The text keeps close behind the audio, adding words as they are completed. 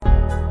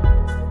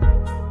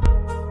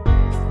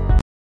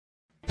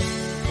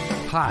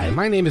Hi,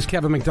 my name is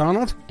Kevin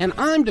McDonald, and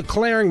I'm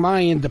declaring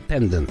my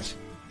independence.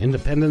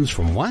 Independence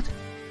from what?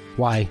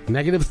 Why,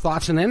 negative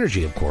thoughts and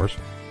energy, of course.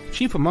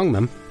 Chief among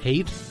them,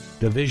 hate,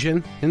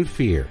 division, and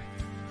fear.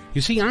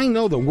 You see, I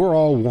know that we're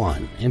all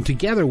one, and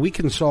together we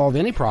can solve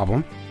any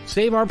problem,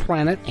 save our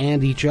planet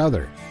and each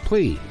other.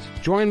 Please,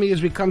 join me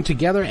as we come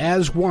together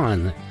as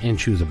one and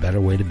choose a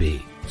better way to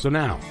be. So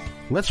now,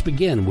 let's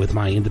begin with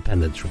my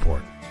independence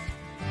report.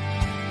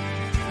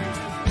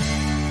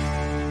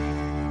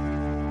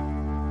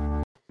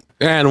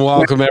 And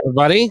welcome,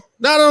 everybody.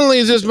 Not only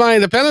is this my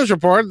independence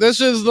report,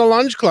 this is the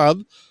Lunch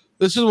Club.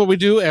 This is what we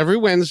do every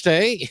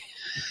Wednesday.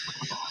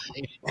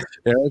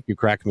 Eric, you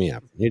crack me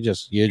up. You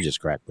just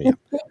crack me up.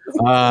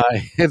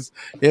 I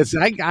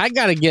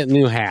gotta get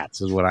new hats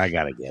is what I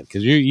gotta get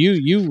because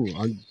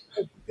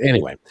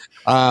anyway.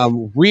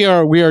 We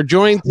are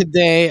joined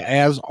today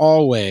as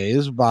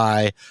always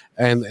by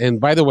and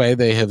by the way,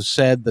 they have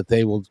said that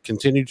they will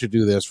continue to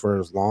do this for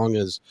as long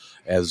as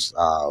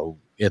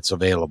it's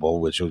available,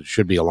 which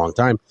should be a long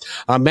time.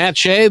 Matt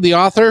Shea, the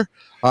author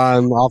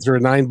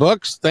of 9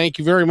 books. Thank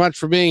you very much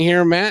for being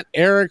here, Matt.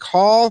 Eric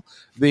Hall,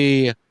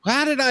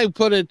 how did I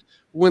put it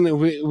when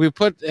we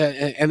put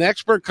an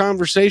expert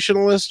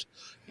conversationalist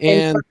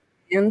and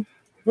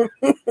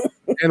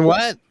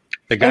what?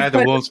 The guy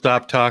that won't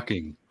stop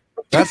talking.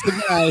 That's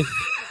the guy.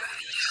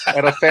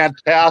 And a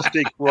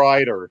fantastic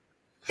writer.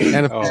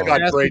 And he's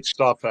got great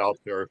stuff out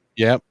there.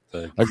 Yep.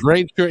 A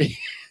great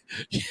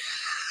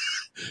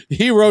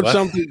he wrote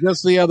something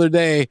just the other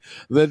day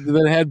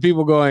that had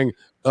people going,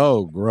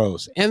 "Oh,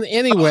 gross." And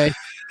anyway,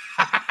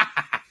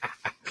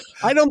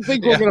 I don't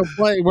think we're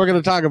going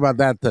to talk about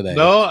that today.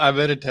 No, I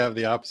meant it to have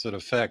the opposite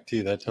effect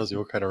too. That tells you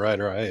what kind of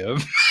writer I am.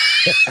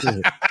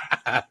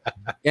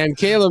 And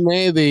Kayla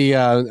May,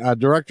 the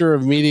director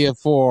of media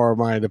for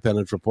My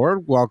Independence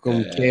Report.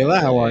 Welcome, Kayla.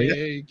 How are you?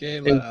 Hey,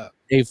 Kayla.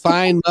 A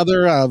fine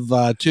mother of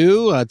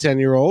 2, a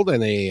 10-year-old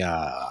and a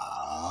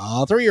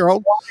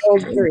 3-year-old.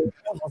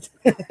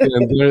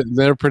 And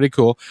they're pretty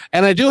cool.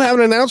 And I do have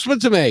an announcement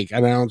to make.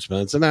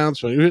 Announcement.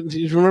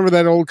 You remember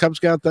that old Cub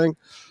Scout thing?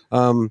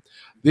 The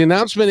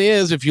announcement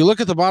is, if you look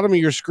at the bottom of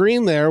your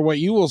screen there, what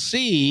you will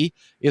see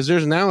is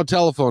there's now a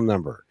telephone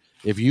number.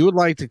 If you would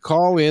like to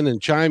call in and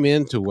chime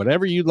in to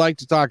whatever you'd like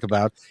to talk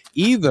about,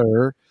 you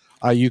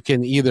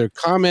can either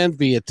comment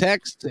via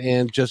text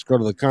and just go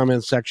to the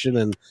comment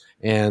section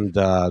and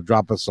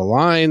drop us a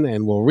line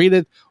and we'll read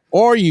it,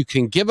 or you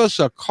can give us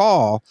a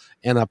call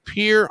and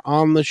appear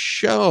on the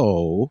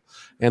show,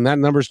 and that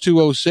number is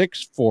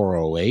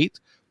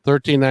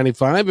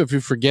 206-408-1395. If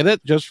you forget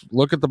it, just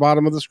look at the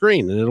bottom of the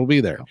screen and it'll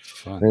be there.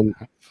 And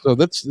so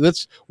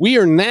that's we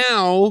are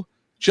now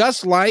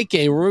just like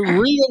a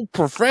real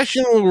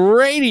professional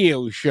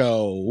radio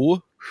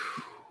show.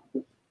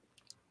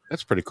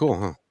 That's pretty cool,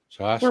 huh? It's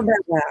awesome. We're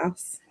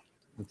badass.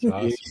 That's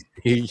awesome.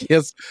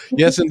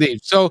 Yes,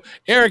 indeed. So,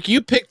 Eric, you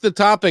picked the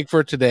topic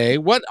for today.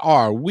 What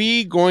are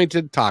we going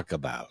to talk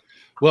about?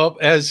 Well,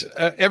 as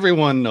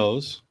everyone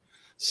knows,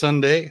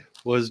 Sunday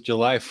was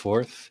July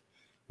 4th,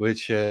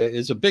 which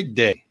is a big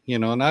day,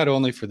 not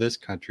only for this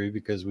country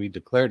because we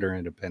declared our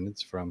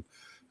independence from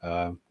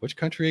which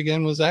country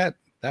again was that?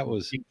 That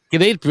was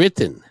Great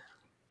Britain.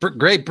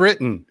 Great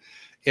Britain.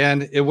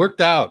 And it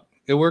worked out.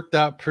 It worked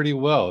out pretty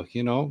well,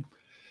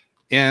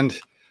 And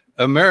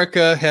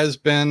America has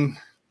been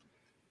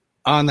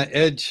on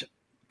the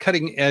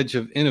cutting edge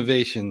of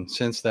innovation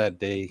since that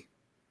day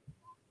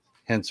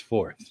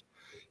henceforth.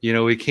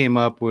 We came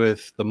up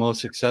with the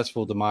most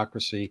successful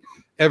democracy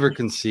ever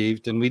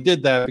conceived, and we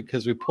did that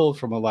because we pulled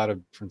from a lot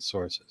of different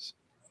sources.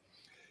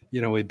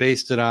 We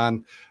based it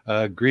on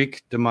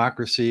Greek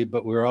democracy,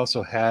 but we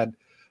also had,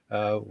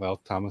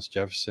 Thomas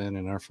Jefferson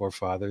and our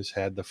forefathers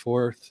had the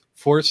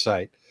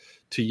foresight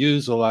to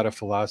use a lot of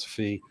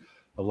philosophy,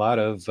 a lot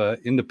of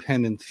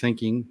independent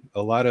thinking,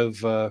 a lot of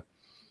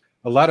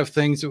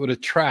things that would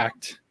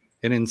attract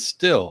and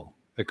instill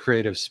a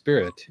creative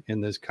spirit in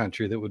this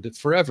country that would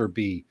forever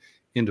be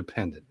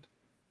independent.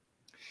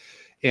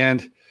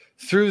 And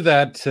through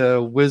that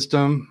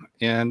wisdom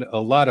and a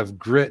lot of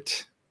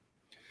grit,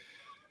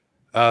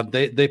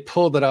 they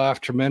pulled it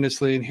off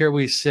tremendously. And here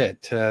we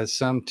sit,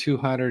 some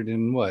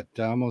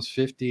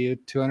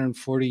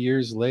 240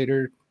 years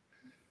later.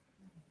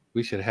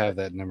 We should have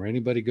that number.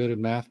 Anybody good at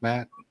math,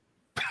 Matt?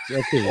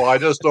 Well, I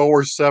just know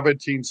we're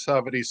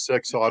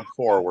 1776 on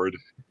forward.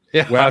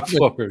 Yeah, on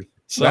forward.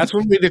 So that's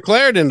when we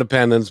declared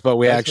independence, but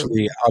we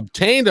actually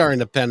obtained our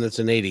independence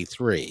in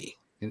 83.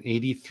 In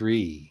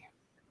 83.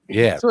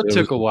 Yeah. So it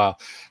took a while.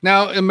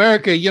 Now,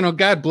 America,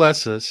 God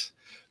bless us,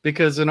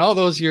 because in all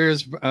those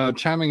years,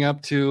 chiming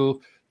up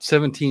to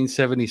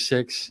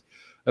 1776,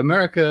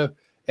 America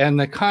and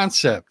the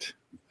concept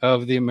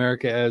of the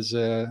America as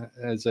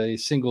a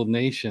single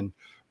nation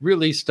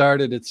really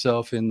started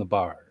itself in the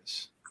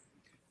bars.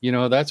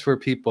 That's where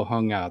people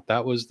hung out.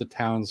 That was the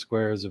town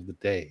squares of the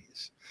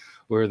days,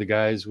 where the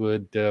guys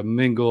would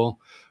mingle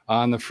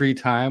on the free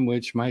time,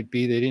 which might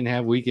be they didn't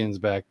have weekends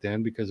back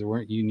then because there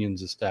weren't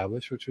unions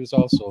established, which was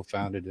also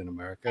founded in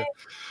America.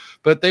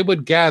 But they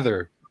would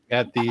gather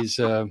at these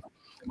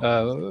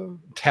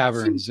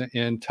taverns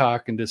and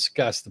talk and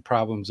discuss the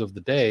problems of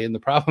the day. And the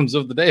problems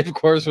of the day, of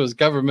course, was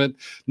government,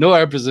 no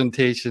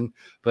representation,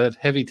 but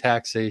heavy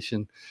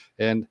taxation.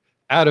 And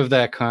out of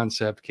that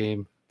concept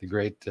came the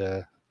great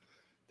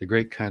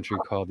country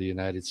called the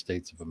United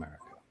States of America.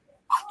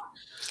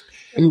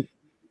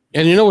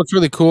 And you know what's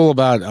really cool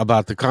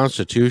about the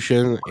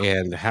Constitution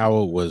and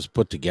how it was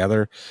put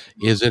together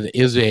is it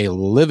is a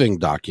living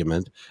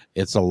document.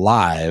 It's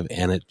alive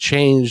and it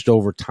changed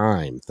over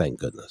time. Thank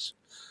goodness,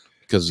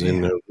 because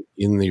in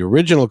the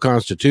original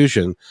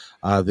Constitution,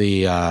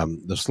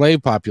 the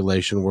slave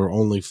population were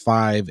only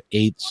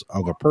 5/8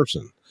 of a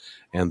person,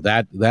 and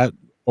that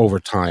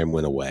over time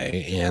went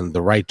away, and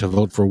the right to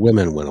vote for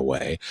women went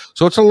away.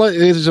 So it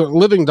is a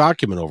living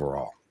document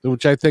overall,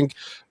 which I think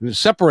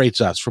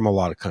separates us from a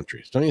lot of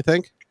countries. Don't you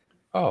think?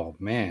 Oh,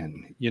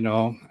 man.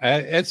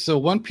 It's the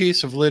one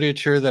piece of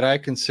literature that I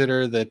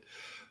consider that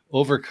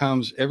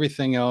overcomes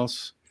everything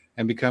else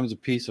and becomes a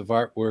piece of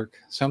artwork,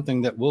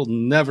 something that we'll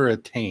never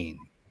attain.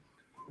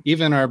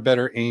 Even our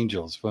better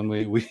angels, when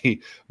we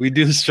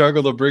do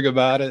struggle to bring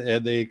about it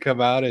and they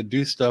come out and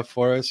do stuff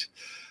for us,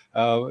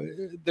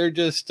 they're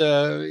just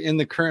in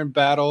the current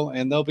battle,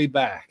 and they'll be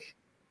back,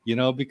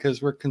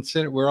 because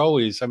we're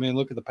always,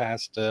 look at the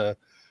past,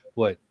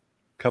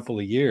 couple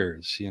of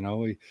years,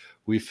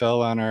 we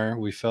fell on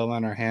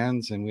our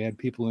hands, and we had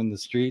people in the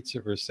streets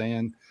that were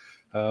saying,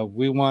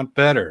 we want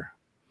better,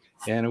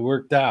 and it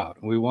worked out.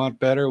 We want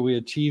better, we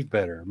achieve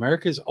better.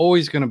 America's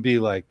always going to be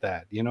like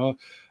that.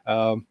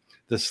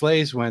 The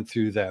slaves went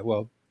through that.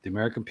 Well, the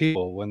American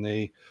people, when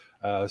they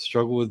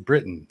struggled with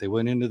Britain, they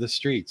went into the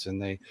streets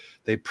and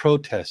they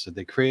protested.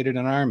 They created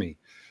an army.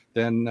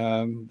 Then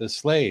the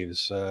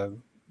slaves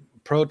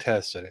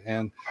protested,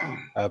 and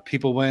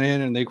people went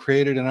in and they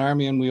created an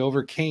army, and we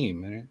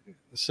overcame. And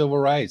civil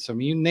rights,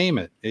 you name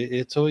it.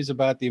 It's always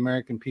about the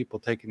American people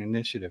taking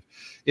initiative.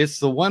 It's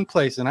the one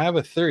place, and I have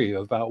a theory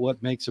about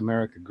what makes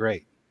America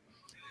great.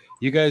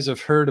 You guys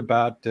have heard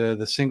about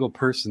the single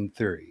person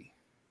theory.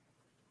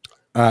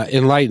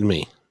 Enlighten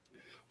me.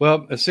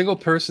 Well, a single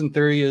person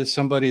theory is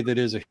somebody that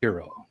is a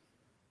hero.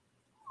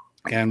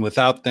 And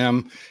without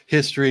them,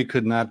 history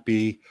could not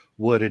be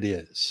what it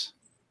is.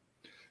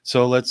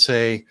 So let's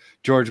say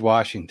George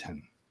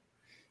Washington.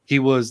 He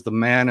was the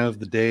man of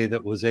the day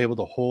that was able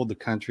to hold the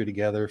country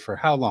together for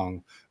how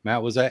long?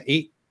 Matt, was that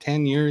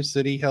 8-10 years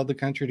that he held the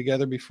country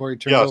together before he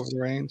turned over the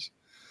reins?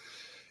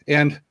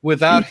 And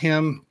without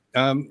him,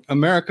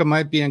 America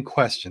might be in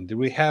question. Did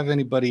we have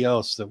anybody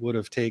else that would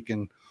have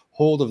taken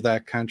hold of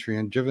that country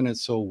and driven it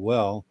so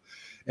well,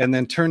 and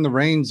then turn the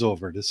reins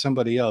over to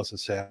somebody else and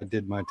say, I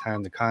did my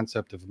time. The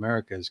concept of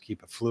America is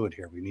keep it fluid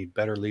here. We need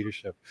better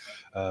leadership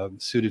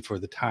suited for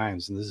the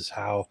times. And this is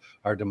how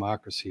our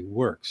democracy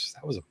works.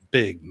 That was a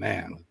big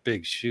man with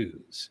big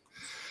shoes.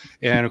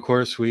 And of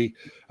course, we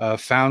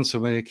found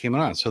somebody that came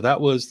on. So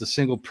that was the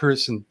single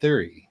person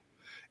theory.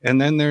 And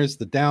then there's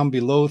the down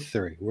below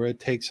theory, where it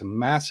takes a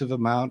massive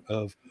amount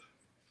of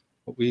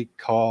what we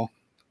call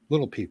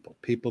little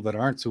people that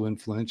aren't so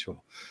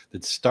influential,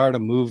 that start a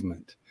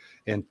movement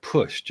and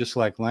push, just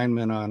like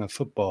linemen on a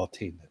football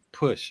team that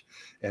push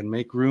and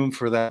make room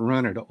for that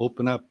runner to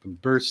open up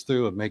and burst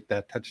through and make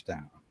that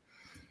touchdown.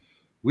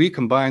 We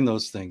combine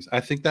those things. I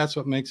think that's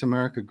what makes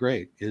America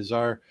great, is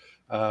our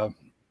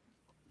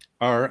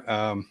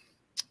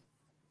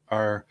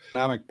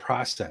economic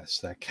process,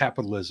 that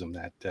capitalism,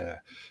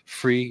 that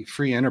free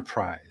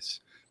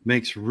enterprise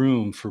makes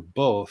room for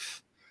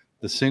both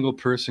the single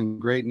person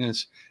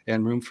greatness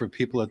and room for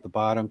people at the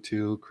bottom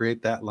to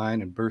create that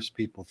line and burst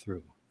people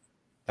through.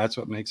 That's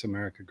what makes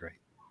America great.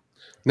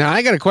 Now,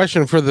 I got a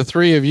question for the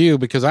three of you,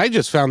 because I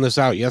just found this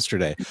out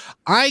yesterday.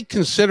 I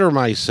consider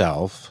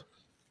myself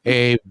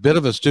a bit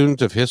of a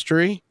student of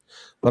history,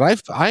 but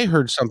I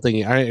heard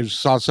something. I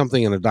saw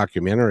something in a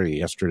documentary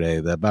yesterday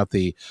about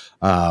the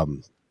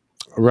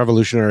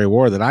Revolutionary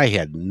War that I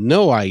had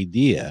no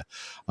idea.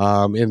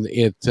 And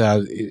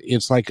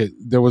it's like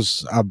there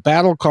was a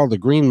battle called the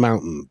Green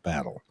Mountain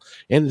Battle.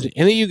 And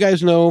any of you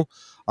guys know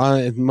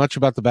much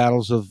about the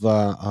battles of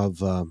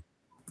the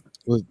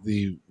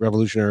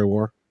Revolutionary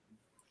War?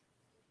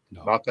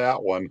 No. Not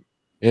that one.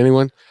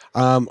 Anyone?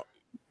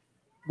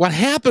 What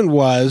happened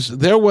was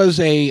there was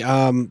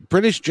a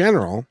British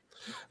general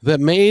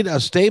that made a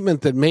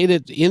statement that made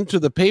it into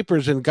the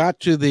papers and got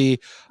to the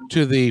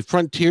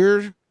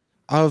frontier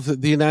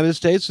of the United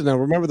States. And now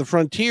remember, the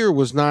frontier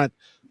was not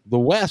the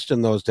West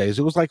in those days.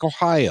 It was like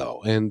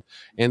Ohio and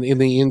in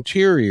the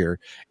interior.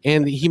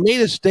 And he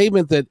made a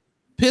statement that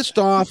pissed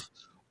off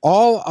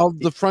all of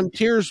the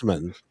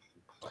frontiersmen.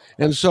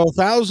 And so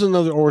 1,000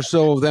 or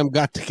so of them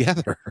got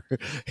together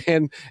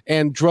and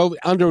drove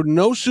under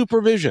no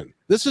supervision.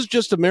 This is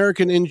just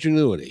American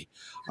ingenuity.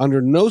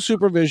 Under no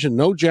supervision,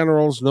 no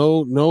generals,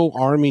 no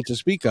army to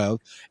speak of,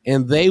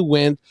 and they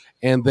went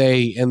and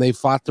they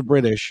fought the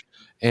British,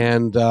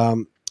 and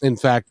in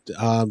fact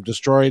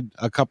destroyed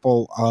a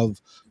couple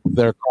of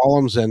their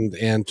columns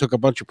and took a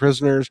bunch of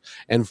prisoners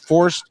and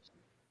forced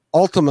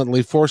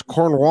ultimately forced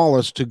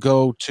Cornwallis to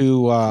go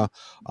to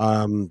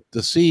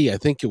the sea. I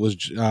think it was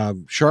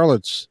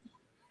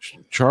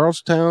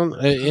Charlestown,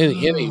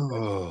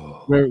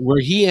 where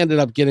he ended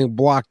up getting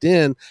blocked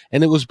in,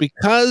 and it was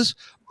because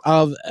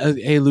of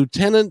a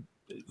lieutenant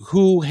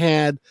who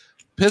had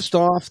pissed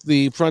off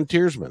the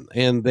frontiersmen,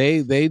 and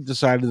they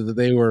decided that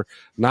they were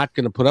not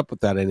going to put up with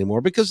that anymore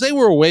because they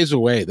were a ways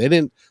away. They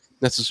didn't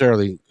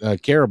necessarily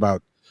care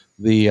about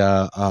the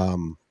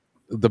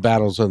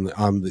battles in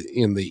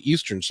the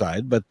eastern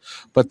side, but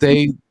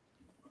they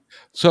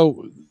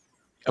so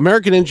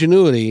American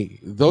ingenuity,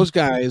 those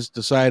guys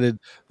decided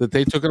that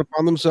they took it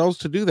upon themselves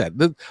to do that.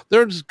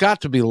 There's got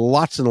to be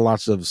lots and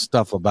lots of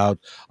stuff about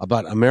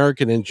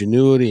American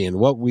ingenuity and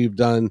what we've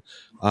done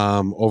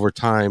over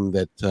time.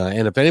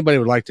 And if anybody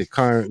would like to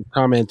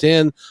comment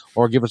in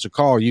or give us a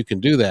call, you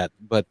can do that.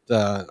 But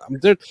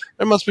there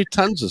must be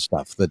tons of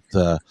stuff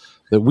that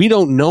we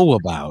don't know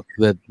about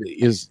that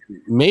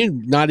may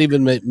not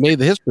even made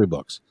the history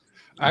books.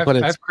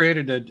 I've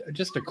created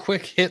just a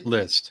quick hit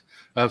list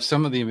of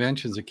some of the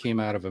inventions that came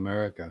out of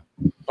America.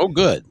 Oh,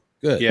 good.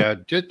 Yeah,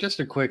 just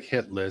a quick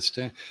hit list.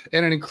 And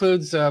it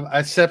includes,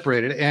 I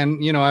separated,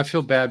 and, I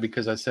feel bad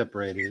because I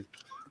separated,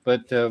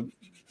 but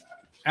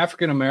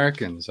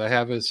African-Americans, I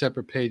have a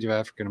separate page of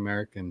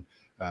African-American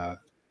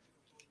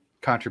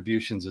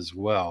contributions as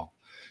well.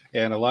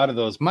 And a lot of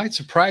those might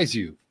surprise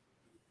you.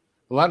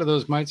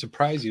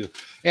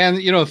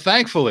 And,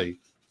 thankfully,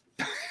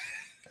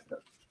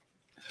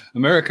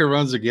 America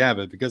runs the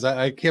gamut because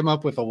I came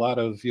up with a lot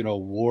of,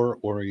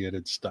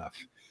 war-oriented stuff,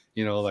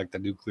 like the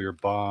nuclear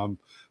bomb,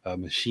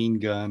 machine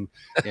gun,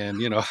 and,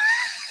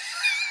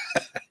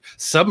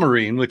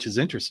 submarine, which is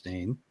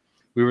interesting.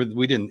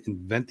 We didn't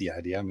invent the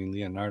idea. I mean,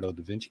 Leonardo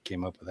da Vinci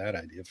came up with that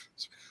idea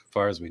as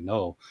far as we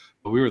know,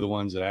 but we were the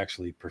ones that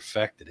actually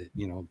perfected it,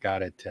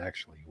 got it to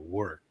actually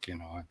work,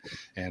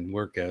 and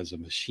work as a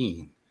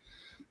machine.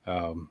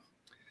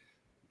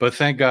 But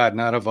thank God,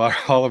 none of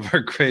all of our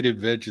great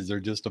inventions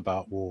are just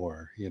about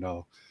war,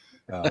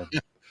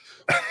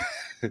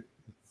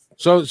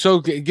 So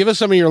give us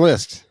some of your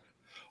list.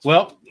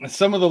 Well,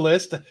 some of the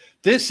list.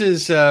 This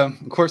is, of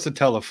course, the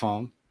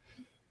telephone.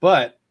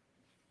 But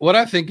what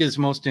I think is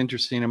most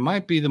interesting, it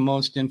might be the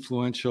most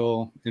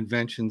influential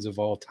inventions of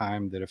all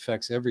time that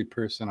affects every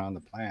person on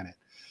the planet,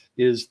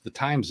 is the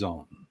time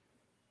zone.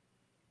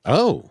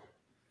 Oh.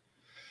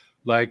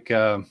 Like...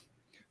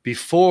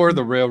 before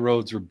the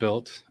railroads were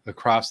built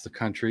across the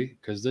country,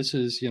 because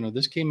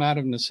this came out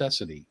of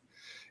necessity,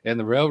 and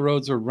the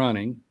railroads were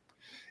running,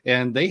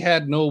 and they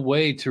had no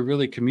way to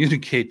really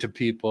communicate to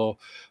people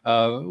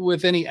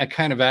with any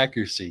kind of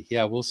accuracy.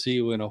 Yeah, we'll see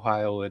you in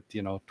Ohio at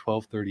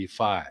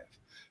 12:35,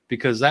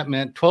 because that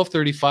meant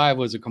 12:35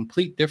 was a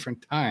complete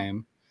different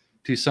time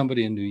to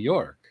somebody in New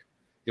York.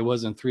 It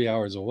wasn't 3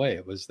 hours away.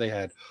 They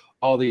had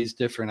all these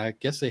different. I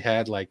guess they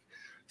had like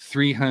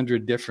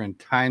 300 different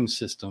time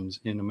systems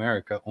in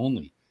America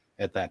only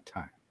at that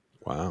time.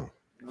 Wow.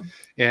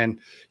 And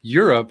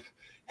Europe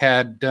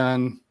had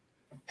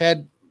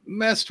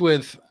messed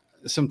with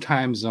some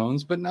time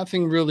zones, but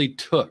nothing really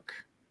took.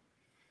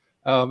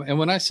 And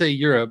when I say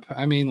Europe,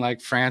 I mean like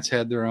France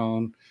had their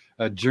own,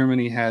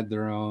 Germany had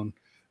their own,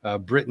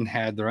 Britain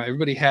had their own,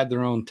 everybody had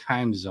their own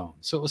time zone.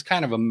 So it was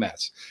kind of a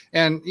mess.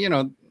 And,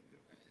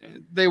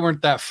 they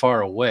weren't that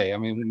far away. I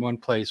mean, one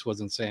place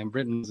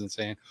Britain wasn't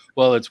saying,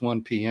 well, it's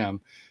 1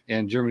 p.m.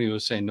 And Germany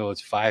was saying, no,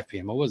 it's 5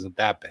 p.m. It wasn't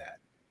that bad.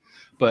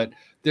 But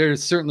there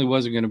certainly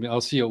wasn't going to be,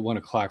 I'll see you at 1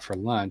 o'clock for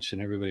lunch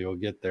and everybody will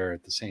get there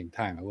at the same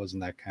time. It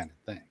wasn't that kind of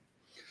thing.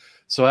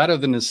 So out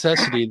of the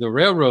necessity, the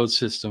railroad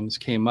systems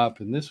came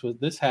up, and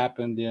this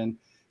happened in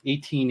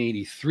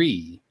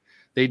 1883.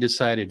 They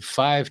decided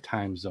 5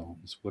 time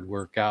zones would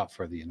work out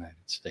for the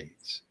United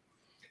States.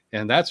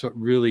 And that's what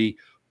really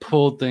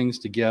pulled things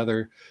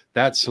together.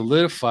 That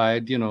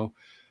solidified,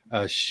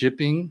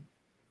 shipping,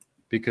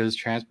 because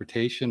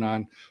transportation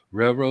on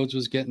railroads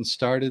was getting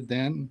started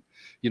then,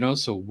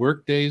 so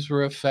work days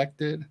were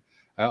affected.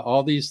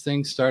 All these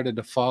things started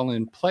to fall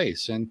in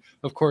place. And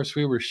of course,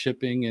 we were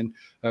shipping and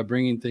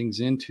bringing things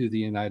into the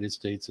United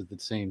States at the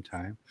same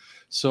time.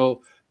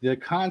 So the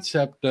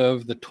concept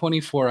of the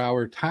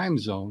 24-hour time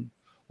zone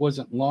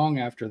wasn't long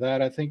after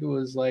that. I think it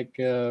was like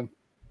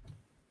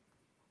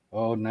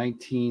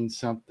 19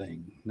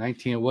 something.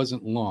 19, it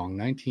wasn't long.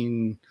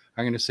 19,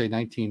 I'm going to say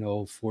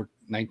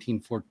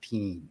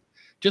 1914,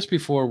 just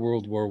before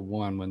World War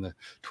I, when the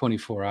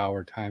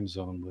 24-hour time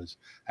zone was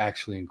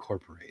actually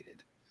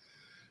incorporated.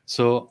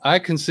 So I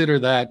consider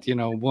that,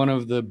 one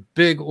of the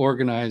big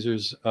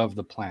organizers of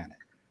the planet.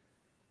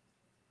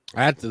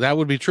 That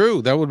would be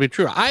true. That would be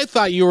true. I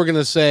thought you were going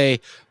to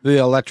say the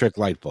electric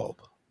light bulb.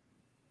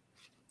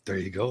 There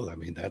you go. I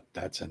mean,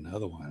 that's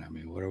another one. I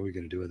mean, what are we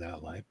going to do with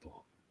that light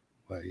bulb?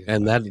 Well,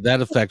 and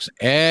that affects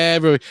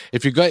every.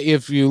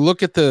 If you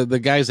look at the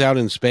guys out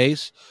in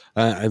space,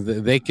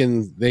 they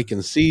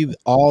can see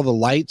all the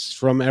lights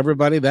from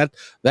everybody. That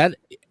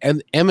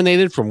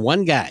emanated from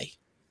one guy,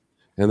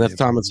 and that's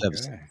Thomas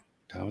Edison.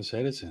 Thomas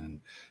Edison.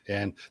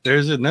 And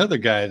there's another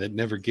guy that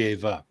never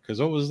gave up,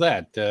 because what was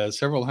that?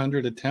 Several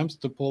hundred attempts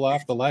to pull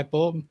off the light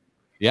bulb?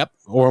 Yep,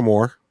 or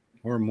more.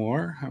 Or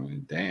more. I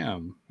mean,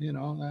 damn,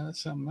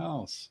 that's something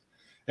else.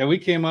 And we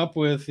came up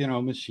with,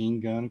 machine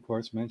gun, of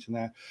course, mentioned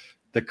that.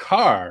 The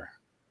car.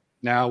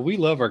 Now, we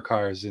love our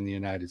cars in the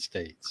United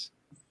States.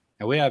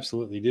 And we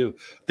absolutely do.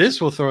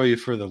 This will throw you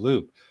for the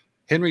loop.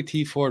 Henry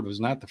T. Ford was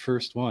not the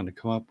first one to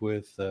come up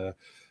with the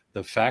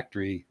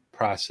factory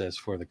process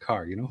for the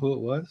car. You know who it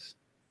was?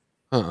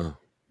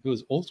 It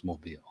was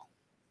Oldsmobile.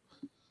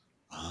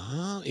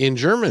 In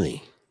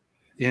Germany.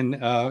 In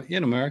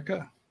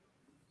America.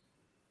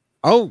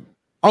 Oldsmobile.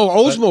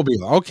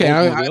 Okay.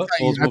 Oldsmobile. I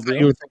thought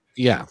you would think,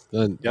 yeah.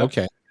 Yep.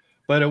 Okay.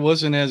 But it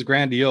wasn't as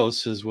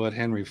grandiose as what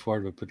Henry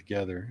Ford would put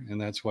together. And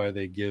that's why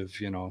they give,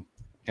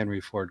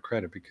 Henry Ford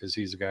credit, because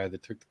he's the guy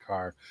that took the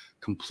car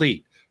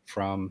complete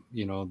from,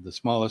 the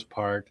smallest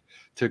part,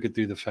 took it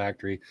through the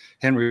factory.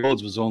 Henry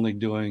Rhodes was only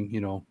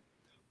doing,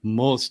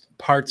 most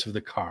parts of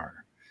the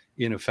car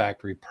in a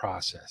factory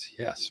process.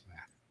 Yes, man.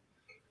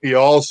 He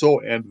also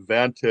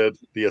invented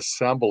the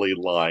assembly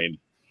line.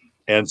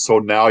 And so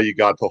now you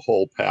got the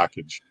whole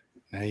package.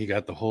 Now you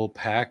got the whole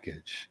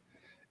package.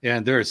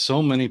 And there are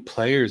so many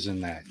players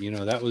in that.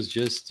 That was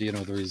just, the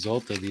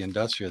result of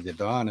the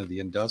dawn of the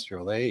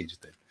industrial age,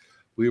 that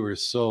we were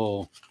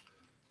so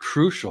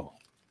crucial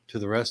to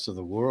the rest of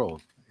the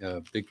world,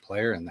 a big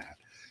player in that.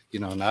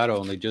 Not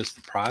only just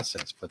the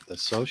process, but the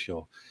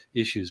social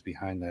issues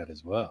behind that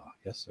as well.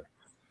 Yes, sir.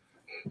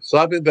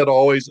 Something that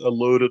always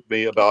eluded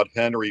me about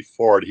Henry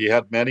Ford, he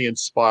had many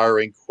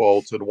inspiring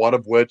quotes, and one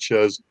of which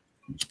is,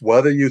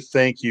 whether you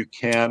think you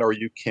can or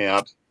you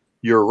can't,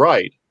 you're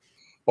right.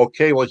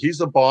 Okay, well, he's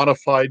a bona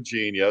fide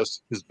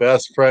genius. His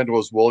best friend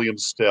was William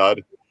Stead,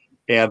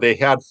 and they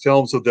had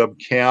films of them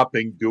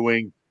camping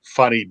doing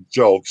funny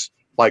jokes.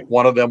 Like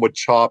one of them would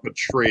chop a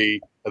tree,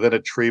 and then a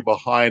tree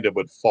behind him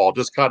would fall.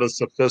 Just kind of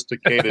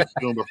sophisticated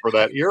humor for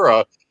that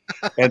era.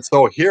 And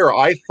so here,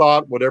 I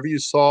thought whatever you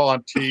saw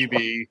on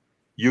TV,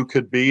 you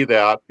could be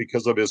that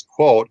because of his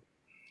quote.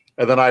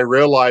 And then I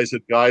realized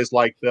that guys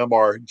like them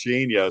are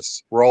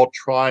genius. We're all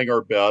trying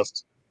our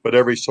best, but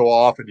every so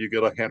often you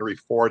get a Henry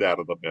Ford out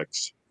of the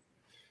mix.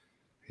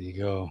 There you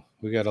go.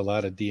 We got a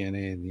lot of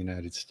DNA in the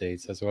United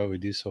States. That's why we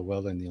do so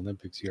well in the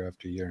Olympics year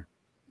after year.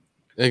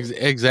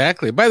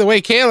 Exactly. By the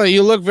way, Kayla,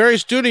 you look very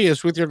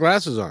studious with your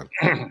glasses on.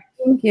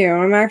 Thank you.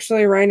 I'm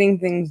actually writing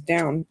things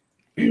down.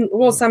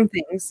 Well, some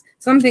things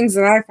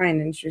that I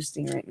find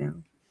interesting right now.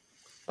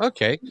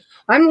 Okay.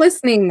 I'm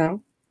listening,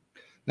 though.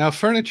 Now,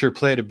 furniture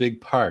played a big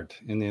part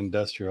in the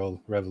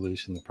Industrial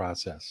Revolution, the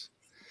process.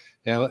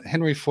 Now,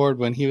 Henry Ford,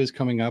 when he was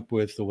coming up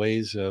with the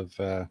ways of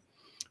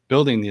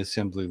building the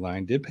assembly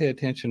line, did pay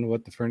attention to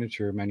what the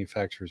furniture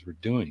manufacturers were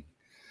doing,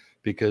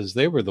 because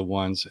they were the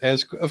ones,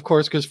 of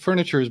course, because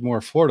furniture is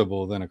more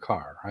affordable than a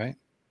car, right?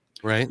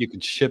 Right. You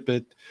could ship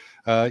it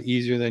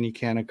easier than you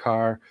can a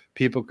car.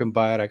 People can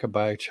buy it. I could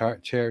buy a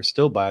chair,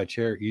 still buy a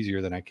chair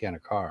easier than I can a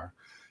car,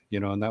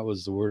 and that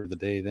was the word of the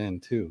day then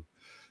too.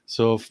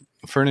 So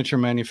furniture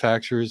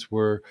manufacturers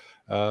were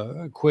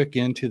quick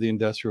into the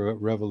Industrial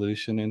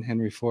Revolution, and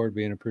Henry Ford,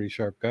 being a pretty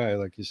sharp guy,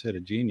 like you said, a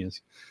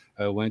genius,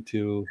 went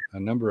to a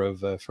number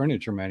of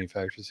furniture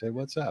manufacturers, said,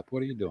 "What's up?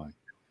 What are you doing?"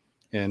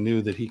 And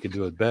knew that he could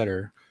do it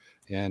better.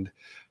 And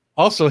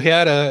also he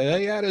had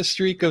a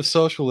streak of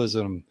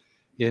socialism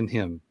in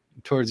him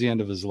towards the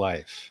end of his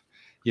life.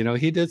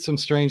 He did some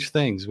strange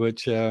things,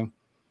 which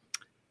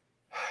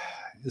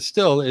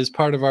still is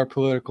part of our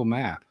political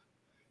map.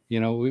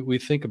 We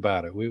think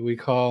about it. We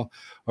call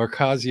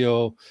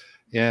Ocasio,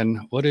 and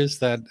what is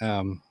that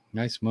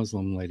nice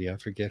Muslim lady? I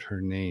forget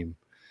her name.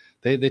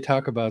 They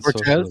talk about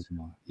Cortez?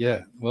 Socialism.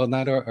 Yeah. Well,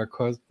 not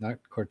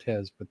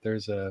Cortez, but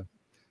there's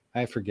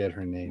I forget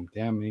her name.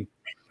 Damn me.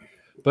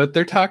 But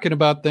they're talking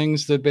about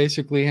things that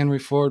basically Henry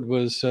Ford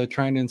was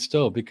trying to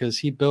instill, because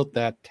he built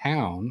that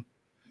town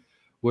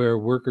where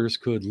workers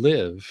could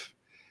live.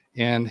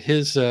 And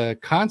his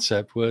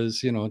concept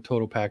was, a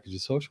total package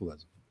of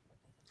socialism.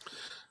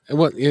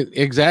 Well,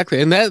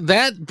 exactly. And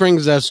that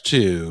brings us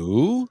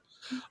to,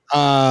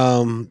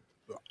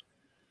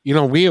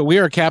 we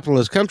are a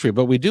capitalist country,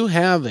 but we do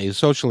have a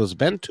socialist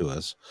bent to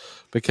us,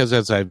 because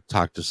as I've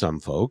talked to some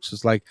folks,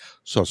 it's like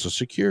Social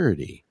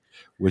Security,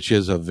 which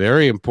is a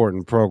very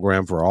important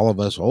program for all of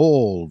us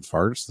old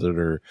farts that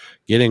are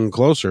getting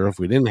closer. If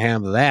we didn't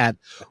have that,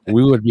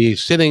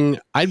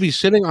 I'd be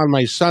sitting on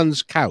my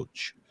son's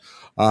couch,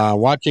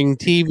 watching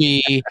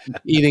TV,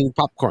 eating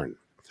popcorn.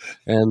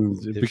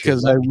 And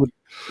because I would,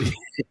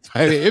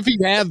 if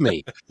he'd have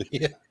me,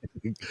 Yeah.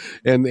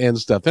 and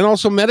stuff, and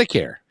also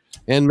Medicare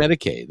and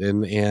Medicaid,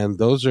 and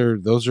those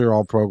are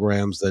all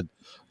programs that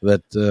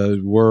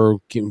were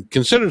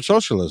considered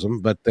socialism,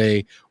 but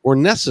they were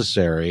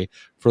necessary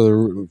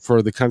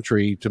for the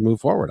country to move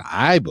forward,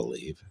 I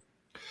believe.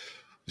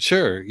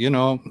 Sure.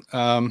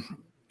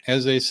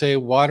 As they say,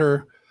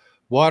 water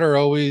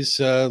always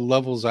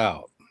levels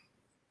out.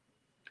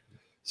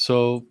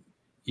 So,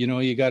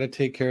 you got to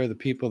take care of the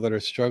people that are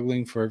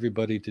struggling for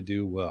everybody to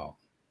do well.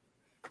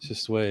 It's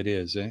just the way it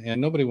is.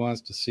 And nobody wants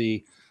to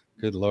see,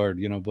 good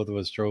Lord, both of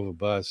us drove a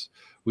bus.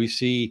 We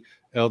see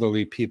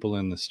elderly people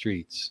in the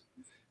streets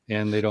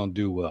and they don't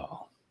do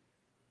well.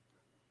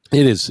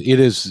 It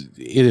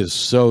is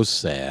so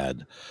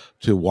sad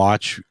to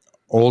watch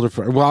older.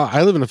 Well,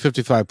 I live in a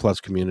 55 plus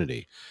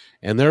community,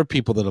 and there are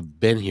people that have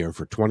been here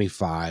for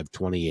 25,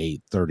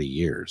 28, 30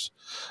 years.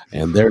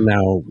 And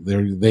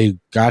they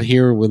got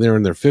here when they're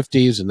in their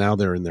 50s, and now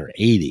they're in their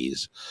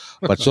 80s.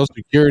 But Social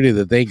Security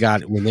that they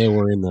got when they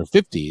were in their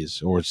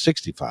 50s or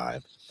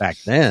 65 back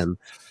then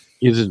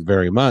isn't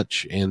very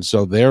much. And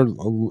so they're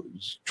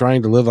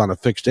trying to live on a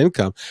fixed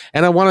income.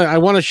 And I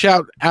want to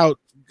shout out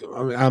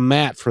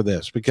Matt for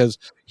this, because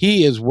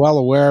he is well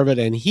aware of it,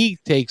 and he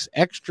takes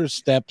extra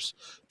steps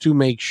to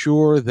make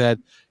sure that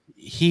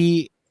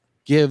he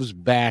gives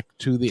back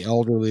to the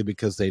elderly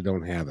because they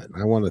don't have it.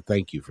 And I want to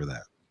thank you for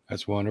that.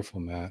 That's wonderful,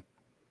 Matt.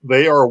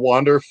 They are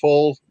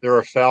wonderful. They're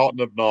a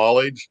fountain of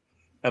knowledge,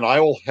 and I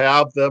will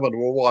have them, and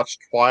we'll watch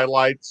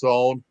Twilight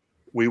Zone.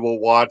 We will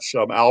watch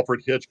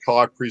Alfred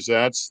Hitchcock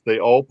Presents. They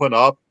open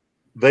up.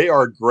 They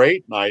are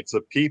great nights.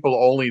 If people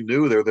only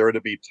knew they're there to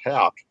be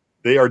tapped.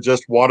 They are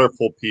just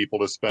wonderful people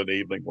to spend the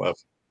evening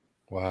with.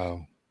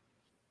 Wow.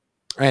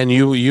 And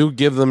you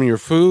give them your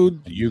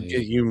food,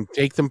 you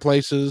take them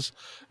places.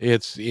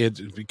 It's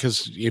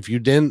because if you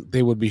didn't,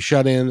 they would be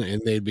shut in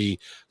and they'd be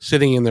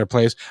sitting in their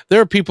place.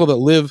 There are people that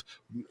live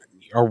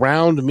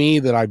around me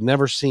that I've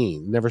never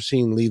seen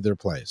leave their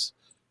place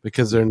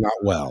because they're not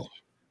well.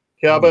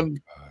 Kevin,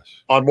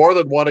 on more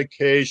than one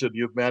occasion,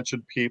 you've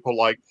mentioned people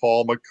like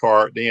Paul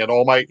McCartney,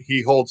 and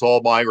he holds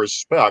all my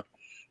respect,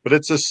 but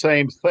it's the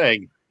same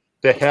thing.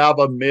 To have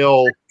a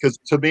meal, because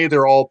to me,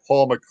 they're all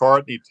Paul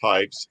McCartney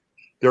types.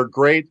 They're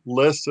great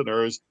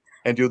listeners,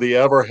 and do they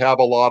ever have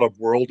a lot of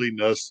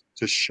worldliness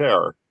to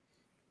share?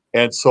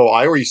 And so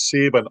I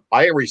receive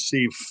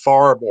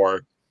far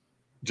more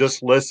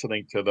just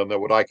listening to them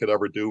than what I could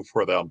ever do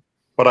for them.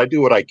 But I do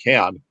what I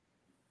can.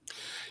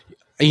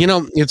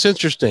 It's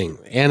interesting,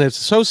 and it's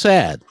so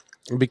sad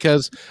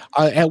because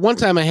at one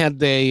time I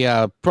had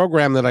a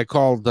program that I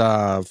called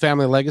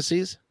Family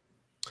Legacies.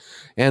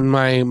 And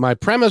my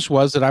premise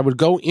was that I would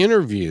go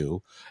interview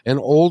an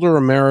older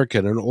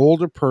American, an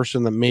older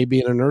person that may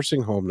be in a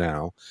nursing home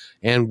now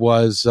and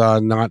was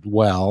not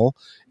well.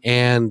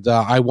 And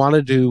I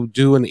wanted to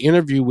do an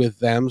interview with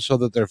them so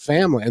that their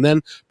family, and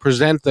then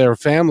present their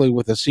family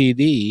with a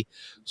CD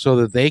so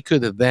that they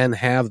could then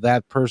have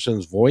that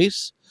person's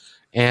voice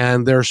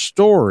and their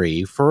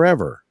story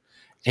forever.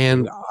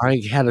 And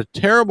I had a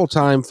terrible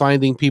time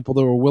finding people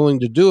that were willing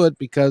to do it,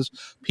 because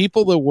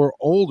people that were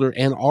older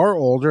and are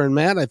older, and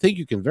Matt, I think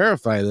you can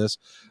verify this,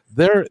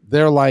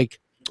 they're like,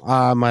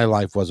 my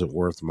life wasn't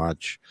worth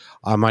much.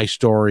 My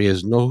story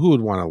is who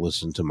would want to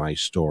listen to my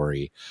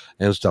story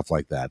and stuff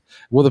like that.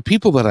 Well, the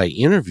people that I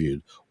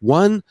interviewed,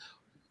 one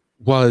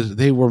was,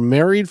 they were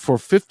married for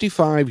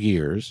 55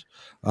 years.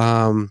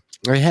 I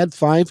had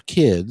 5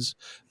 kids.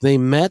 They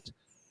met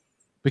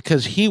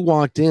because he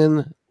walked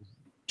in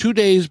 2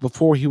 days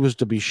before he was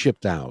to be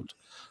shipped out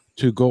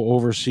to go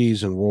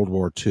overseas in World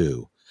War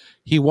II.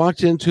 He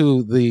walked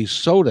into the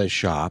soda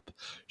shop.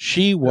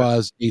 She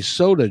was a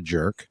soda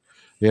jerk.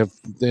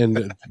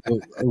 And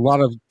a lot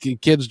of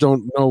kids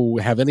don't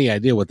have any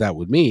idea what that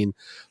would mean,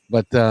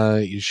 but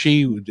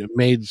she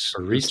made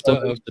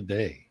barista of the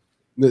day.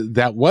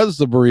 That was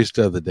the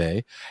barista of the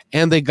day.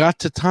 And they got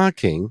to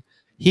talking.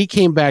 He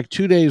came back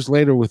 2 days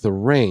later with a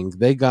ring.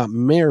 They got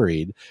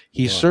married.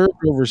 He served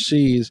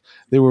overseas.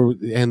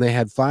 They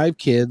had 5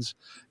 kids,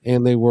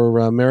 and they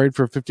were married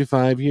for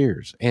 55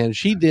 years. And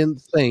she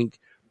didn't think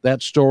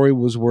that story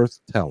was worth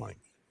telling.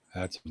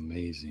 That's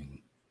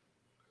amazing.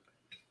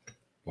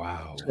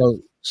 Wow.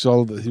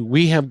 So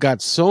we have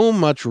got so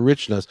much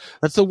richness.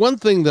 That's the one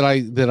thing that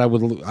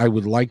I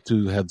would like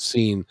to have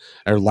seen,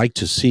 or like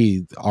to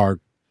see our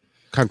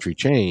country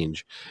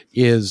change,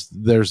 is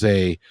there's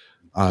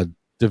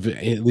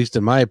at least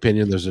in my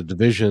opinion, there's a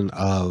division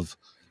of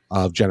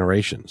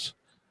generations.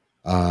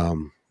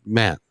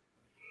 Matt.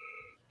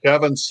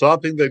 Kevin,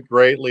 something that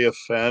greatly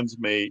offends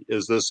me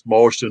is this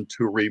motion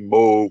to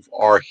remove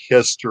our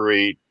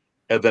history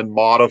and then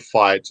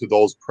modify it to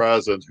those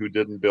present who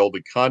didn't build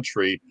the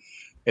country.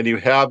 And you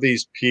have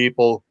these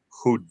people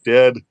who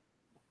did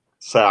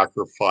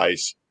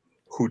sacrifice,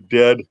 who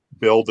did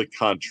build the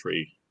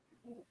country,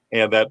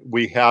 and that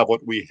we have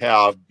what we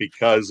have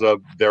because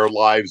of their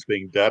lives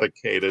being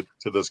dedicated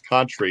to this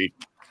country,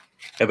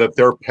 and that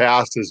their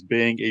past is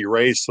being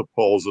erased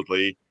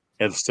supposedly,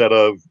 instead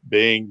of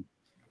being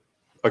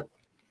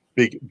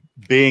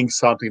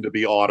something to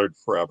be honored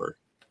forever.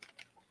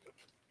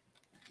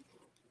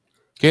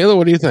 Kayla,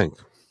 what do you think?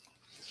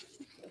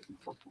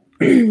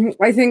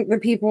 I think the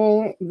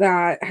people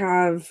that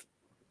have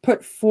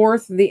put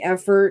forth the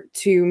effort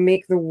to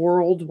make the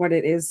world what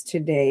it is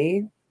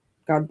today,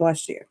 God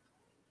bless you.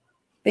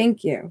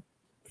 Thank you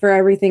for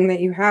everything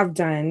that you have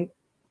done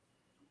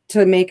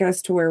to make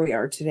us to where we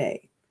are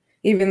today.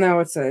 Even though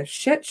it's a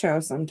shit show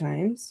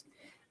sometimes,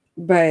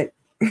 but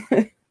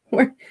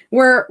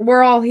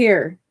we're all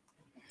here.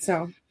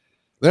 So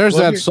There's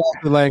Well, that here-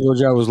 salty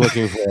language I was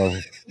looking for.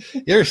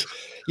 Here's,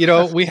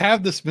 we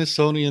have the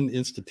Smithsonian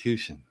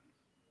Institution.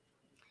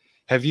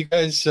 Have you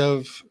guys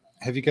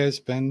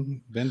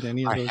been to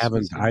any of I those?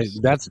 haven't.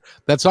 museums?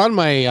 That's on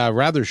my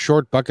rather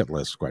short bucket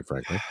list, quite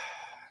frankly.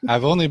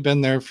 I've only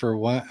been there for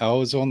one. I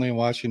was only in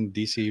Washington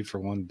D.C. for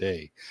one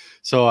day,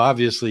 so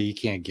obviously you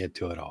can't get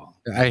to it all.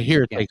 I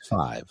hear it Yeah. takes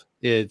 5.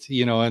 It's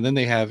and then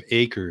they have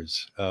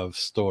acres of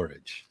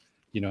storage.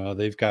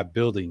 They've got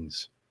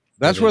buildings.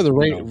 That's that where is,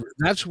 the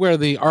that's where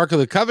the Ark of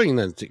the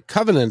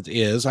Covenant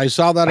is. I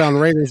saw that on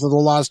Raiders of the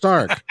Lost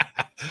Ark.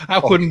 I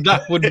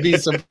wouldn't be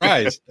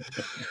surprised.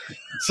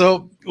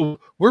 So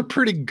we're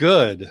pretty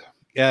good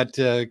at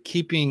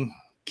keeping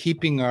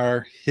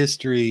our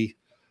history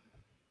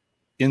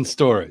in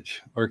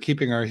storage, or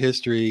keeping our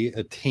history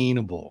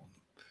attainable,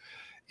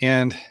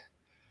 and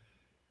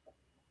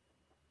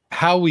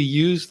how we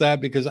use that,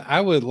 because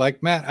I would like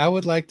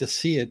to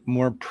see it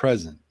more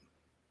present.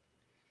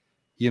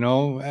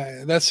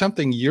 That's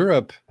something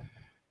Europe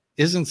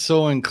isn't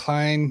so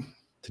inclined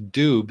to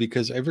do,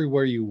 because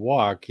everywhere you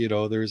walk,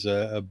 there's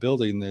a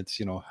building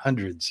that's,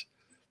 hundreds,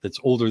 that's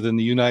older than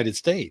the United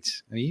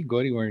States. I mean, you can go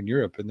anywhere in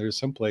Europe and there's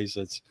some place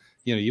that's,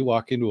 you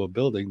walk into a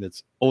building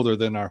that's older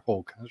than our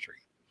whole country.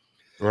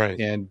 Right.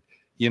 And,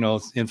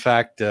 in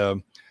fact,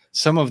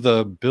 some of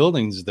the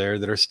buildings there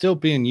that are still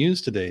being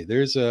used today,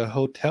 there's a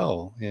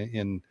hotel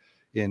in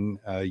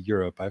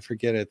Europe. I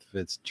forget if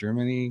it's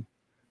Germany,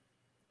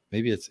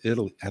 maybe it's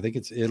Italy. I think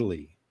it's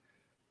Italy.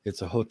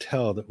 It's a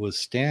hotel that was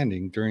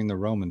standing during the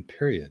Roman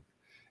period,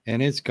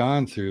 and it's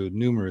gone through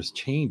numerous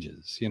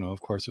changes.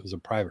 Of course, it was a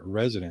private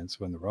residence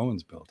when the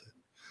Romans built it,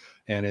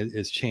 and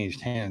it's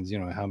changed hands,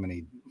 how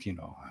many,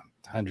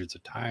 hundreds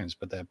of times,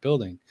 but that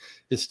building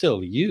is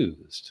still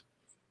used.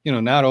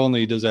 Not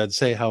only does that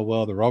say how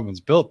well the Romans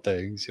built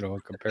things,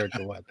 compared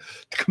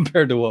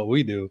to what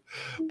we do,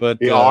 but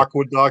The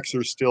aqueducts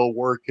are still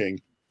working.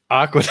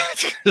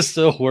 aqueducts are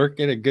still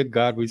working, and good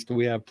God,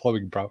 we have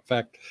plumbing problems. In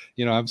fact,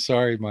 I'm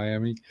sorry,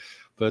 Miami,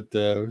 but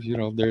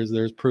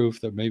there's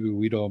proof that maybe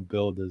we don't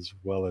build as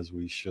well as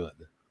we should.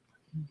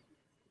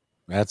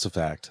 That's a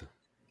fact.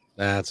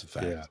 That's a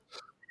fact. Yeah.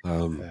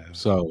 Yeah.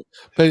 So,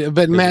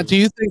 but Matt, do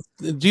you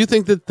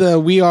think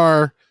that we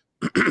are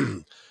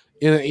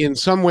in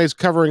some ways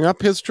covering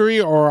up history,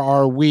 or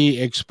are we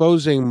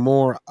exposing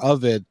more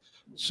of it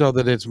so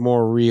that it's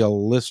more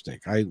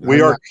realistic?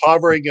 We are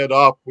covering it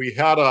up. We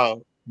had a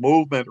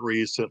movement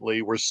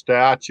recently where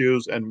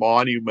statues and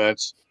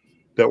monuments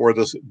that were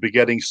the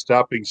beginning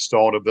stepping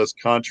stone of this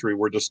country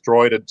were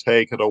destroyed and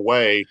taken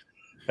away.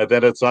 And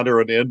then it's under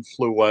an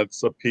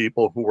influence of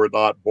people who were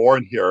not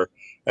born here.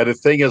 And the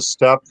thing is,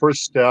 step for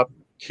step,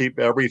 keep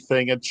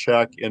everything in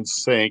check, in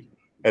sync,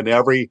 and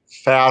every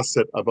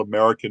facet of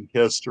American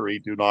history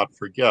do not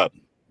forget.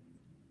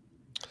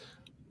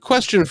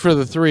 Question for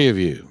the three of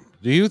you.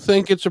 Do you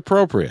think it's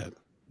appropriate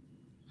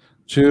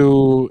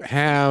to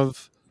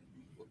have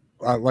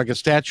like a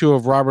statue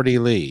of Robert E.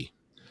 Lee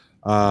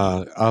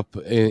up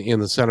in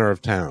the center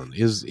of town?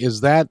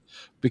 Is that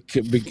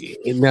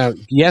now?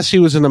 Yes, he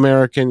was an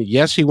American.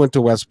 Yes, he went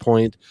to West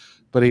Point,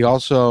 but he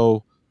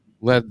also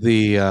led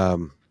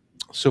the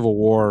Civil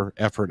War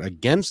effort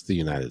against the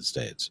United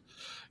States.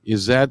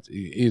 Is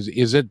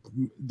it?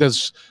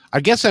 I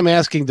guess I'm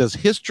asking, does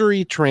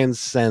history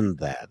transcend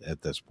that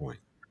at this point?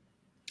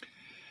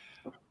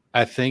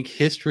 I think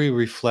history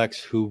reflects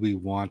who we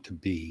want to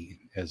be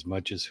as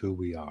much as who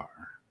we are.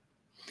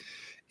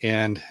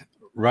 And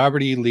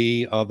Robert E.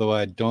 Lee, although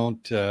I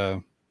don't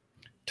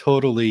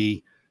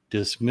totally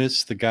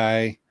dismiss the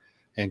guy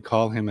and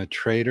call him a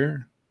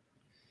traitor,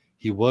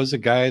 he was a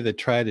guy that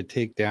tried to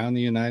take down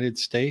the United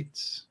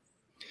States.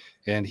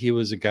 And he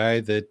was a guy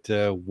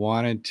that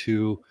wanted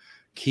to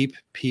keep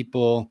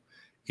people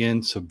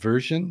in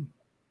subversion.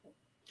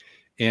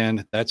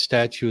 And that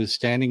statue is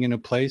standing in a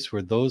place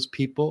where those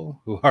people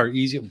who are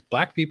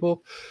black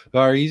people who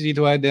are easy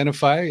to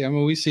identify. I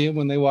mean, we see them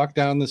when they walk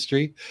down the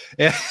street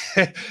and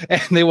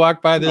they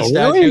walk by this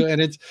statue, and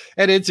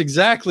it's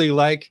exactly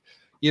like,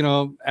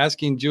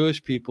 asking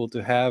Jewish people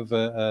to have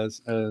a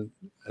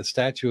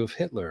statue of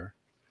Hitler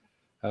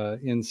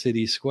in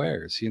city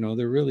squares.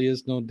 There really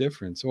is no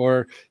difference.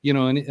 Or,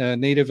 a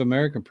Native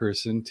American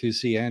person to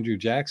see Andrew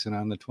Jackson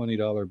on the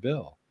 $20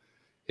 bill.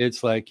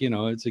 It's like,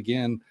 it's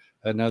again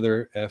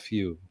another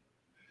FU.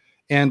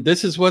 And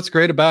this is what's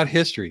great about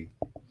history,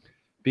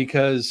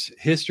 because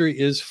history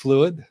is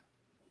fluid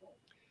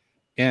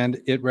and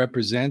it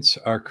represents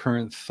our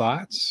current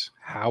thoughts,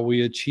 how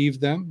we achieve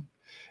them.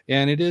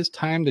 And it is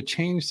time to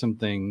change some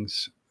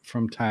things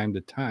from time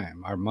to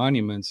time. Our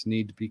monuments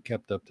need to be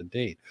kept up to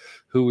date,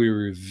 who we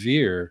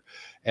revere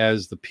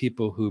as the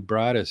people who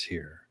brought us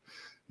here.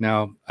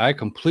 Now, I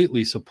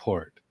completely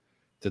support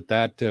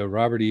that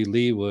Robert E.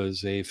 Lee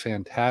was a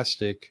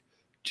fantastic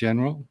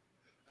general,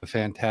 a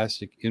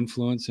fantastic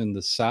influence in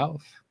the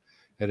South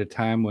at a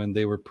time when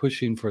they were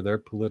pushing for their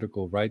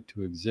political right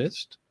to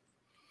exist,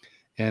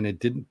 and it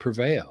didn't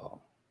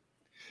prevail.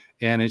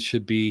 And it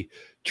should be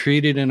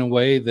treated in a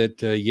way that,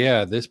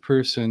 this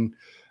person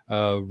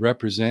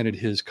represented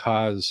his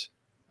cause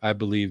I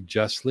believe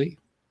justly,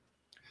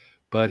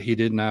 but he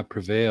did not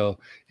prevail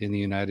in the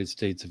United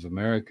States of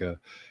America.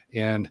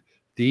 And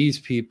these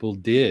people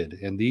did,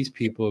 and these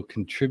people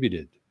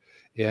contributed.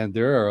 And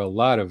there are a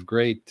lot of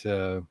great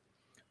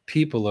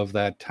people of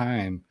that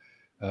time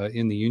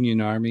in the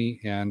Union Army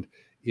and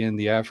in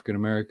the African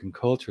American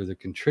culture that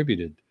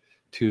contributed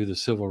to the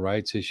civil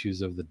rights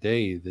issues of the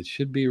day that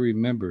should be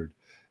remembered.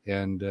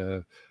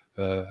 And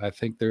I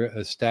think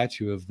a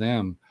statue of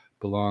them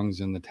belongs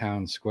in the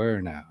town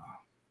square now.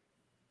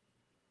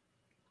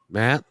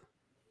 Matt?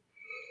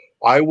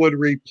 I would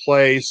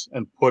replace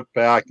and put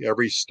back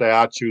every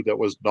statue that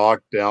was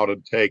knocked down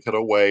and taken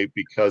away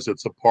because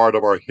it's a part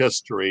of our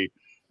history,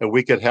 and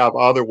we could have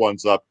other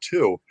ones up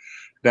too.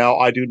 Now,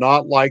 I do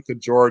not like the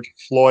George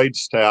Floyd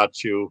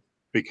statue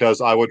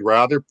because I would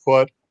rather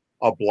put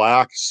a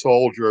black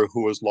soldier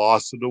who was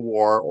lost in the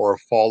war or a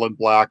fallen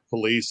black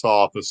police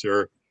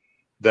officer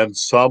than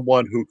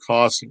someone who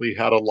constantly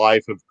had a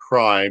life of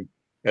crime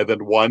and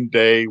then one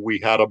day we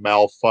had a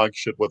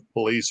malfunction with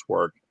police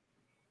work.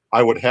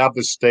 I would have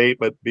the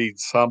statement be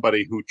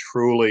somebody who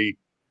truly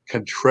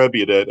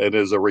contributed and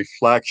is a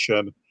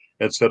reflection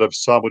instead of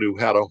someone who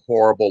had a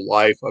horrible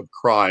life of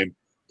crime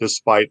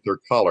despite their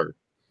color.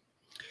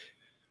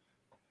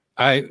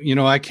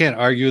 I can't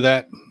argue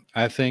that.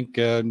 I think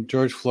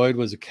George Floyd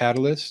was a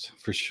catalyst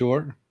for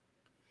sure.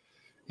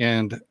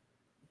 And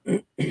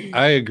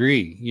I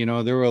agree.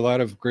 There were a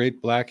lot of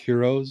great black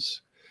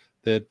heroes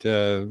that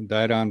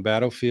died on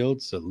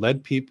battlefields, that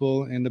led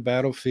people into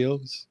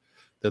battlefields,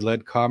 that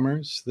led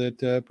commerce,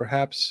 that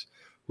perhaps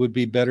would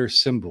be better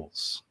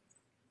symbols.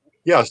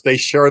 Yes, they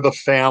share the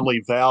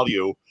family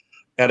value.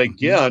 And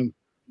again,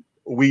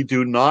 we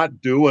do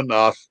not do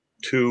enough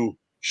to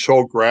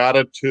show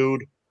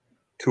gratitude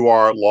to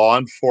our law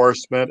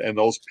enforcement and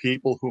those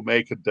people who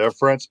make a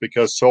difference,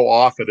 because so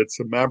often it's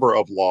a member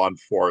of law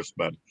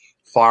enforcement,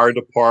 fire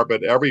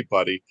department,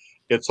 everybody.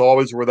 It's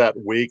always where that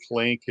weak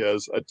link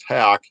is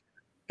attacked.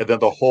 And then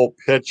the whole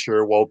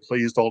picture, well,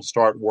 please don't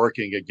start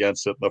working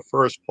against it in the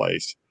first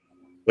place.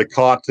 The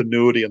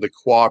continuity and the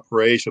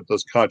cooperation of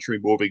this country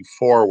moving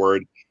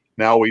forward,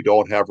 now we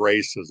don't have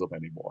racism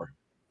anymore.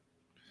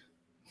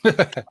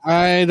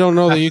 I don't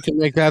know that you can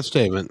make that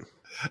statement.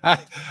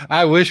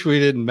 I wish we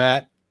didn't,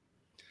 Matt.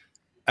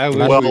 I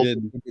wish we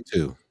didn't.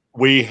 Too.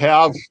 We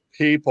have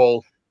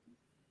people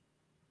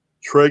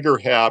trigger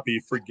happy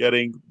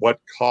forgetting what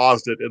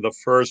caused it in the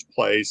first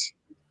place.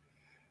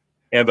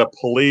 And the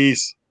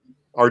police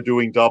are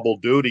doing double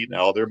duty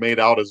now. They're made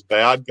out as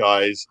bad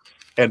guys.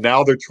 And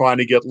now they're trying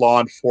to get law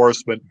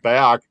enforcement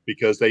back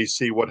because they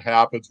see what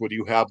happens when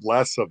you have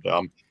less of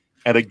them.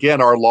 And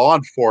again, our law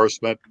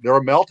enforcement, they're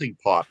a melting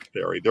pot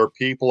theory. They're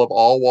people of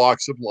all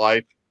walks of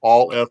life,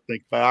 all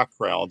ethnic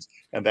backgrounds,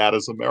 and that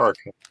is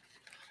America.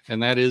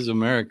 And that is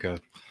America.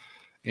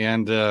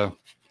 And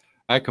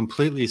I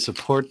completely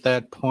support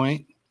that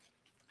point.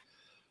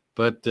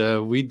 But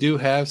we do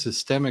have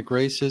systemic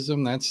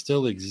racism that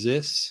still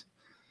exists.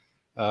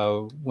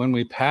 When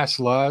we pass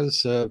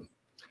laws, in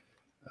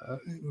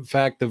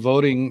fact,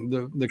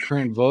 the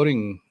current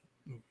voting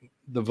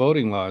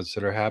laws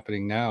that are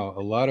happening now,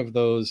 a lot of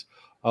those,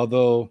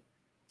 although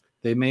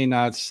they may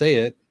not say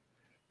it,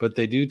 but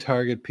they do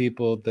target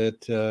people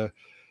that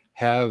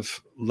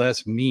have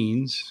less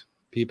means,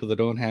 people that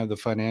don't have the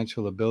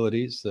financial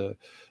abilities, the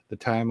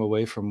time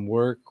away from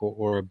work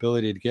or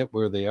ability to get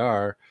where they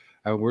are.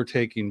 We're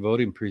taking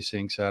voting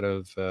precincts out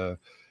of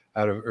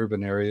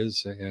urban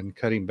areas and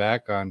cutting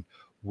back on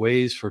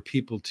ways for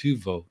people to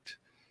vote.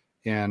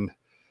 And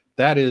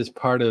that is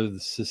part of the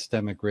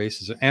systemic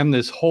racism and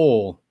this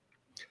whole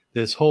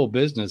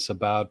business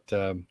about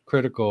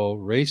critical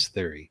race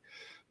theory.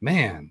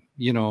 Man,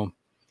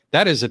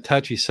 that is a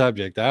touchy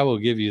subject. I will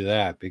give you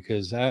that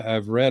because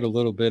I've read a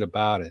little bit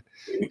about it,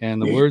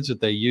 and the words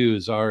that they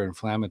use are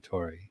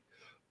inflammatory.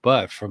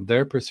 But from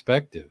their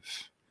perspective,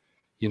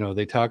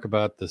 they talk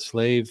about the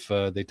slave.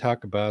 They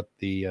talk about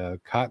the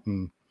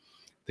cotton.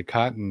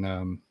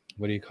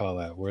 What do you call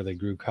that? Where they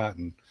grew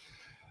cotton.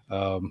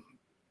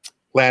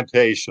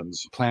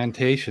 Plantations.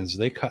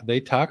 They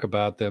talk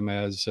about them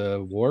as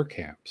war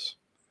camps.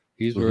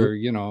 These were,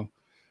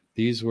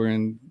 these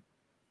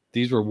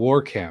were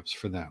war camps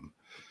for them.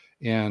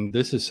 And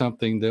this is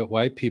something that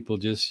white people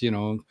just,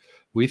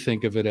 we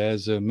think of it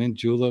as mint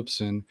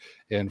juleps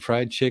and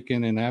fried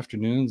chicken in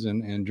afternoons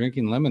and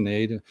drinking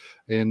lemonade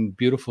and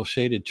beautiful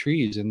shaded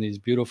trees and these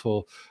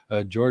beautiful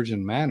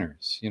Georgian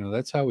manors.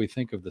 That's how we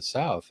think of the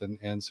South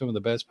and some of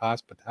the best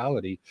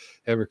hospitality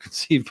ever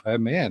conceived by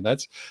man.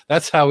 That's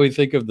how we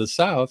think of the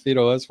South,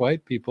 us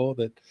white people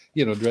that,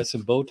 dress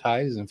in bow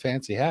ties and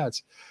fancy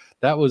hats.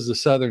 That was the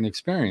Southern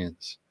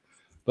experience.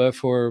 But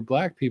for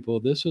Black people,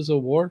 this was a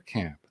war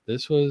camp.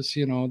 This was,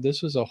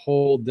 this was a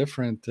whole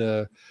different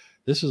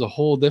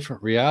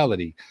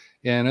reality.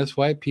 And us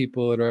white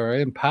people that are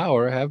in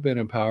power, have been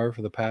in power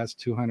for the past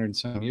 200 and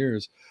some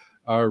years,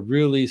 are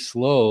really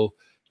slow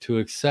to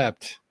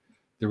accept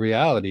the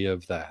reality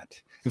of that.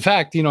 In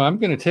fact, I'm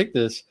going to take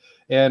this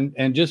and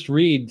just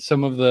read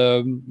some of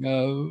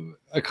the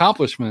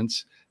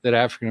accomplishments that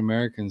African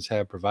Americans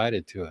have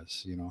provided to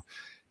us, you know,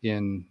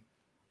 in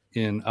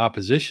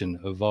opposition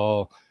of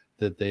all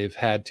that they've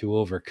had to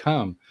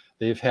overcome.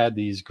 They've had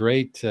these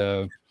great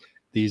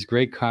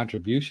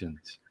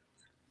contributions.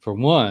 For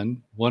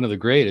one of the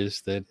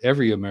greatest that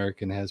every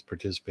American has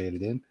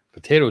participated in,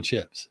 potato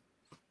chips.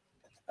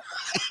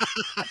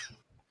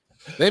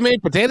 They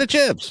made potato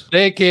chips.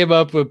 They came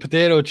up with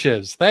potato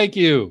chips. Thank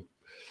you.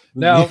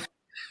 Now,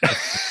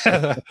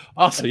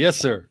 also, yes,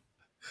 sir.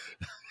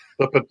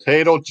 The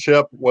potato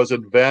chip was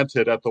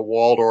invented at the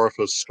Waldorf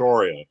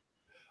Astoria.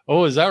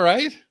 Oh, is that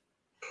right?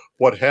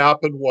 What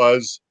happened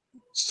was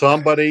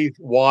somebody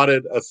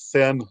wanted a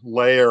thin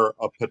layer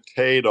of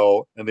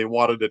potato and they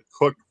wanted it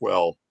cooked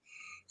well.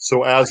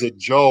 So as a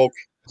joke,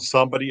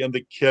 somebody in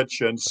the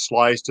kitchen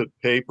sliced it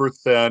paper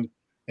thin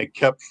and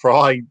kept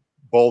frying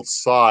both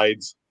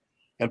sides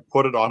and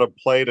put it on a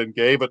plate and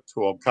gave it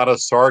to him. Kind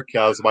of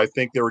sarcasm. I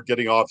think they were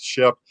getting off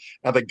ship.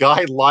 And the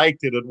guy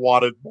liked it and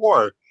wanted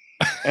more.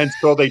 And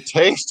so they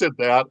tasted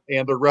that,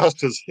 and the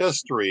rest is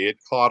history. It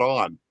caught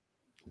on.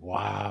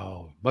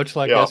 Wow. Much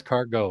like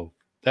escargot.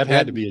 That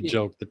had to be a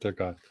joke that took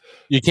on.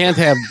 You can't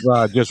have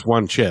just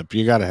one chip.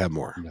 You got to have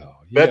more. No.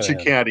 Bet you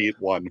can't eat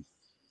one.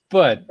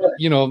 But,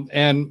 you know,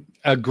 and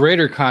a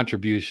greater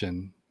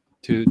contribution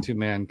to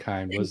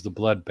mankind was the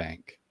blood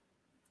bank.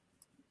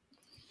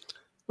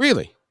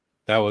 Really?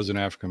 That was an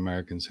African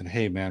American said,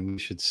 hey, man, we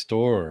should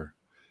store,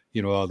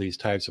 you know, all these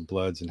types of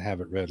bloods and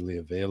have it readily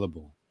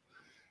available.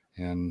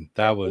 And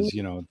that was,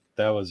 you know,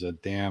 that was a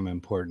damn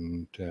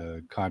important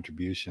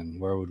contribution.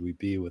 Where would we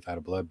be without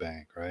a blood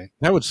bank, right?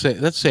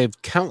 That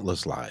saved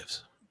countless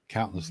lives.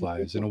 Countless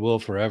lives, and it will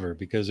forever,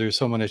 because there's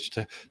so much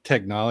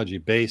technology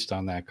based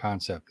on that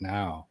concept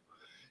now,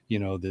 you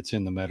know, that's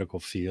in the medical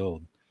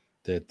field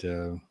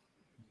that,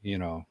 you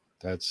know,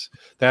 that's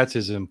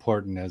as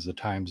important as the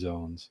time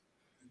zones.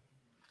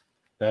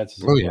 That's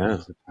as important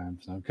as the time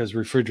zone. Because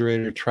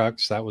refrigerator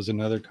trucks, that was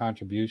another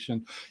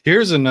contribution.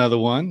 Here's another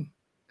one.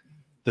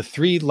 The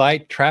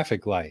 3-light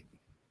traffic light.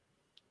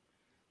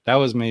 That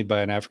was made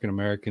by an African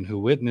American who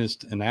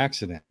witnessed an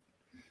accident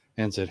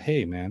and said,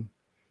 hey, man,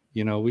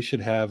 you know, we should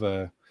have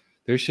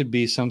there should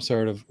be some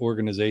sort of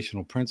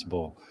organizational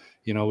principle.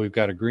 You know, we've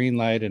got a green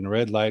light and a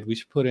red light. We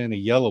should put in a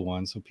yellow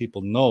one so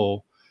people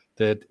know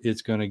that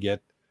it's going to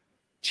get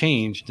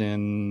changed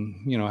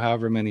in, you know,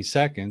 however many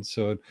seconds.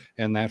 So,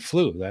 and that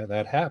flew,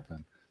 that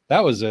happened.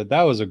 That was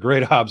a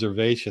great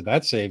observation.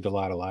 That saved a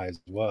lot of lives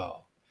as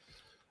well.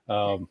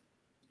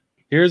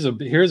 Here's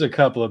a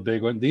couple of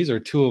big ones. These are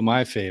two of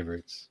my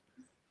favorites.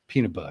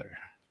 Peanut butter.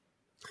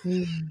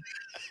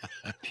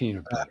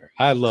 Peanut butter.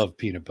 I love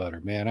peanut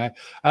butter, man.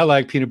 I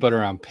like peanut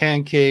butter on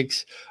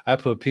pancakes. I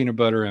put peanut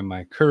butter in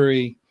my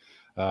curry.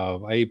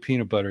 I eat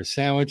peanut butter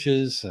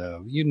sandwiches.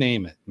 You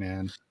name it,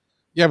 man.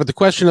 Yeah, but the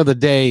question of the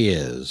day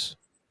is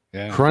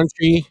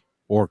crunchy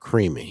or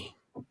creamy?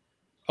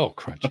 Oh,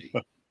 crunchy.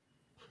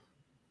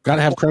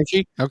 Gotta have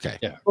crunchy? Okay.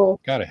 Yeah,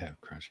 gotta have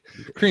crunchy.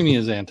 Creamy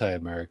is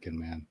anti-American,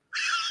 man.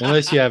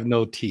 Unless you have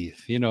no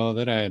teeth, you know,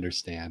 that I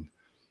understand.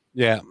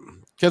 Yeah,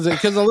 because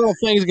the little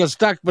things get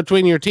stuck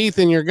between your teeth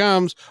and your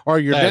gums, or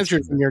your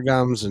dentures and your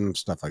gums and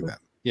stuff like that.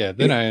 Yeah,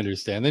 then I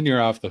understand. Then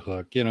you're off the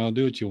hook. You know,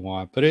 do what you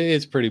want, but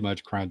it's pretty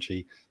much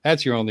crunchy.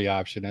 That's your only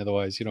option.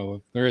 Otherwise, you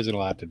know, there isn't a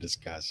lot to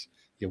discuss.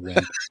 You win.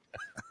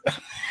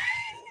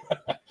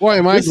 Boy,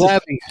 am I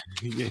glad.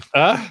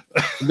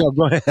 No,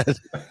 go ahead.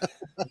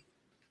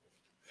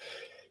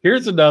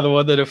 Here's another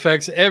one that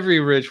affects every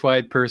rich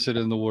white person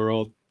in the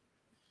world.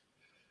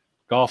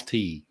 Golf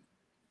tee.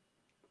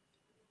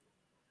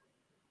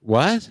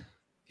 What?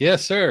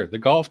 Yes, sir. The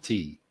golf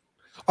tee.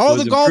 Oh,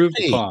 the golf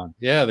tee.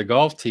 Yeah, the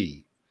golf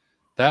tee.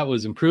 That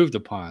was improved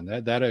upon.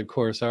 That of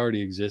course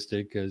already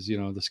existed because, you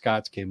know, the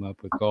Scots came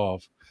up with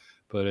golf,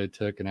 but it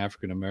took an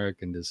African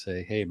American to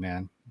say, hey,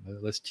 man,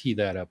 let's tee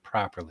that up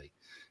properly,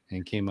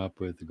 and came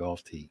up with the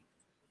golf tee.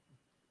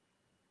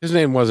 His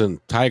name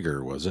wasn't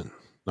Tiger, was it?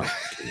 No.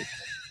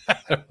 I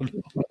don't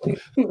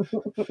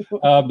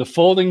know. The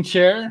folding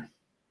chair.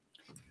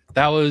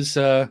 That was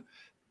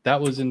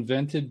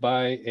invented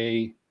by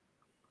the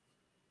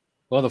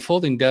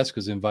folding desk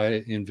was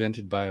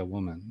invented by a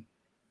woman,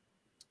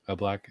 a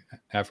black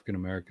African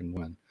American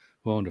woman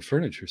who owned a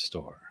furniture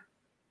store.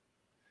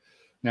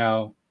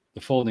 Now, the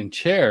folding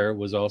chair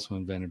was also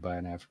invented by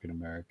an African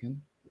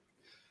American.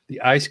 The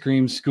ice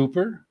cream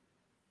scooper,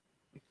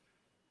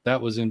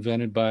 that was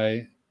invented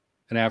by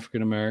an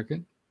African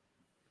American.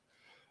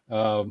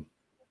 The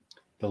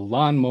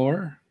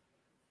lawnmower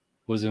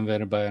was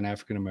invented by an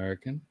African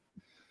American.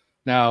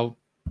 Now,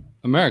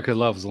 America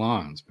loves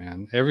lawns,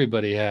 man.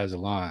 Everybody has a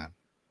lawn.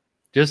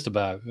 Just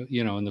about,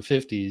 you know, in the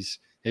 50s,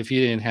 if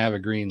you didn't have a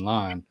green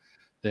lawn,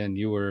 then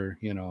you were,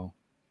 you know,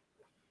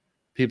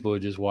 people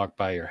would just walk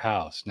by your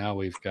house. Now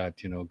we've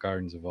got, you know,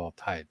 gardens of all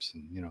types,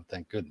 and, you know,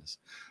 thank goodness.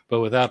 But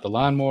without the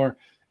lawnmower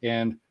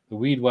and the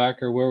weed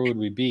whacker, where would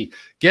we be?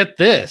 Get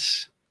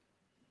this.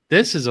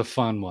 This is a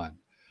fun one.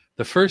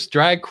 The first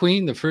drag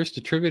queen, the first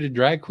attributed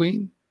drag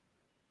queen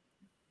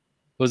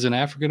was an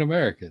African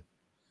American.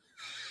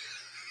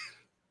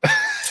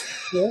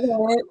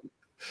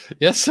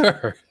 Yes,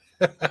 sir.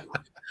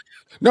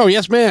 No,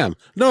 yes, ma'am.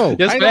 No,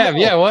 Yes, I don't ma'am. know.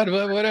 Yeah,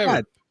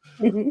 whatever.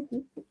 God.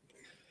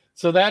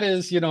 So that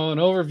is, an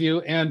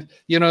overview. And,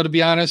 to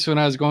be honest, when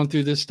I was going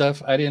through this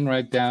stuff, I didn't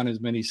write down as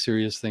many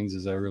serious things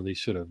as I really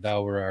should have.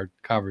 Now where our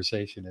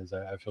conversation is,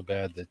 I feel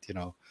bad that,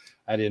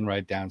 I didn't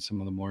write down some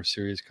of the more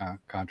serious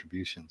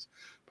contributions.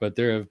 But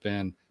there have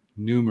been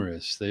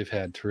numerous. They've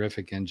had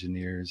terrific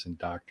engineers and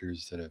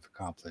doctors that have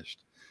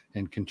accomplished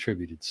and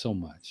contributed so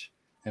much.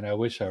 And I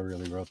wish I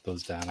really wrote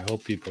those down. I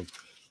hope people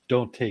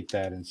don't take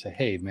that and say,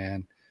 hey,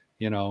 man,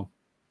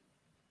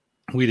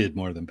 we did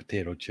more than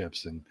potato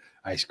chips and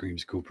ice cream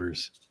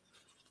scoopers,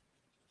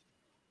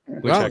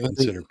 which Well, I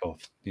consider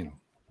both,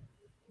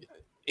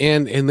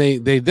 and they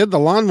did the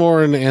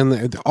lawnmower,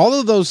 and all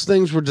of those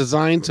things were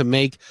designed to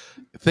make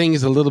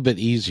things a little bit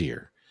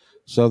easier,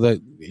 so that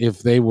if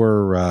they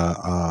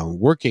were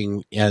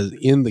working as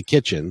in the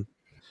kitchen,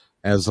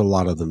 as a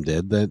lot of them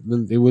did, that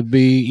then it would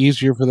be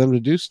easier for them to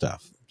do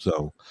stuff.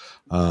 So,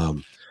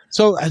 can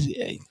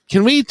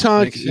we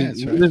talk? Makes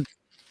sense, right?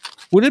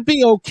 Would it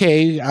be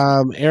okay,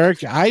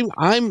 Eric?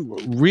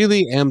 I'm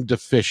really am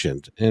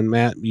deficient, and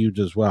Matt, you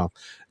as well,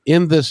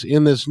 in this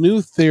new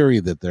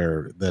theory that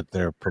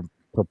they're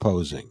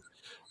proposing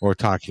or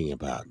talking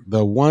about.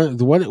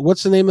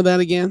 What's the name of that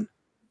again?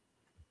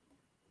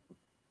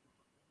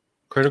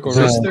 Critical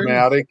race theory?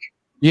 Systematic.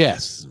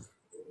 Yes,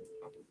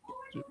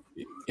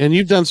 and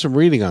you've done some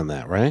reading on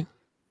that, right?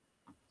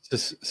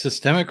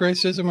 Systemic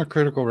racism or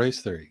critical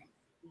race theory?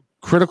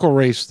 Critical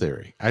race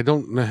theory. I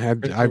don't know how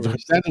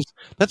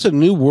that's a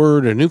new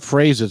word, a new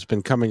phrase that's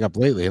been coming up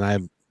lately,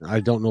 and I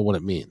don't know what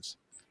it means.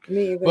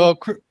 Me either. Well,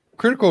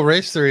 critical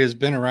race theory has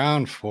been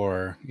around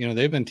for,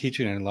 they've been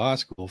teaching it in law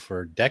school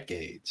for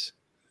decades.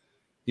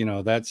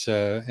 That's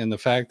and the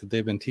fact that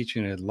they've been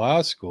teaching it in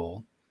law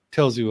school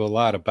tells you a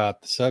lot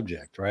about the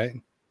subject, right?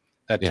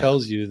 That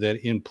tells you that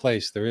in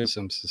place there is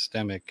some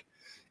systemic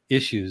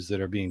issues that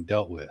are being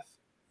dealt with.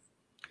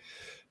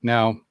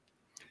 Now,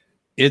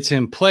 it's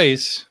in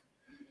place.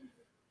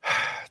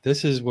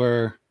 This is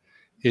where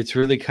it's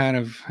really kind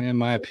of, in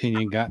my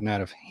opinion, gotten out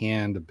of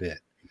hand a bit.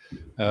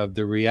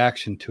 The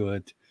reaction to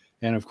it,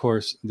 and of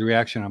course, the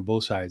reaction on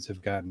both sides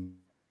have gotten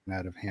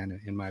out of hand,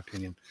 in my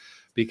opinion,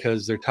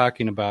 because they're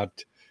talking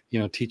about,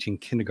 teaching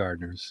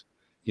kindergartners,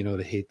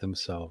 to hate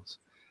themselves,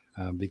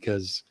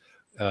 because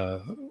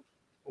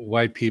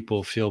white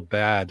people feel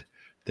bad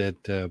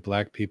that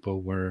black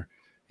people were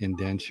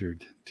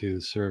indentured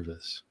to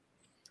service.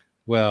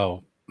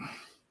 Well,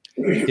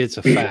 it's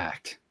a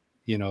fact.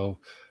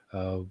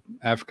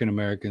 African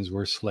Americans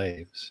were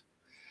slaves,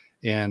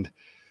 and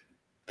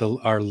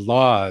our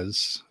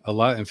laws, a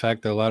lot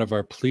of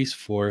our police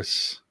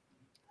force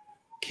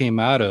came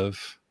out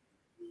of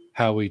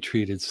how we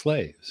treated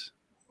slaves.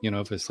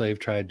 If a slave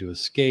tried to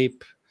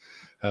escape,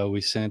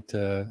 we sent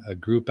a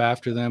group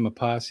after them, a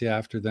posse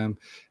after them,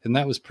 and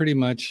that was pretty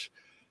much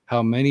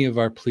how many of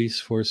our police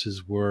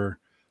forces were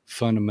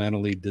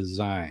fundamentally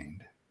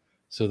designed.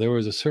 So there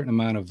was a certain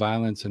amount of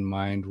violence in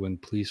mind when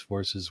police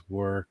forces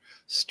were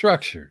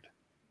structured,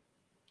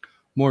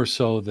 more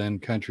so than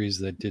countries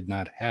that did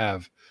not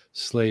have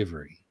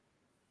slavery.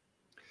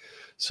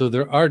 So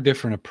there are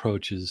different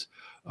approaches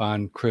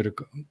on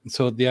critical.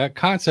 So the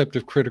concept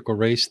of critical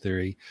race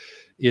theory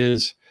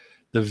is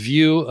the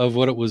view of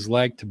what it was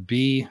like to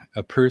be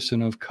a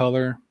person of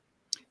color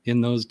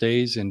in those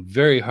days, in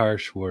very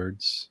harsh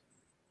words,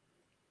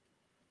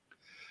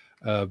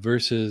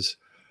 versus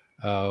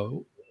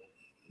that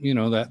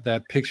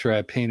picture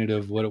I painted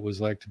of what it was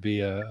like to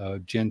be a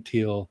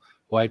genteel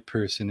white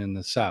person in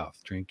the South,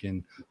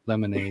 drinking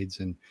lemonades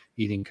and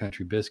eating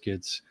country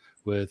biscuits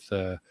with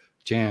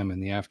jam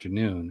in the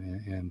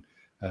afternoon,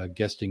 and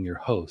guesting your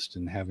host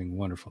and having a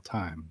wonderful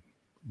time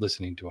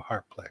listening to a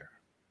harp player.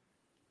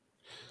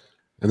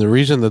 And the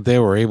reason that they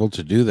were able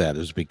to do that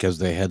is because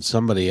they had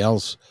somebody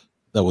else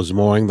that was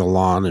mowing the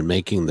lawn and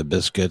making the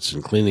biscuits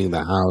and cleaning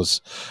the house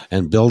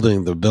and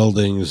building the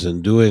buildings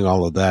and doing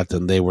all of that,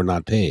 and they were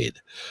not paid.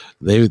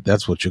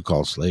 That's what you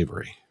call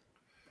slavery.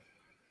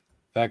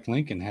 In fact,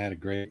 Lincoln had a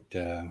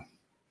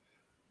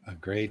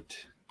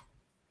great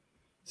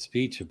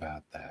speech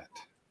about that.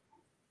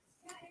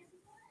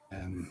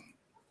 And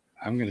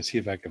I'm going to see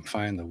if I can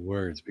find the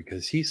words,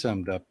 because he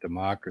summed up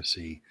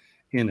democracy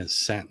in a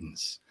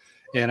sentence.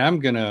 And I'm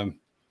going to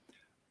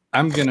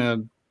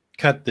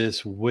cut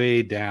this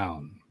way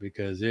down,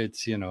 because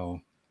it's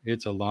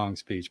a long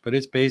speech, but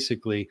it's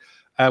basically,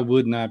 I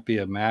would not be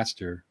a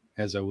master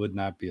as I would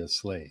not be a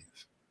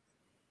slave,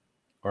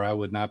 or I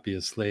would not be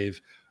a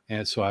slave,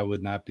 and so I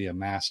would not be a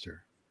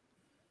master.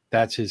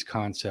 That's his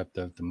concept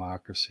of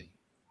democracy.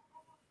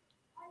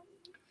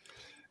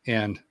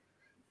 And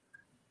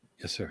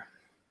yes, sir.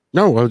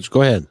 No,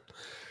 go ahead.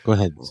 Go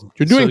ahead.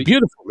 You're doing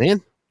beautiful, man.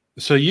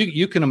 So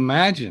you can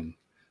imagine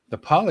the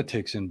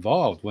politics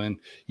involved when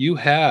you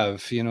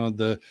have,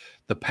 the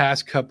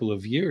past couple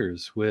of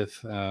years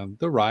with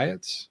the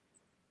riots,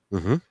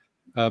 mm-hmm.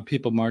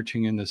 people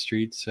marching in the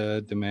streets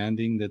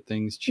demanding that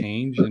things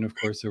change. And of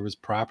course, there was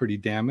property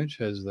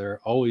damage, as there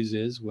always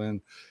is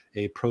when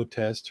a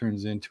protest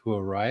turns into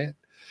a riot.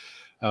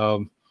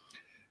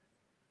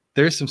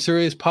 There's some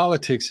serious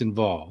politics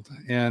involved,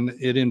 and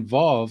it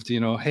involved,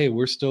 hey,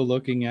 we're still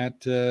looking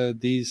at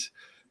these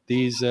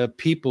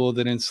people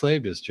that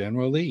enslaved us,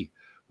 General Lee.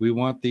 We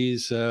want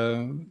these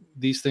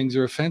things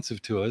are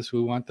offensive to us.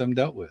 We want them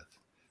dealt with.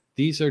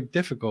 These are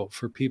difficult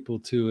for people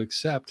to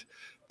accept,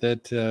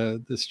 that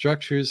the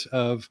structures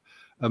of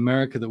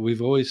America that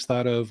we've always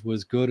thought of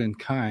was good and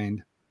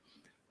kind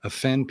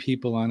offend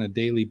people on a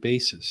daily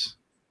basis.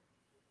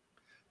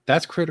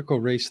 That's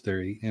critical race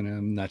theory in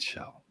a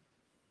nutshell.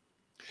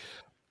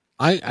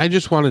 I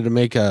just wanted to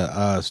make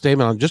a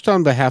statement just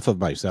on behalf of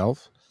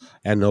myself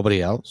and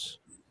nobody else.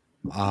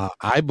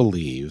 I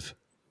believe,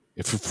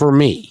 for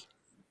me,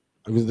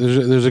 I mean,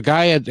 there's a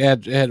guy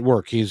at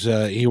work.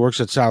 He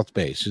works at South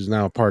Base. He's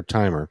now a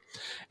part-timer,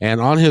 and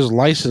on his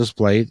license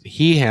plate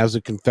he has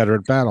a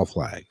Confederate battle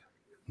flag.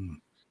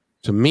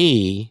 To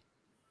me,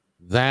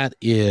 that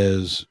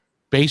is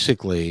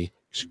basically,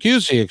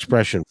 excuse the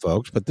expression,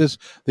 folks, but the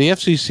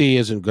FCC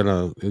isn't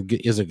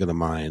gonna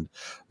mind.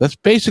 That's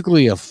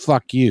basically a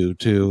fuck you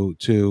to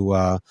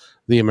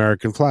the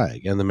American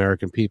flag and the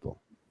American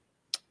people.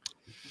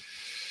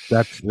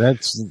 That's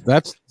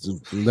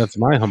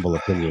my humble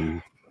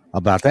opinion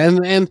about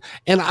that.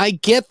 And I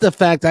get the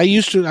fact, I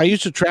used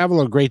to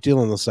travel a great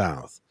deal in the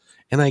South,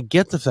 and I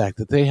get the fact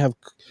that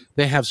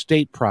they have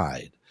state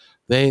pride.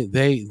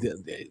 They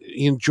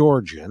in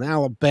Georgia and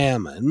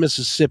Alabama and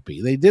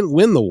Mississippi, they didn't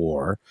win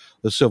the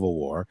Civil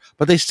War,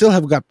 but they still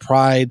have got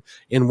pride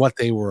in what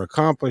they were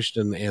accomplished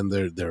and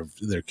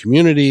their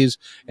communities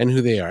and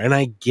who they are. And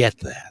I get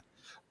that.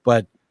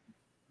 But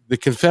the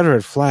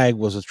Confederate flag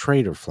was a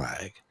traitor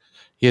flag.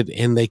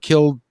 And they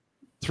killed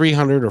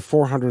 300 or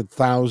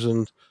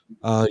 400,000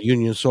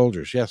 Union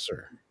soldiers. Yes,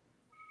 sir.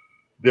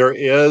 There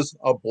is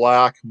a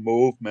black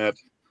movement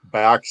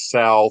back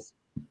south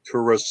to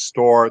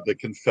restore the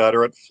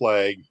Confederate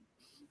flag,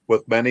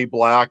 with many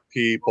black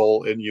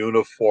people in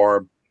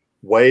uniform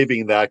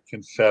waving that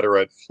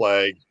Confederate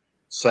flag,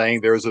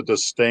 saying there's a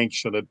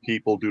distinction and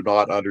people do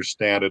not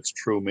understand its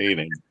true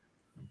meaning.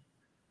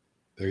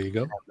 There you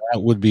go.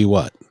 That would be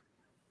what?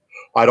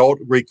 I don't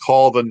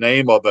recall the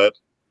name of it,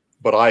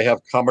 but I have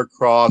come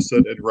across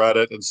it and read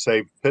it and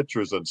saved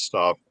pictures and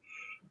stuff.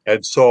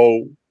 And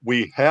so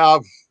we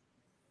have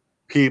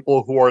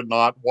people who are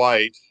not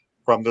white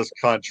from this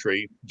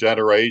country,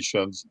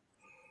 generations,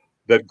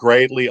 that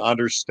greatly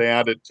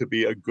understand it to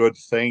be a good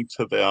thing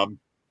to them,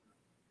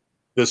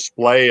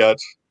 display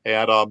it,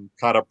 and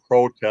kind of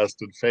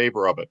protest in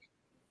favor of it.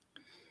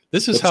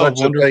 This is how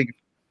wonderful.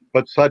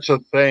 But such a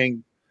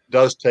thing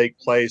does take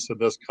place in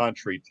this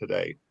country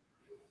today.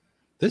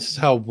 This is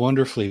how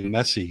wonderfully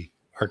messy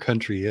our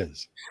country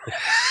is.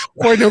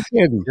 Boy, no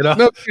kidding.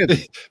 No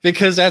kidding.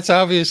 Because that's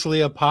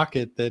obviously a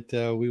pocket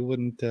that we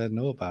wouldn't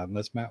know about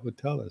unless Matt would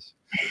tell us.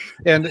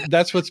 And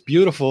that's what's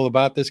beautiful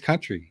about this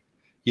country,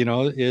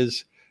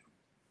 is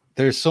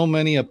there's so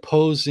many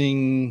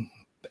opposing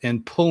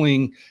and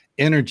pulling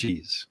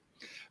energies.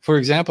 For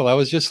example, I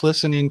was just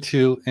listening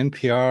to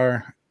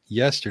NPR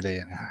yesterday,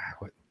 and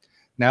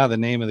now the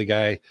name of the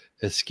guy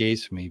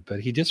escapes me, but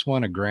he just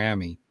won a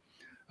Grammy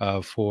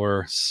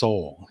for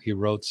soul. He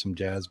wrote some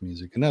jazz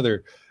music.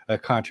 Another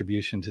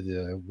contribution to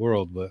the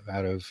world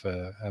out of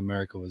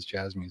America was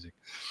jazz music.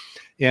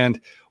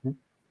 And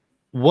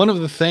one of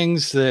the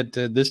things that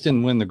this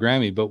didn't win the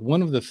Grammy, but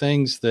one of the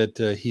things that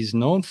he's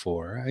known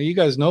for, you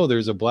guys know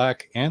there's a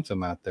black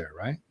anthem out there,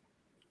 right?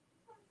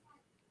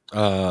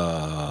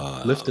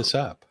 Lift Us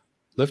Up.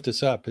 Lift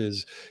Us Up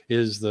is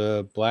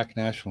the black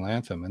national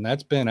anthem, and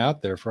that's been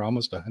out there for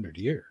almost 100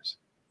 years.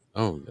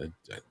 Oh,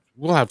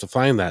 we'll have to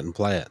find that and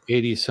play it.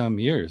 80 some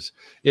years.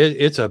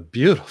 It's a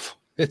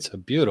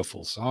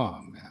beautiful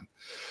song, man.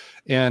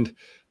 And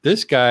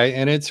this guy,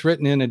 and it's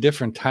written in a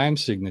different time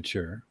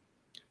signature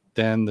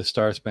than the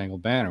Star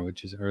Spangled Banner,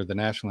 or the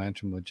national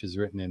anthem, which is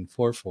written in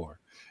 4/4.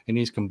 And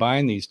he's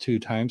combined these two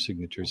time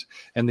signatures,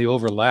 and they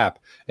overlap.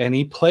 And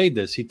he played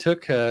this. He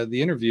took the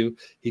interview.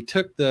 He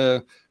took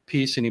the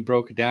piece and he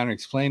broke it down and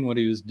explained what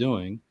he was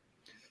doing.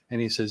 And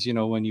he says,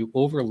 when you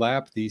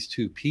overlap these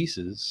two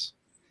pieces,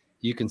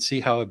 you can see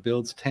how it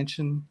builds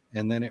tension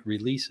and then it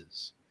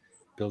releases.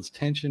 Builds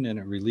tension and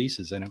it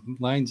releases, and it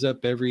lines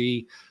up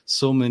every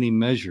so many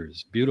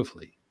measures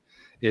beautifully.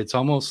 It's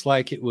almost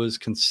like it was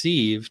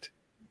conceived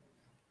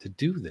to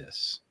do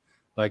this.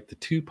 Like the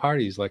two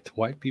parties, like the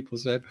white people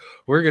said,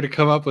 we're going to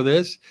come up with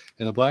this,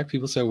 and the black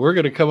people said, we're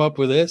going to come up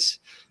with this,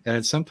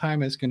 and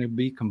sometime it's going to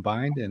be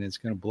combined and it's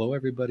going to blow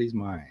everybody's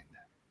mind.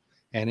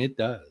 And it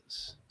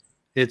does.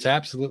 It's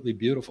absolutely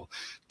beautiful.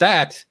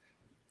 That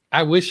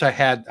I wish I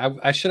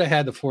should have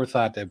had the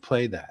forethought to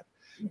play that,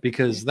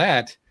 because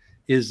that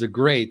is the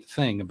great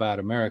thing about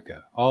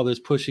America. All this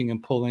pushing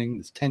and pulling,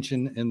 this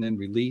tension and then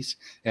release,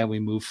 and we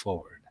move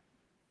forward.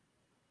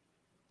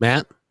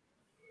 Matt?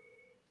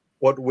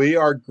 What we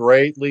are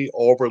greatly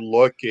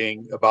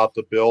overlooking about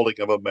the building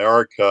of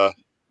America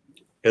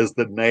is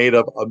the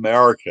Native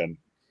American,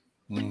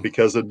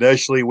 because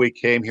initially we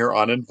came here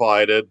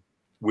uninvited,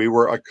 we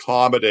were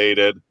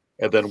accommodated,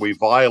 and then we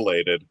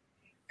violated.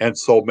 And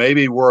so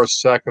maybe we're a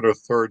second or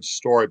third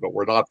story, but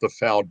we're not the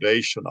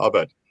foundation of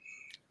it.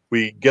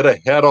 We get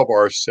ahead of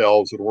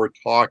ourselves and we're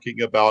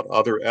talking about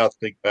other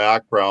ethnic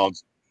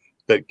backgrounds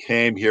that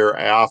came here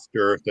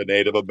after the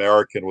Native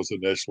American was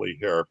initially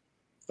here.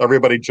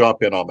 Everybody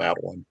jump in on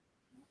that one.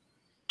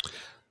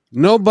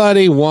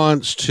 Nobody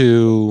wants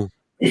to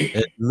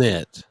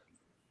admit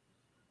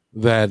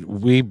that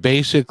we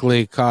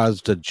basically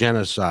caused a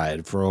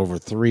genocide for over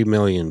 3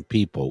 million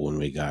people when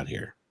we got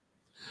here.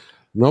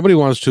 Nobody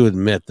wants to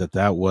admit that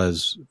that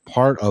was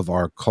part of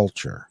our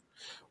culture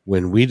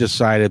when we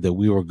decided that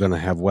we were going to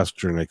have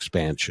Western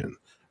expansion.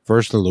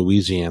 First, the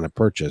Louisiana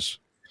Purchase,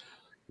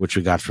 which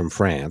we got from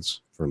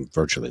France for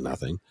virtually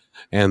nothing.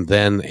 And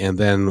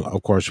then,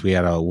 of course, we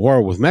had a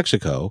war with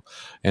Mexico.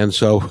 And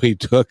so we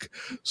took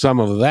some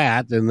of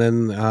that, and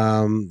then,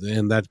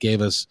 and that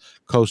gave us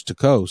coast to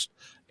coast.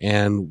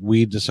 And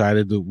we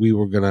decided that we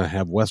were going to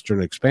have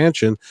Western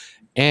expansion,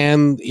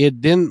 and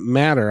it didn't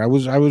matter. I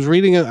was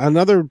reading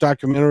another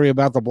documentary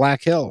about the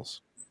Black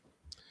Hills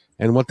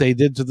and what they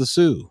did to the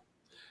Sioux.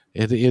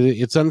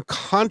 It's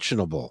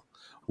unconscionable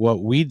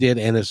what we did,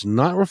 and it's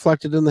not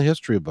reflected in the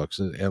history books,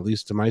 at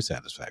least to my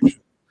satisfaction.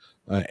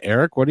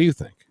 Eric, what do you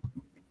think?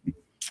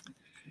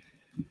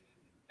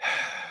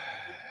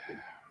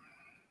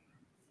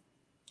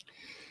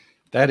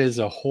 That is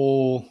a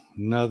whole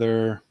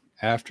nother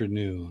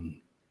afternoon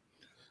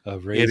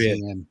of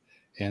raising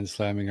and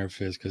slamming our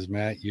fist, because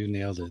Matt, you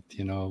nailed it.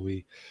 You know,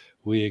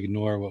 we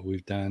ignore what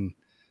we've done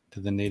to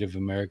the Native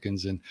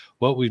Americans, and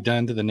what we've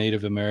done to the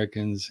Native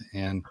Americans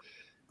and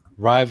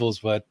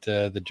rivals what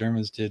the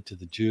Germans did to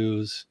the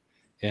Jews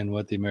and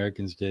what the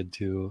Americans did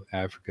to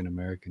African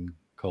American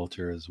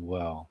culture as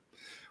well.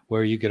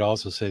 Where you could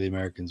also say the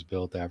Americans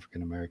built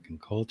African American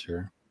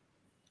culture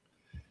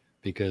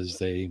because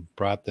they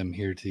brought them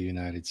here to the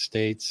United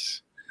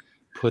States,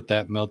 put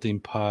that melting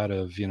pot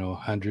of, you know,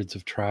 hundreds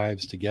of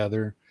tribes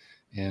together,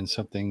 and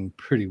something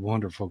pretty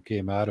wonderful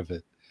came out of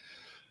it.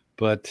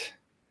 But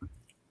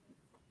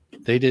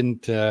they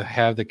didn't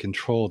have the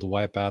control to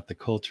wipe out the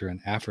culture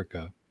in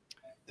Africa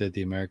that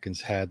the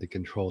Americans had the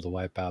control to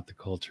wipe out the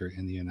culture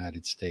in the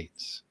United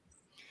States.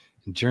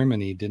 And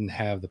Germany didn't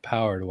have the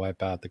power to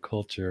wipe out the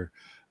culture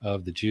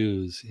of the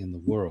Jews in the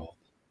world.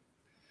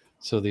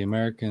 So the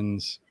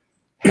Americans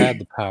had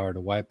the power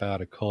to wipe out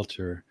a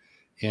culture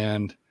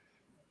and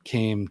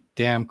came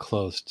damn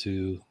close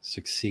to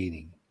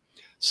succeeding.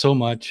 So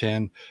much,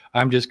 and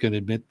I'm just going to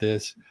admit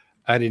this,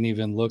 I didn't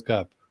even look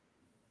up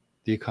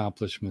the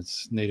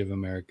accomplishments Native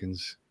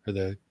Americans, or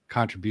the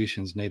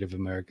contributions Native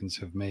Americans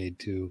have made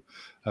to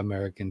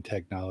American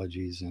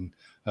technologies and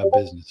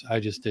business. I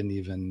just didn't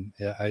even,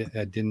 I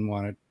didn't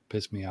want it to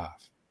piss me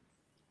off.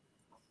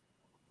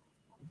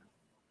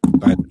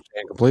 I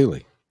understand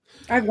completely.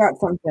 I've got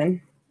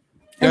something.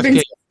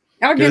 Yes,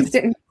 I've been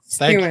sitting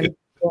stewing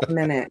for a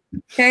minute.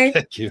 Okay.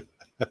 Thank you.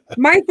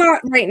 My thought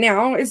right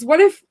now is,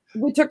 what if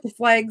we took the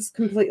flags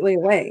completely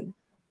away?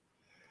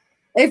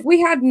 If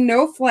we had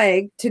no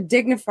flag to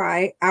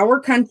dignify our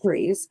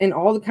countries and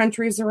all the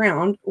countries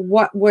around,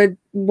 what would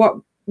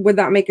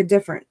that make a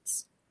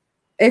difference?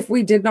 If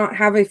we did not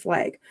have a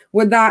flag,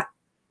 would that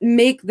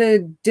make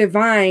the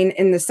divine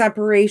and the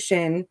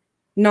separation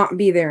not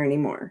be there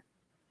anymore?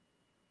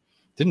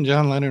 Didn't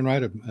John Lennon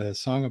write a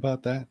song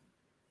about that?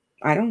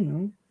 I don't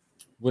know.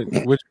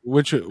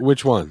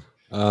 Which one?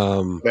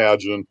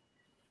 Imagine.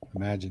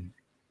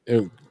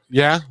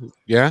 Yeah.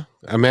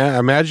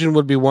 Imagine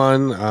would be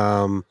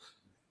one.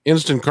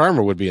 Instant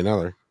Karma would be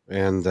another.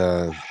 And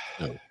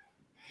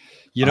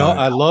you know,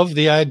 I love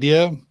the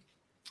idea.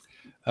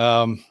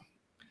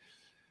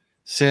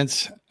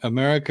 Since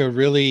America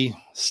really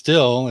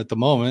still at the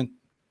moment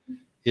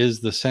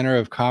is the center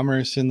of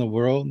commerce in the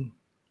world,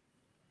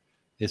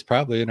 it's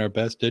probably in our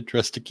best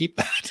interest to keep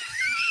that.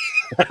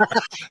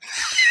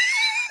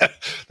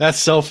 That's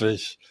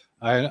selfish.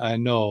 I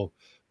know,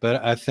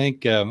 but I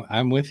think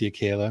I'm with you,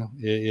 Kayla.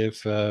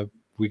 If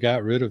we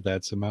got rid of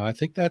that somehow, I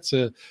think that's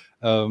a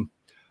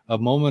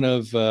moment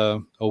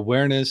of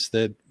awareness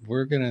that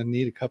we're going to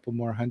need a couple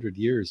more 100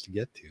 years to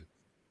get to.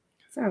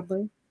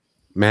 Sadly.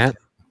 Matt?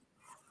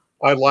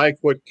 I like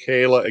what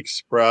Kayla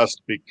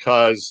expressed,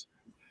 because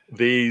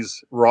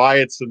these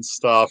riots and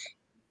stuff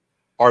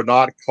are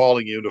not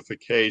calling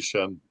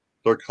unification.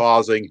 They're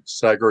causing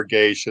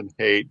segregation,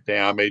 hate,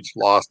 damage,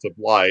 loss of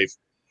life.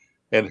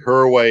 And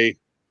her way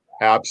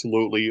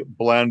absolutely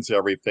blends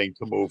everything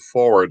to move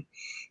forward.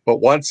 But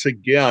once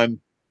again,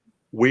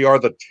 we are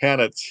the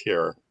tenants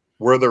here.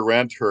 We're the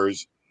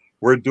renters.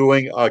 We're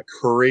doing a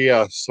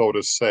Korea, so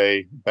to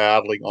say,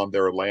 battling on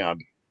their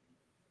land.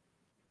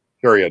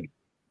 Period.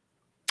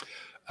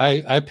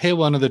 I pay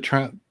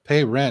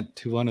pay rent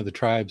to one of the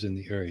tribes in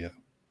the area.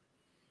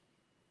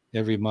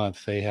 Every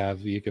month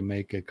you can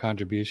make a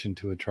contribution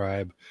to a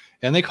tribe,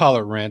 and they call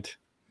it rent.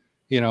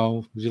 You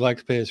know, would you like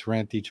to pay us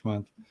rent each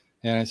month?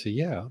 And I say,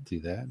 yeah, I'll do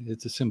that.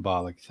 It's a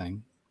symbolic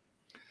thing.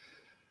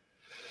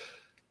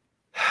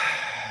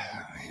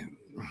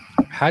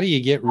 how do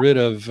you get rid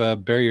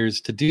of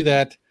barriers to do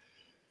that?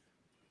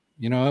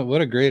 You know,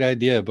 what a great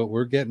idea. But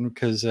we're getting,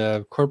 because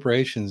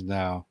corporations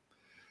now,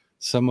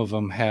 some of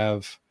them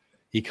have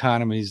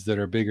economies that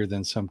are bigger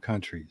than some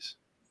countries.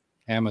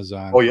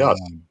 Amazon. Oh, yes.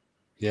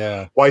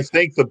 Yeah. Well, I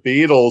think the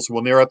Beatles,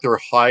 when they're at their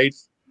height,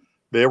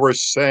 they were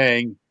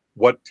saying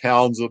what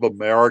towns of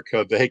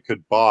America they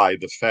could buy,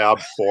 the Fab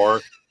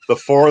Four. The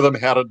four of them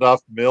had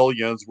enough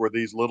millions where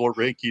these little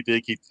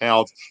rinky-dinky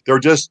towns, they're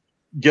just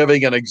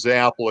giving an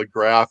example, a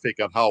graphic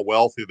on how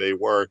wealthy they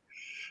were.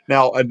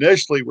 Now,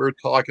 initially, we were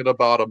talking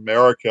about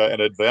America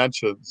and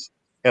inventions,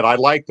 and I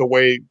like the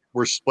way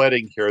we're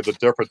splitting here, the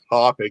different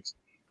topics,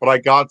 but I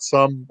got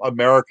some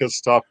America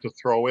stuff to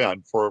throw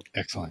in for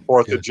Excellent.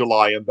 4th of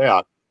July and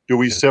that. Do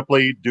we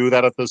simply do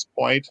that at this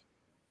point?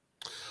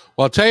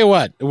 Well, I'll tell you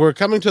what, we're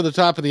coming to the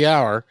top of the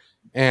hour,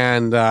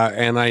 and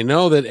I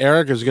know that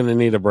Eric is going to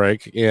need a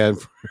break and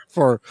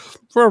for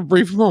a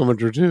brief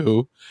moment or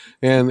two,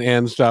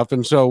 and stuff.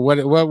 And so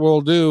what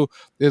we'll do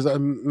is,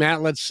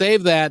 Matt, let's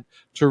save that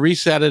to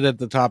reset it at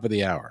the top of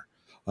the hour,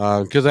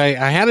 because I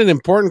had an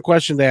important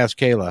question to ask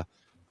Kayla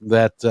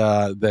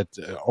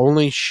that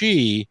only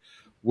she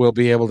will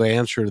be able to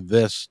answer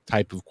this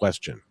type of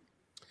question,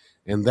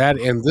 and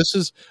this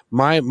is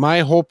my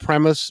whole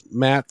premise,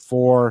 Matt,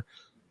 for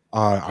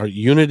our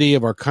unity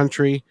of our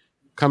country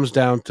comes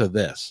down to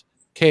this.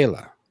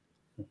 Kayla,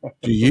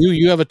 do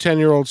you have a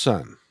 10-year-old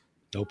son?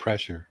 No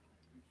pressure.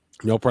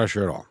 No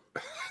pressure at all.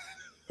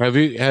 Have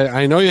you?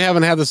 I know you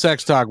haven't had the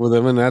sex talk with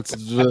him, and that's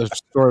a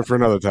story for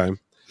another time.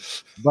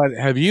 But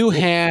have you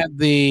had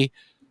the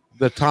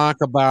talk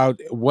about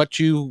what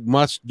you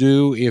must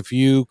do if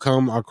you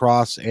come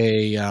across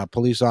a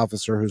police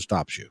officer who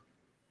stops you?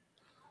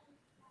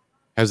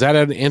 Has that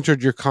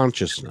entered your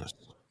consciousness?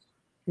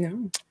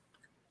 No.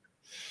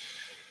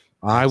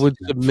 I would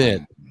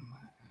submit.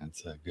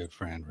 That's a good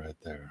friend right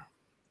there.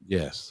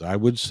 Yes, I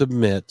would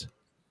submit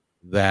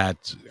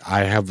that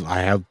I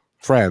have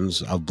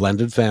friends of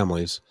blended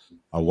families,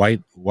 a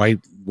white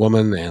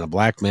woman and a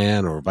black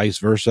man, or vice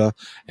versa,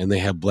 and they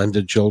have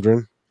blended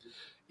children.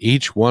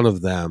 Each one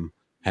of them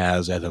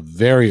has, at a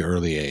very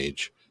early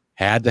age,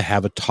 had to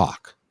have a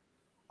talk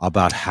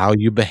about how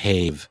you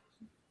behave.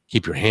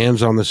 Keep your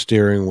hands on the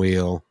steering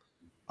wheel.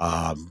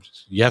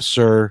 Yes,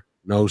 sir.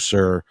 No,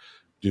 sir.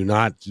 Do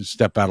not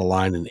step out of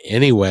line in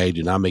any way.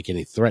 Do not make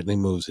any threatening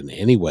moves in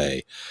any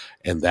way.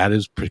 And that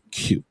is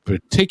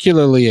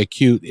particularly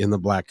acute in the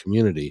black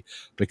community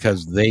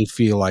because they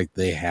feel like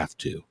they have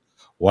to.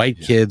 White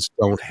kids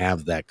don't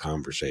have that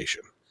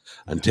conversation.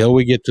 Until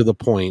we get to the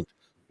point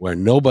where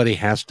nobody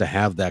has to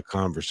have that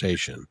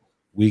conversation,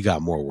 we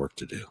got more work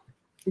to do.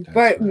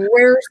 But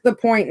where's the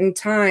point in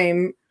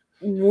time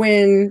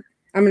when...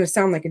 I'm going to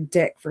sound like a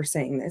dick for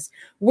saying this.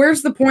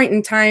 Where's the point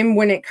in time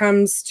when it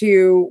comes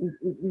to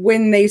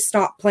when they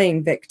stop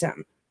playing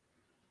victim?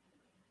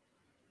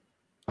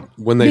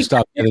 When they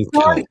stop getting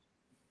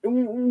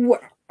killed.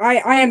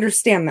 I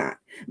understand that.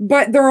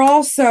 But they're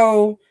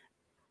also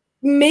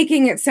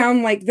making it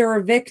sound like they're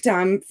a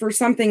victim for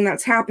something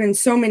that's happened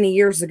so many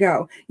years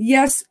ago.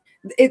 Yes,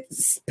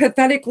 it's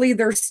pathetically,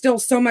 there's still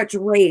so much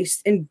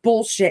race and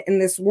bullshit in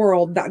this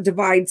world that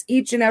divides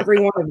each and every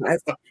one of us.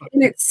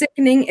 And it's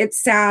sickening,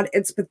 it's sad,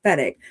 it's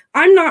pathetic.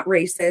 I'm not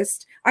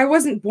racist. I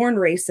wasn't born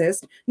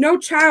racist. No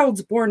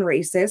child's born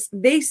racist.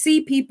 They see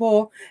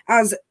people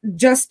as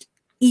just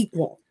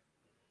equal.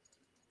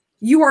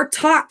 You are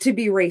taught to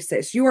be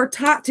racist. You are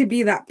taught to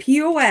be that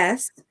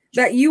POS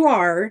that you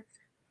are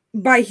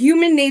by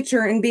human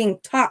nature and being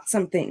taught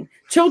something.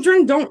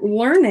 Children don't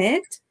learn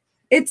it.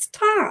 It's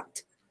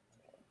taught.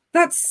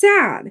 That's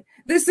sad.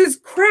 This is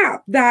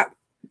crap that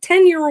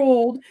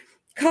 10-year-old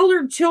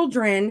colored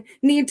children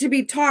need to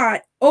be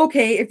taught,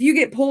 okay, if you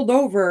get pulled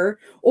over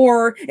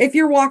or if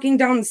you're walking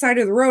down the side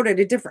of the road at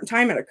a different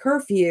time at a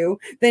curfew,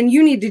 then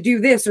you need to do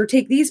this or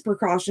take these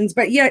precautions.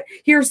 But yet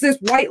here's this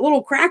white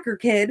little cracker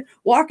kid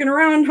walking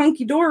around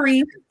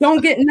hunky-dory,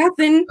 don't get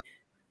nothing.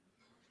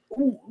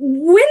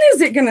 When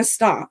is it going to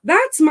stop?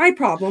 That's my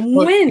problem.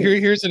 Well, when?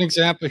 Here's an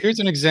example. Here's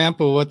an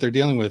example of what they're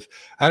dealing with.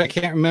 I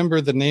can't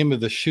remember the name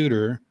of the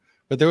shooter,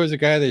 but there was a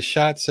guy that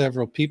shot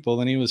several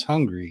people and he was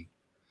hungry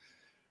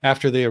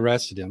after they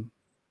arrested him,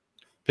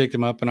 picked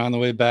him up, and on the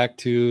way back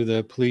to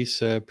the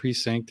police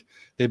precinct,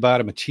 they bought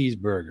him a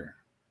cheeseburger.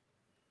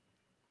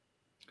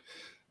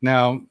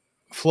 Now,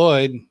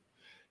 Floyd,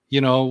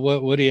 you know,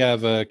 what do you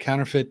have, a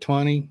counterfeit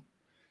 20?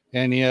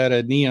 And he had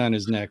a knee on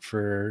his neck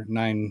for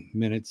 9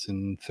 minutes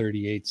and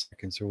 38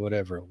 seconds or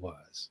whatever it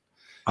was.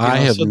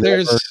 So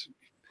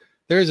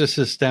there's a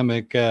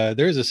systemic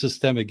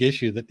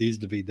issue that needs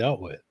to be dealt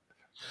with.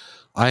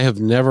 I have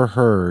never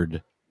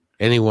heard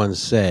anyone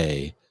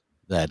say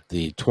that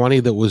the 20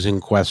 that was in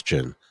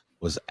question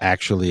was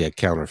actually a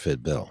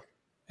counterfeit bill.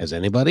 Has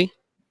anybody?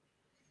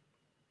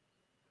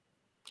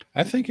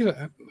 I think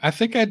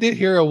I did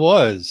hear it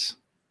was.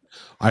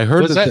 I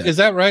heard is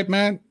that right,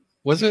 Matt?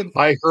 Was it?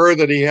 I heard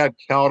that he had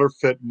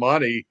counterfeit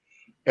money.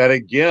 And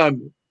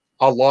again,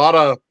 a lot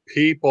of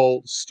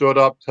people stood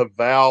up to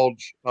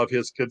vouch of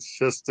his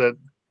consistent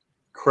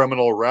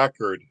criminal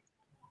record.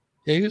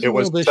 Yeah, he was It a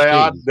was little bit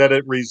sad shady. that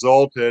it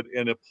resulted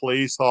in a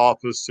police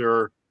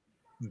officer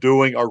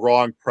doing a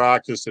wrong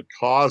practice that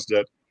caused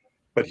it,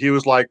 but he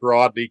was like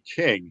Rodney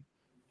King.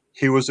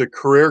 He was a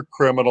career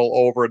criminal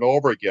over and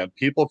over again.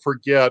 People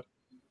forget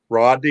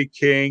Rodney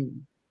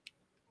King,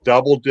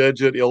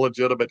 double-digit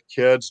illegitimate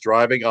kids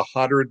driving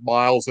 100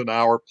 miles an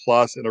hour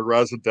plus in a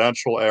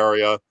residential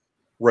area,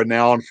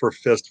 renowned for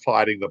fist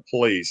fighting the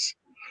police.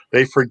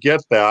 They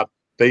forget that.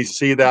 They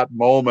see that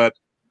moment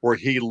where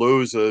he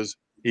loses,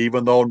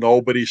 even though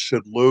nobody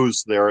should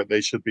lose there.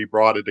 They should be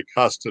brought into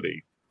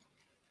custody.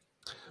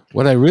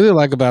 What I really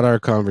like about our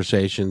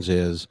conversations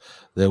is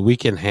that we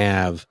can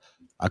have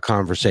a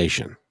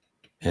conversation,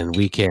 and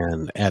we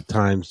can at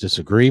times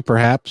disagree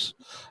perhaps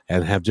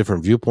and have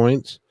different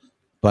viewpoints,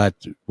 but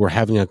we're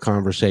having a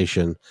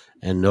conversation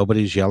and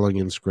nobody's yelling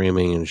and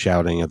screaming and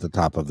shouting at the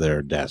top of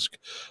their desk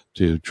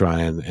to try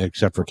and,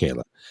 except for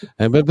Kayla.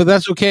 And but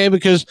that's okay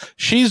because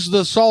she's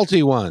the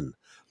salty one.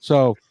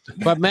 So,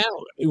 but Matt,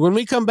 when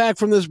we come back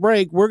from this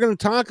break, we're going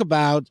to talk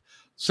about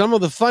some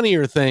of the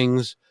funnier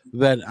things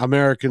that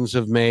Americans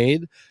have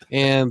made,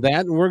 and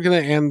we're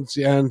going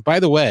to, and by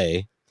the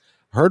way,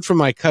 heard from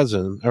my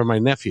cousin or my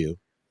nephew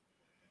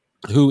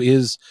who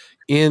is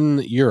in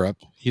Europe.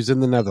 He's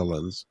in the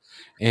Netherlands.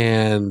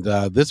 And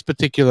this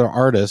particular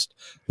artist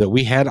that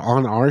we had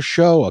on our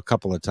show a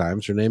couple of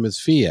times, her name is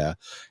Fia.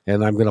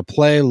 And I'm going to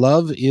play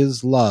Love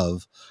is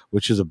Love,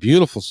 which is a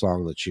beautiful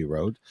song that she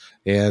wrote.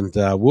 And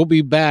we'll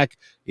be back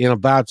in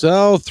about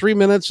 3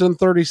 minutes and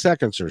 30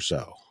 seconds or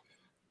so.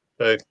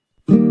 Okay.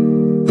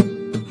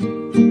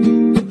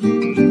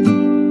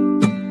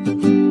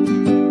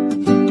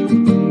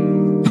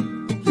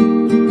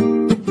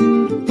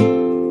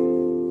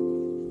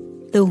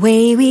 The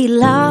way we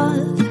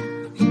love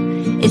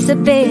is a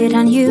bit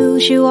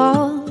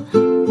unusual.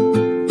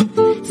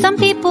 Some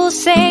people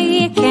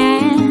say it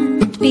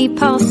can't be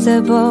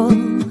possible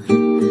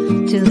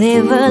to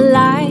live a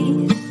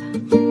life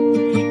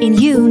in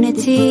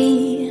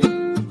unity,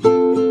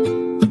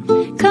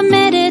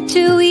 committed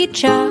to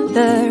each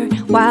other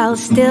while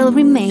still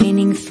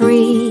remaining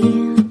free.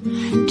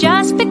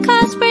 Just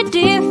because we're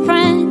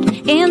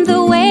different in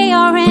the way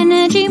our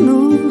energy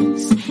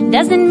moves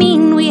doesn't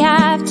mean we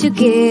have to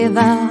give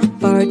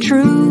up our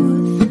truth.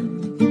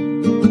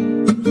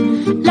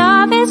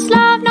 Love is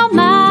love no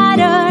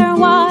matter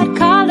what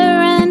color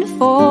and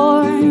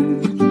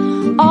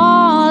form.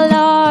 All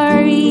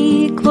are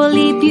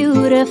equally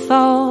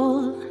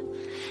beautiful.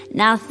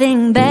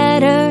 Nothing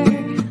better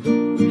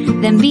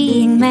than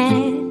being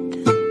met.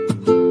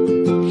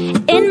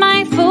 In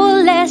my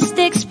fullest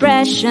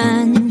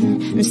expression,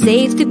 I'm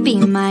safe to be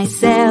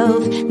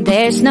myself.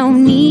 There's no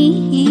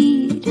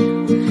need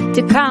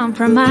to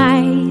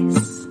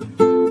compromise.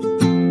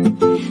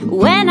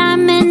 When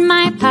I'm in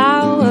my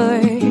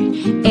power,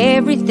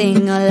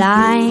 everything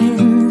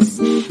aligns.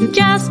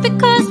 Just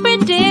because we're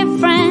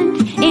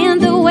different in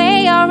the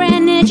way our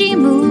energy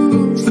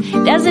moves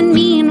doesn't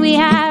mean we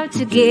have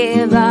to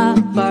give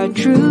up our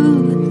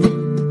truth.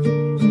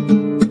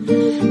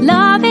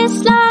 Love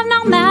is love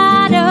no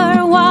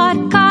matter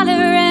what color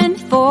and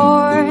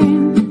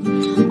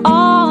form.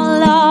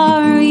 All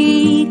are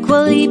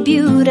equally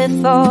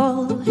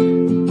beautiful.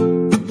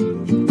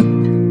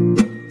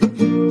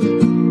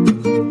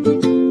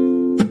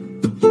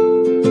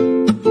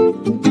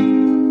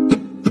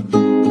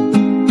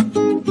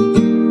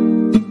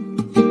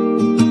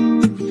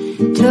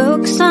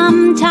 Took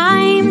some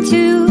time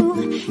to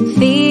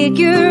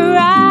figure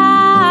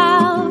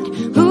out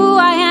who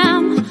I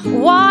am,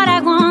 what I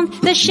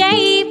want, the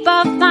shape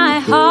of my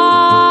heart.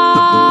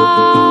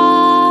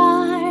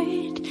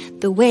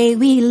 The way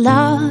we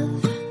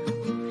love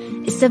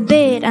is a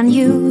bit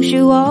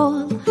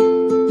unusual.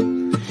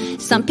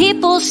 Some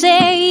people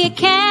say it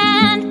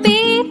can't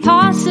be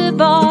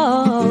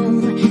possible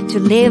to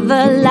live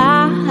a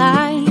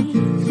life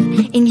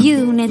in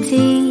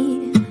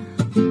unity,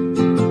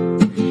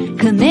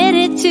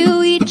 committed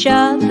to each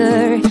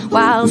other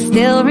while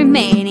still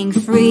remaining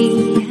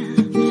free.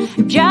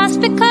 Just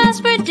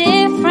because we're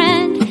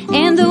different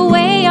in the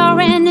way our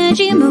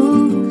energy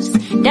moves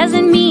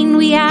doesn't mean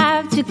we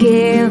have to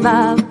give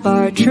up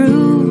our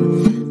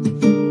truth.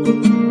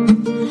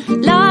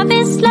 Love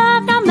is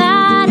love no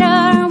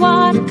matter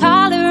what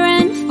color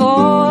and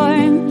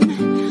form.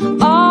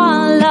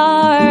 All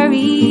are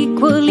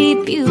equally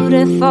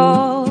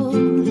beautiful.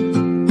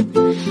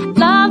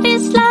 Love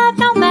is love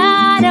no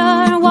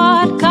matter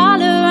what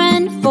color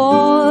and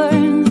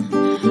form.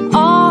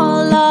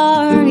 All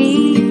are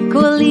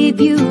equally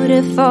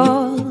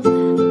beautiful.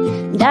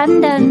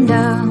 Dun dun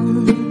dun.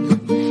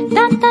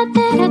 Dun dun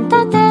dun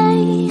dun dun.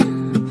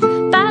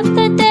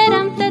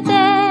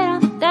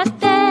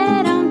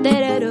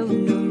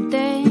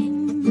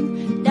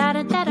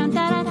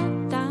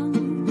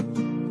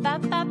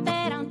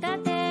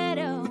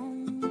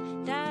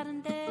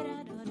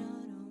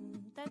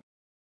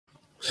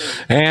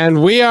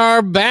 And we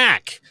are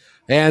back.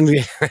 And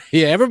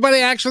yeah, everybody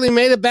actually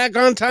made it back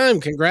on time.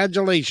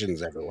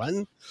 Congratulations,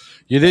 everyone.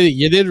 You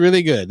did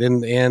really good.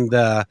 And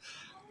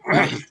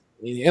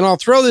and I'll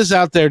throw this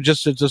out there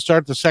just to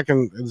start the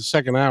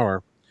second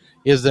hour,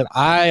 is that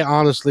I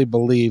honestly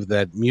believe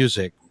that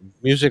music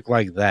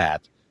like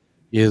that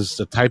is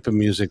the type of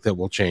music that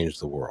will change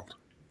the world.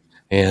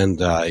 And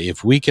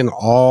if we can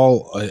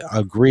all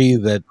agree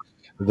that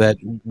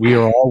we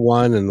are all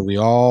one and we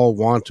all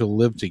want to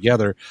live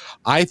together,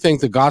 I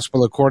think the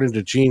gospel according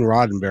to Gene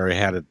Roddenberry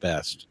had it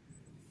best.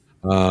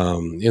 In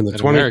the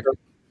 23rd,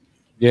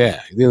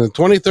 in the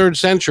 23rd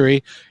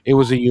century, it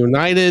was a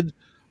united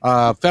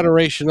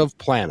federation of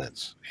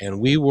planets, and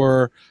we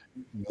were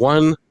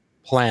one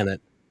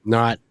planet,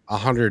 not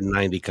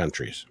 190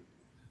 countries.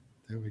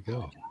 There we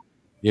go.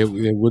 It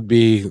would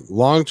be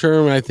long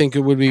term. I think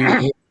it would be.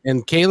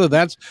 And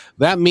Kayla,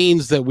 that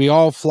means that we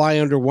all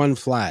fly under one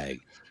flag,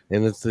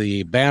 and it's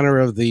the banner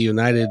of the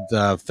United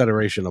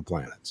Federation of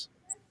Planets.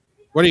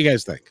 What do you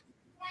guys think?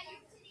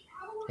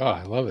 Oh,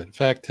 I love it. In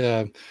fact,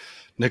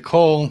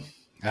 Nicole,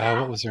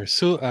 what was her?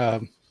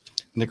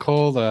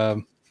 Nicole,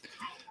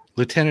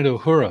 Lieutenant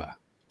Uhura,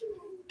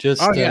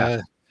 just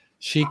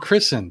she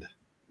christened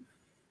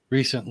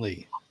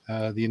recently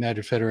the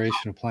United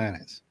Federation of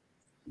Planets.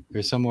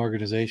 There's some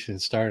organization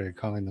that started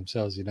calling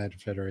themselves the United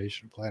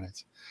Federation of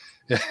Planets.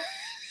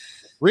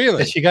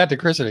 Really? And she got to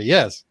christen it,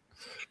 yes.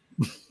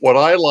 What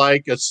I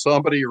like is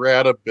somebody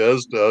ran a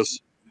business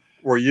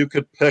where you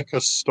could pick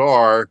a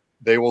star,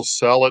 they will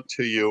sell it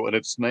to you, and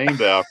it's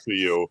named after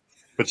you.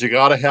 But you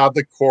got to have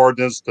the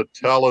coordinates, the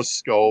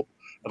telescope,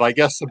 and I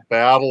guess the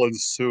battle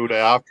ensued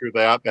after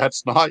that.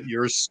 That's not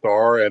your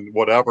star and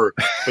whatever,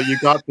 but you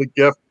got the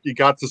gift, you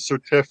got the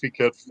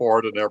certificate for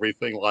it and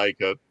everything like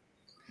it.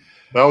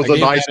 That was a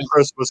nice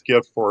Christmas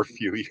gift for a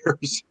few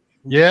years.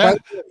 Yeah,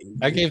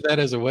 I gave that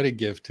as a wedding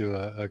gift to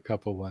a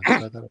couple once.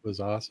 I thought it was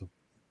awesome.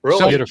 Really?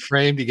 So you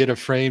get a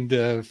framed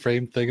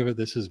thing of it.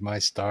 This is my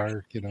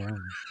star, you know.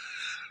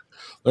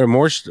 There are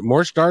more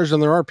stars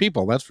than there are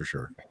people. That's for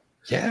sure.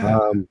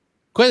 Yeah.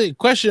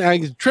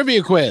 Question,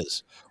 trivia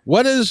quiz.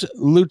 What is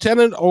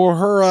Lieutenant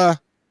Uhura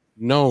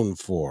known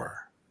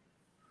for?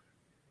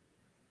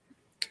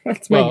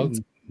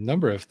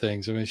 Number of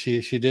things. I mean,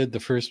 she did the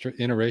first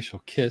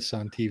interracial kiss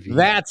on TV.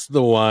 That's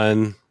the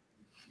one.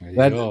 There you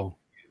go.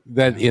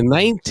 That in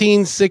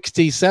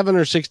 1967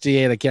 or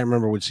 68, I can't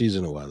remember which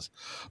season it was,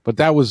 but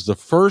that was the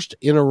first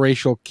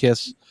interracial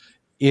kiss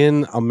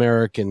in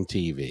American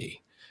TV.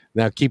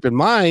 Now, keep in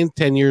mind,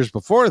 10 years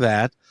before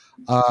that,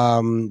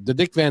 the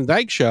Dick Van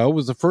Dyke Show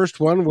was the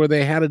first one where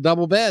they had a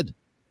double bed.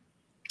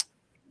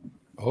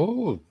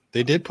 Oh,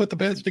 they did put the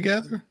beds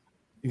together?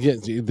 Yeah,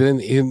 then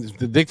in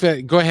the Dick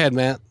Van, go ahead,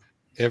 Matt.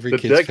 The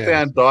Dick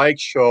Van Dyke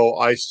Show,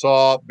 I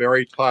saw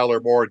Mary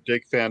Tyler Moore and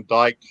Dick Van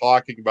Dyke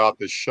talking about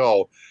the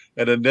show.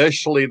 And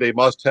initially, they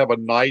must have a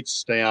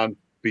nightstand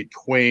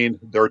between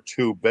their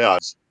two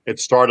beds.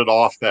 It started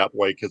off that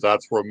way because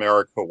that's where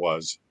America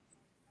was.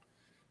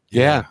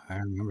 Yeah, I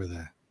remember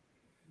that.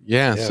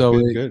 Yeah, so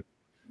good.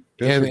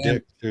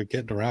 They're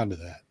getting around to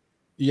that.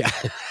 Yeah.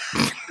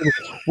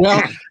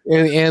 Well,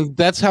 and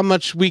that's how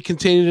much we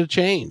continue to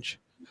change,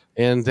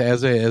 and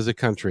as a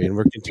country, and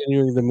we're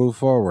continuing to move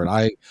forward.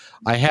 I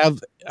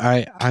have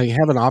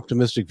an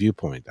optimistic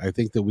viewpoint. I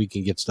think that we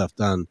can get stuff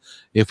done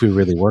if we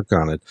really work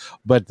on it.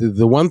 But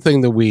the one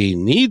thing that we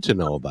need to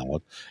know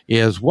about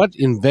is what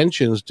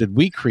inventions did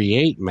we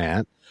create,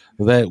 Matt,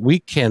 that we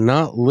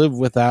cannot live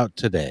without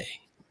today?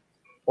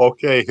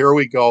 Okay, here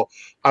we go.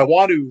 I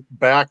want to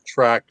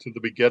backtrack to the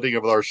beginning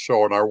of our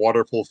show and our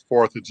wonderful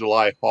 4th of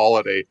July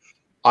holiday.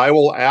 I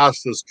will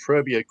ask this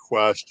trivia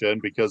question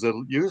because it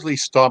usually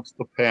stumps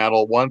the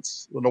panel.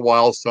 Once in a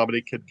while,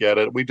 somebody could get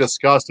it. We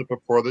discussed it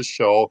before the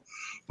show.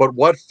 But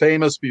what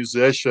famous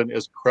musician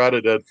is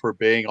credited for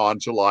being on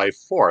July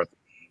 4th?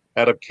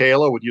 Adam,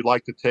 Kayla, would you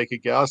like to take a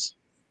guess?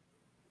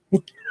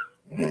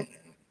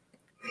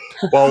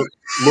 Well,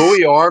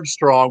 Louis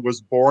Armstrong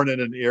was born in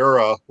an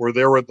era where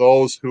there were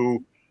those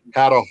who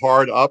had a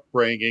hard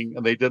upbringing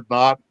and they did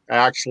not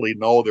actually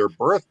know their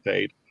birth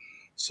date.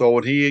 So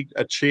when he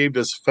achieved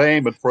his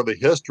fame and for the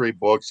history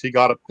books, he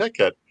got a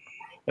ticket.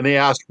 And he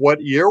asked,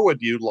 what year would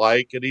you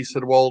like? And he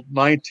said, well,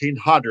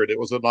 1900. It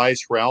was a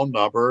nice round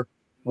number.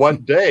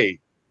 What day?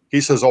 He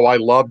says, oh, I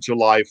love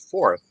July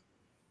 4th.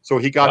 So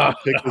he got to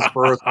pick his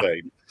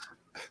birthday.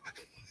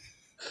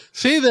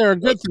 See, there are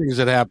good things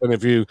that happen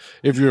if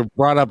you're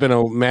brought up in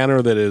a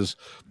manner that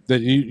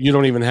you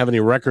don't even have any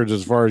records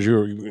as far as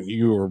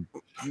your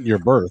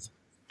birth.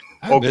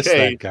 I miss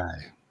that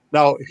guy.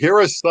 Now, here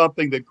is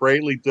something that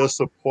greatly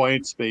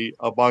disappoints me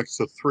amongst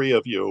the three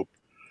of you.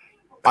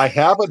 I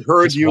haven't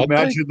heard you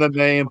mention the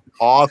name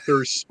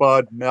author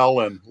Spud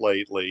Mellon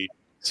lately.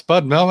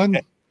 Spud Mellon?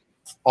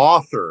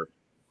 Author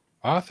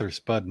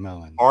Spud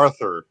Mellon.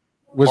 Arthur.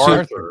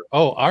 Arthur.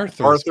 Oh,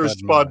 Arthur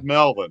Spud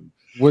Mellon.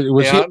 Was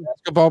he a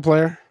basketball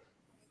player?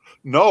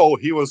 No,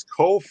 he was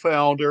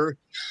co-founder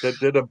that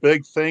did a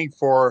big thing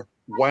for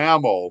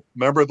Whammo.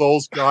 Remember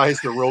those guys,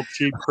 the real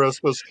cheap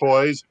Christmas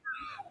toys?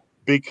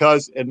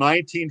 Because in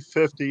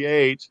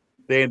 1958,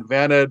 they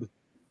invented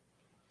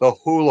the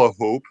hula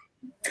hoop.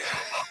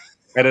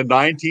 And in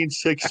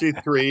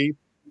 1963,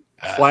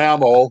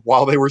 Flammo,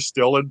 while they were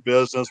still in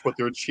business with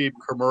their cheap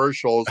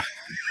commercials,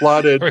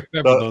 flooded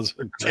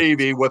the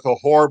TV with a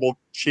horrible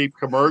cheap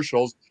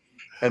commercials,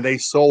 and they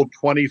sold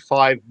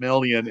 25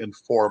 million in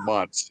 4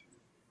 months.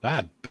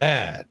 Not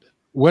bad.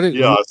 What?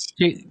 Yes,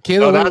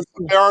 Kayla, that's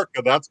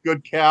America. That's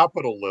good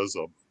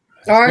capitalism.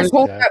 I was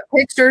holding up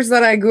pictures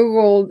that I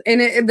Googled,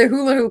 and the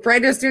hula hoop.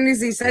 Right as soon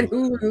as he said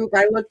hula hoop,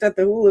 I looked at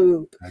the hula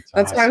hoop.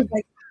 That's why I was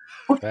like,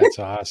 that's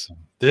awesome.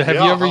 Have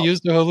you ever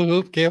used a hula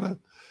hoop, Kayla?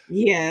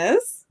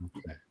 Yes.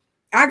 Okay.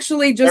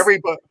 Actually, just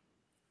everybody.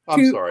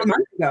 I'm sorry. A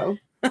month ago.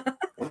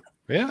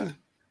 Yeah.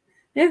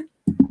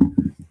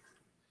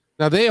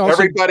 Now they also.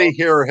 Everybody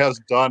here has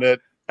done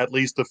it at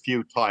least a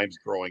few times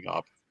growing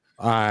up.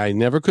 I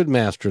never could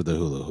master the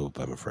hula hoop,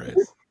 I'm afraid.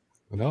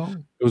 No,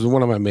 it was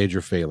one of my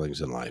major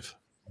failings in life.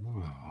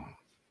 Oh.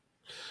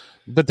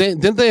 But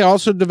didn't they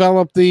also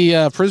develop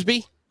the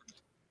Frisbee?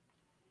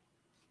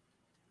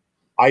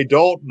 I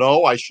don't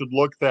know. I should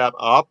look that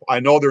up.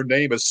 I know their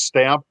name is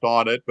stamped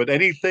on it, but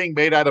anything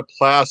made out of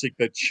plastic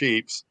that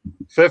cheaps,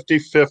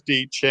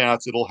 50-50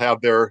 chance it'll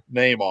have their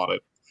name on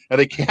it. And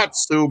they can't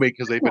sue me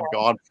because they've been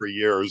gone for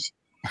years.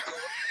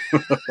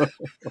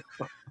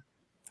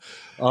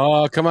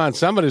 Oh, come on.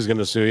 Somebody's going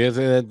to sue you.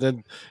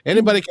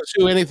 Anybody can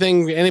sue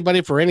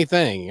anybody for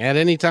anything at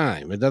any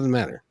time. It doesn't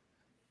matter.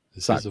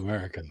 This is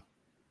America.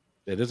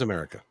 It is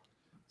America.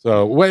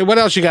 So what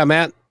else you got,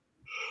 Matt?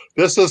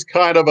 This is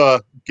kind of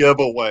a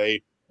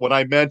giveaway. When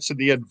I mentioned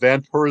the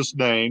inventor's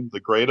name, the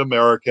great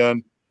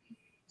American,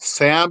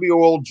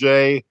 Samuel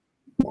J.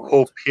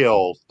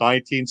 Popeil,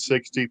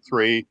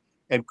 1963.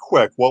 And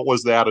quick, what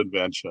was that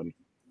invention?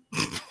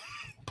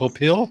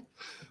 Popeil?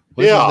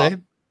 What's his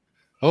name?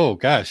 Oh,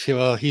 gosh.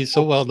 Well, he's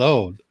so well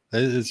known.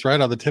 It's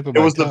right on the tip of my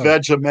tongue. It was the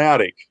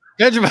Vegematic.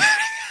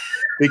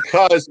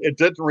 Because it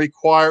didn't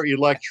require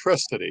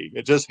electricity.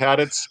 It just had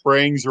its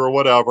springs or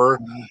whatever.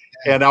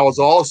 And that was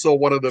also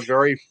one of the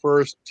very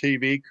first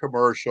TV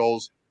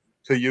commercials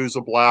to use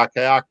a black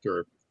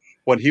actor.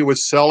 When he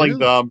was selling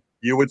them,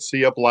 you would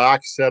see a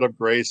black set of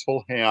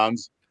graceful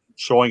hands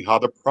showing how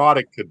the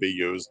product could be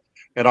used.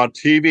 And on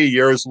TV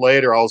years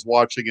later, I was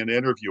watching an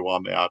interview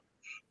on that.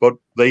 But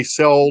they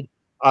sold,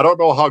 I don't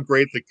know how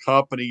great the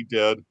company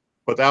did,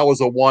 but that was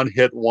a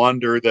one-hit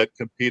wonder that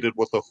competed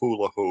with the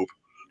hula hoop.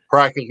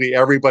 Practically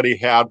everybody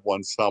had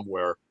one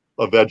somewhere,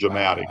 a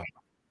Vegematic.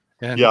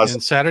 Wow.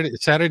 And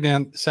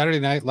Saturday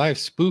Night Live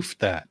spoofed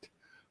that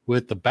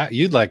with the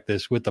you'd like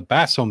this with the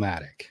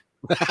Bassomatic.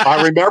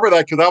 I remember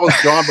that because that was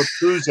John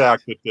Matuzak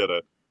that did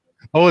it.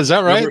 Oh, is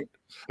that right? Remember,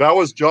 that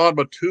was John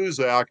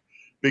Matuzak,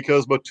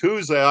 because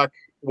Matuzak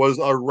was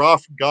a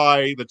rough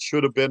guy that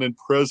should have been in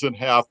prison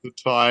half the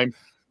time.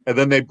 And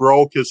then they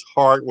broke his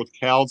heart with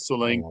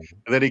counseling.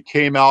 And then he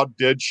came out,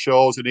 did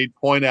shows, and he'd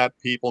point at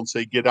people and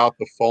say, "Get out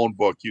the phone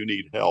book. You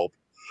need help."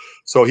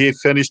 So he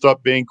finished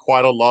up being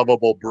quite a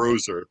lovable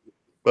bruiser.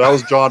 But that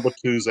was John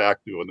Matuzak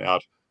doing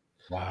that.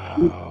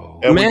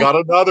 Wow. And we got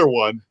another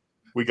one.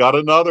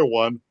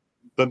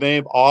 The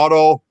name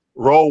Otto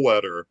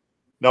Rohwedder.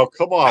 Now,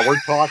 come on. We're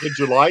talking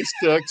July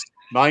 6th,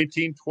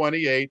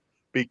 1928,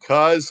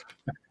 because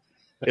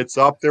it's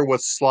up there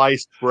with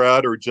sliced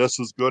bread, or just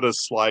as good as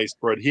sliced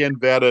bread. He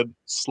invented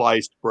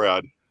sliced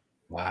bread.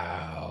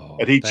 Wow.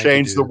 And he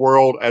changed the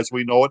world as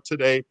we know it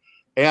today.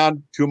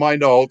 And to my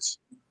notes,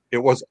 it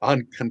was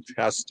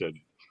uncontested.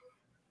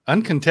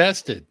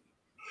 Uncontested.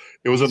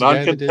 It was an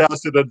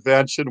uncontested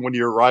invention. When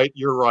you're right,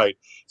 you're right.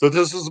 So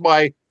this is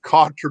my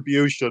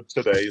contribution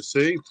today. You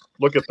see?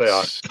 Look at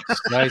that.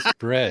 Sliced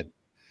bread.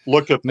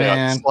 Look at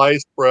that.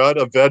 Sliced bread,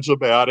 a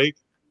Vegematic,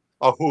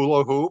 a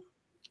hula hoop.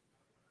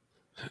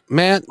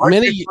 Man,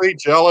 aren't you pretty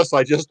jealous?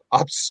 I just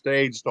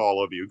upstaged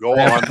all of you. Go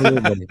on.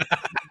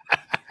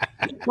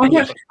 I'm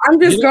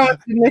just going to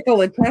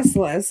Nikola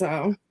Tesla,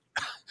 so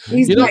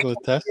he's Nikola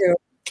Tesla.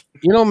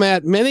 You know,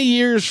 Matt, many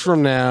years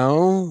from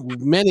now,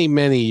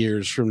 many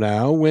years from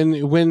now,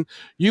 when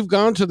you've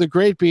gone to the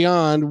great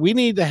beyond, we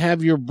need to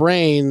have your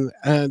brain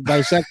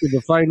dissected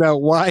to find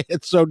out why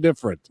it's so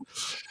different.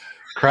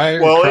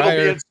 It'll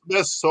be in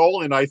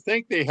Smithsonian. I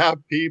think they have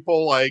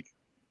people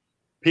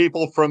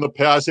from the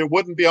past. It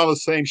wouldn't be on the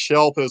same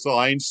shelf as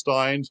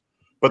Einstein's,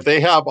 but they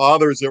have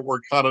others that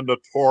were kind of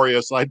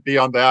notorious. I'd be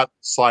on that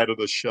side of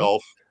the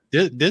shelf.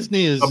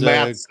 Disney is the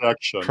math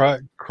section.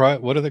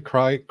 What are the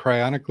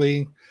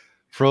cryonically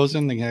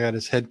frozen? They got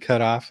his head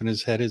cut off, and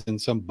his head is in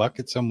some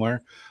bucket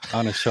somewhere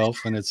on a shelf,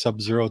 and it's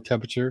sub-zero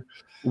temperature.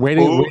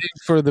 Waiting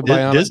for the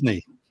bionic.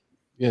 Disney.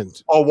 Yeah.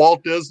 Oh,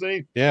 Walt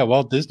Disney? Yeah,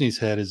 Walt Disney's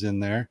head is in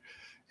there.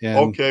 And,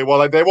 okay,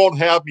 well, they won't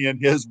have me in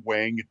his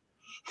wing.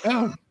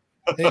 Oh,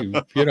 hey,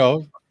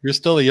 you're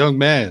still a young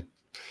man.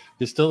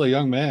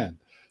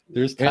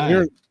 There's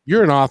time.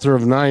 You're an author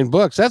of 9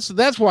 books.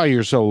 That's why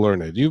you're so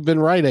learned. You've been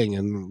writing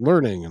and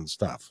learning and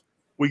stuff.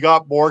 We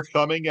got more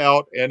coming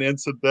out, and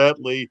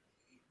incidentally,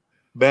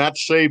 Matt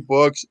Shea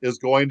Books is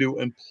going to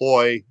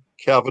employ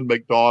Kevin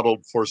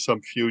McDonald for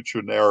some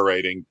future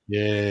narrating.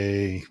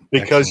 Yay!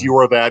 Because you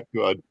are that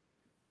good.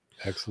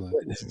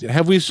 Excellent.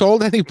 Have we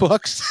sold any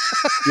books?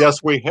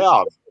 Yes, we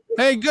have.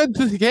 Hey, good.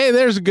 Hey,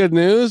 there's good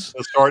news.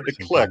 It's starting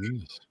to click.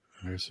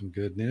 There's some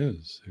good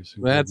news.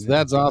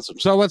 That's awesome.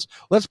 So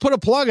let's put a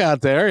plug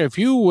out there. If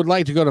you would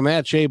like to go to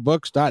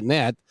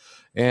mattshaybooks.net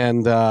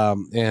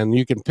and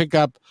you can pick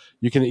up,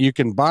 you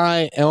can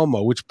buy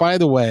Elmo, which, by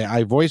the way,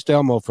 I voiced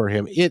Elmo for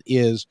him. It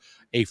is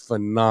a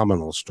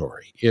phenomenal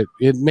story.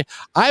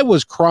 I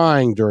was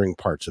crying during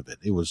parts of it.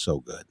 It was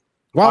so good.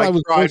 I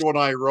cried when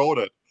I wrote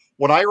it.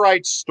 When I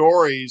write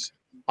stories,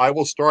 I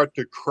will start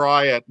to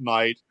cry at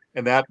night,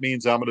 and that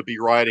means I'm going to be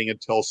writing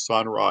until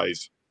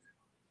sunrise.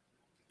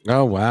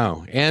 Oh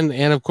wow! And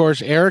of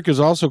course, Eric is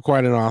also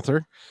quite an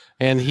author,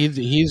 and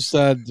he's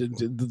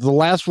the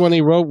last one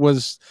he wrote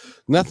was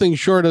nothing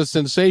short of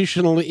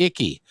sensationally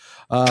icky,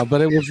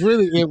 but it was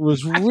really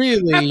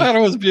I thought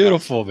it was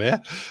beautiful,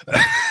 man.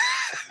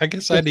 I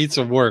guess I need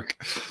some work.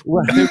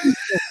 Well,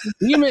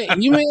 you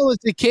mail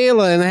it to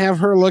Kayla and have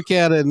her look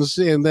at it and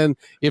see, and then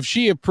if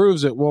she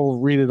approves it, we'll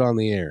read it on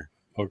the air.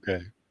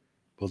 Okay,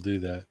 we'll do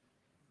that.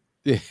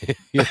 Do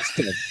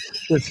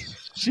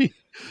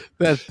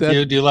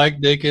you like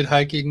naked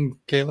hiking,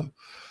 Kayla?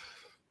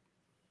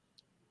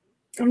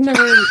 I've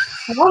never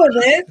thought of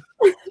it.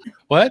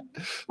 What?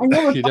 I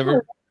never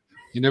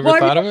you never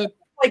thought of it?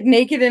 Like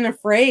naked and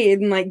afraid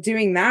and like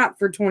doing that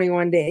for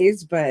 21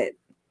 days, but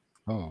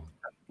I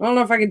don't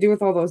know if I could do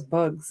with all those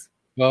bugs.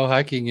 Well,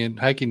 hiking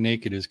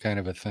naked is kind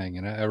of a thing,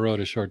 and I wrote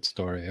a short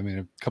story. I mean,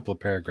 a couple of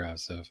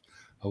paragraphs of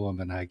a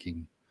woman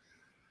hiking.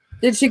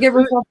 Did she give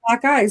herself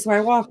black eyes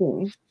while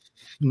walking?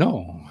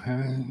 No,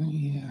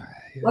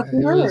 it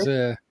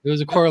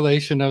was a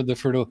correlation of the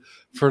fertile,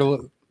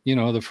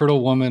 the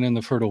fertile woman and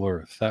the fertile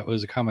earth. That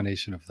was a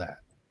combination of that.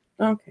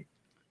 Okay.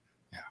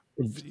 Yeah.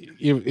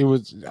 It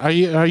was. Are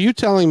you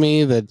telling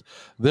me that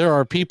there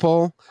are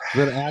people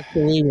that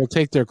actually will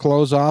take their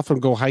clothes off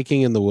and go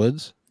hiking in the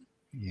woods?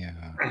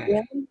 Yeah.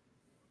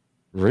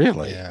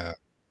 Really? Yeah.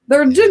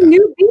 They're just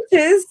new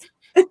beaches.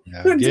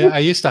 Yeah. I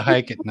used to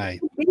hike at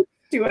night.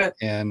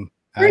 And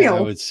I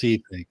would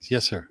see things.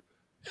 Yes, sir.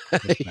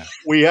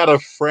 We had a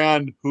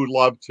friend who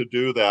loved to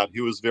do that. He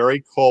was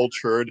very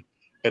cultured,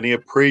 and he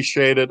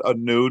appreciated a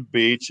nude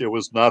beach. It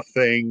was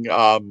nothing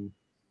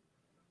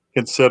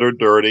considered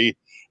dirty,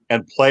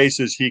 and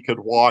places he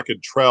could walk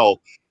and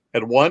trail.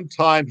 And one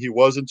time he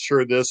wasn't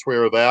sure this way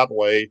or that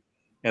way,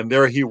 and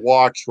there he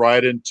walks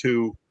right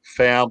into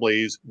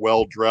families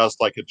well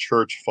dressed like a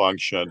church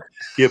function.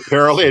 He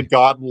apparently had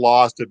gotten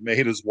lost and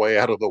made his way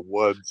out of the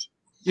woods.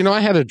 You know,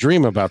 I had a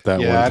dream about that.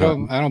 Yeah, I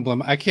don't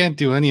blame. I can't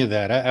do any of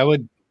that. I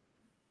would.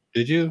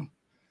 Did you?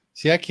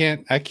 See, I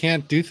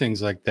can't do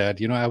things like that.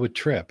 You know, I would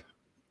trip.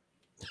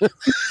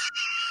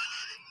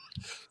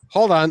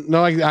 Hold on.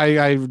 No,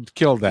 I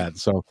killed that.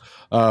 So,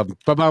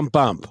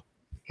 bump.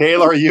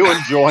 Kayla, are you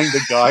enjoying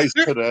the guys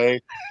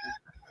today?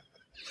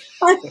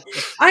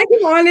 I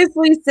can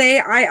honestly say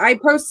I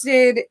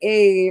posted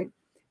a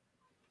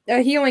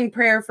healing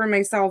prayer for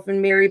myself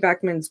in Mary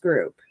Beckman's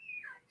group.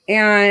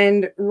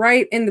 And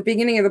right in the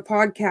beginning of the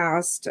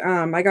podcast,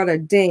 I got a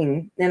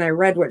ding and I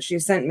read what she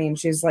sent me. And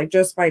she's like,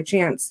 just by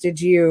chance,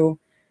 did you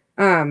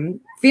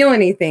feel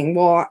anything?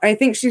 Well, I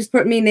think she's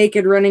put me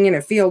naked running in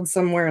a field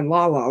somewhere in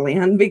La La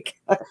Land because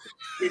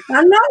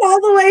I'm not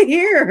all the way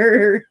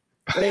here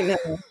right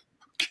now.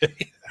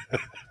 Okay.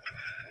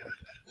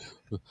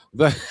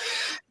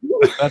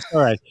 That's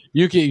all right.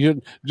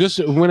 You just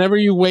whenever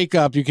you wake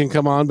up, you can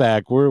come on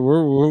back.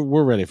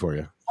 We're ready for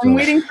you. I'm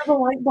waiting for the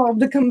light bulb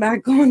to come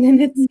back on, and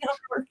it's not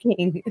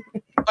working.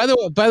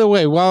 By the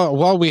way,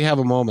 while we have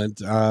a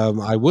moment,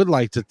 I would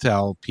like to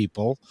tell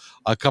people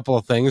a couple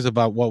of things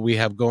about what we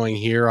have going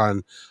here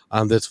on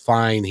this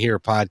Fine Here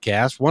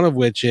podcast. One of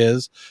which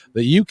is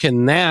that you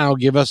can now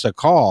give us a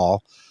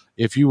call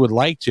if you would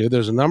like to.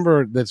 There's a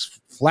number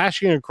that's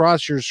flashing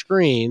across your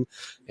screen,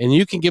 and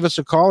you can give us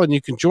a call and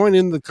you can join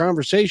in the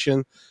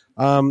conversation.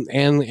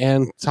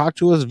 And talk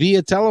to us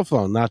via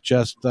telephone, not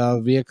just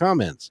via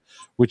comments,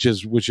 which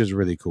is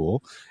really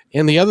cool.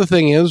 And the other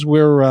thing is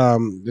we're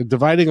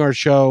dividing our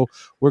show.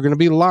 We're going to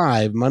be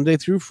live Monday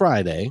through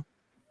Friday.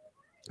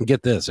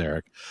 Get this,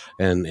 Eric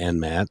and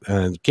Matt,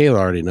 and Kayla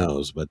already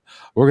knows, but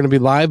we're going to be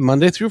live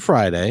Monday through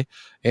Friday,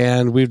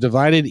 and we've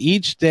divided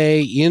each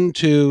day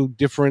into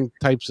different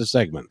types of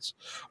segments.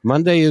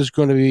 Monday is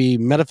going to be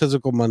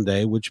Metaphysical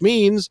Monday, which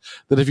means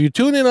that if you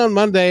tune in on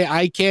Monday,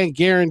 I can't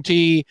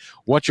guarantee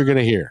what you're going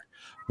to hear,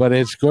 but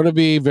it's going to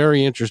be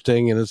very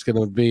interesting, and it's going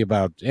to be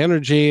about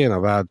energy and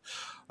about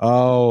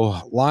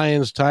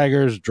lions,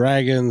 tigers,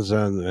 dragons,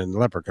 and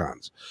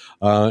leprechauns,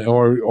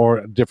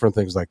 or different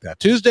things like that.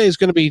 Tuesday is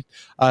going to be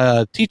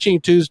Teaching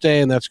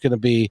Tuesday, and that's going to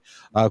be,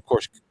 of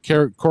course,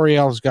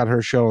 Coriel's got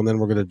her show, and then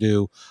we're going to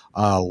do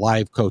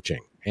live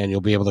coaching. And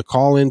you'll be able to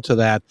call into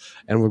that,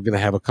 and we're going to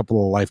have a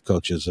couple of life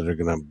coaches that are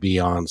going to be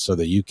on so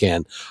that you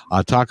can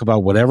talk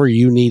about whatever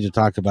you need to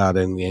talk about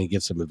and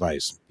get some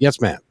advice. Yes,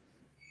 Matt?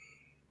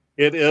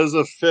 It is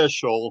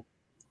official.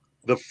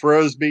 The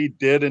Frisbee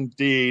did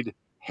indeed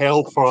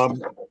hail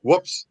from,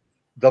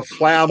 the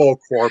Flammo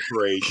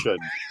Corporation.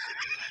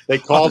 They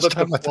called it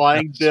the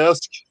Flying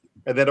Disc,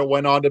 and then it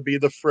went on to be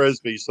the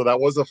Frisbee. So that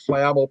was a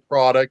Flammo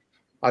product.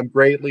 I'm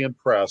greatly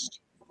impressed.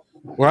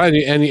 Right,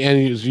 and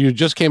you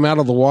just came out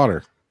of the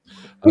water.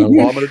 Well,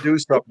 I'm going to do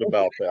something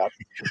about that.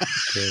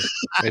 Okay.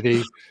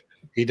 And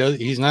he does.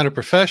 He's not a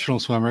professional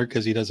swimmer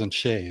because he doesn't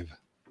shave.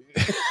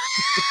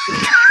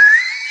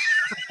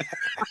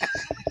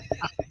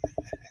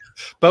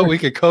 But we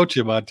could coach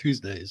him on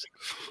Tuesdays.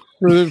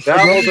 That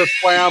was a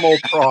flannel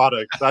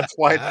product. That's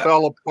why it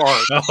fell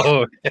apart.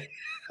 Oh,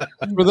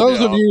 For those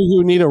of Yeah. you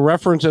who need a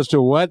reference as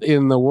to what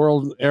in the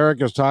world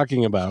Eric is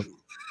talking about,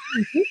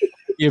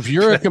 if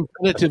you're a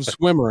competitive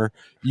swimmer,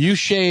 you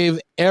shave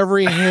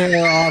every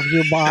hair off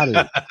your body.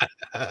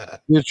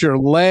 It's your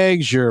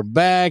legs, your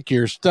back,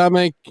 your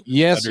stomach.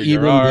 Yes, under your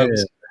even arms.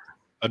 there.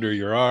 Under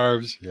your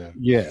arms. Yeah.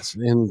 Yes,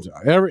 and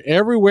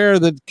everywhere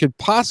that could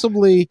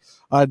possibly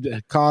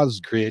cause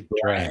Create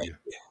drag.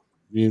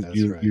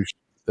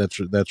 That's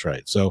right. That's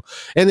right. So,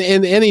 and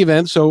in any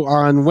event, so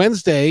on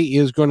Wednesday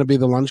is going to be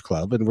the lunch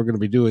club, and we're going to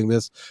be doing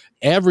this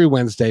every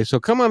Wednesday. So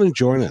come on and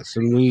join us,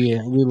 and we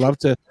love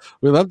to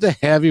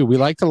have you. We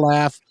like to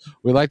laugh.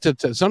 We like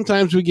to.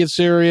 Sometimes we get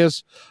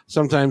serious.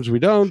 Sometimes we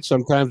don't.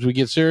 Sometimes we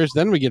get serious,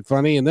 then we get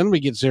funny, and then we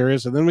get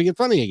serious, and then we get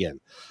funny again,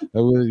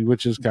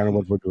 which is kind of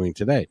what we're doing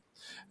today.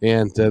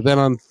 And then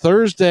on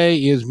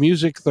Thursday is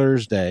Music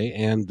Thursday.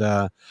 And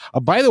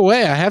by the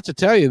way, I have to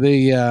tell you,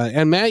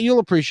 and Matt, you'll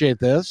appreciate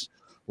this.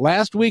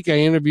 Last week, I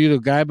interviewed a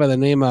guy by the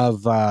name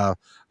of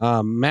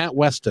Matt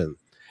Weston,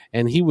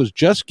 and he was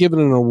just given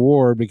an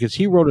award because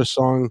he wrote a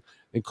song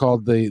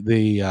called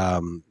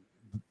the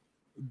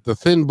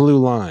Thin Blue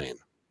Line,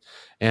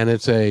 and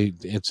it's a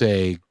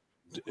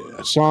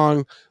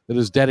song that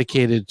is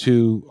dedicated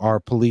to our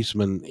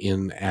policemen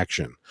in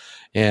action,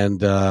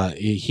 and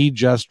he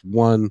just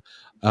won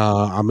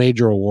a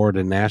major award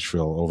in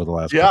Nashville over the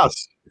last.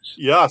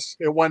 Yes,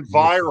 it went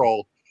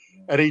viral,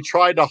 and he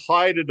tried to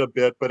hide it a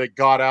bit, but it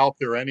got out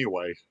there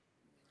anyway.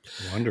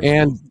 Wonderful.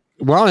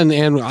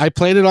 And I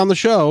played it on the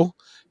show.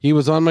 He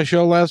was on my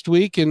show last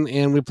week,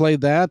 and we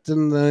played that,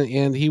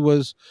 and he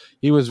was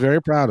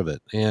very proud of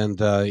it. And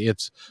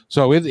it's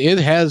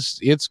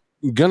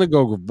gonna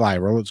go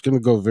viral. It's gonna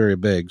go very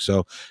big.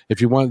 So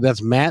if you want,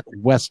 that's Matt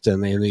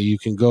Weston, and you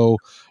can go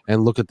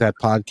and look at that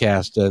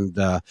podcast.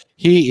 And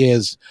he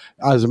is,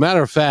 as a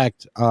matter of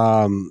fact,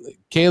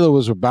 Kayla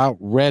was about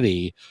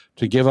ready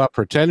to give up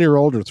her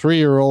 10-year-old or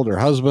 3-year-old or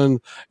husband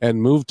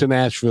and move to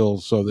Nashville.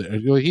 So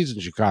that he's in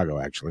Chicago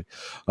actually,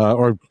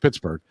 or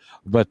Pittsburgh,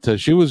 but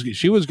she was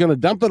going to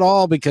dump it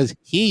all because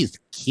he's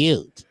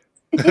cute.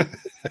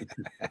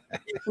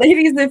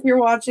 Ladies, if you're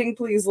watching,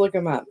 please look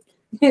him up.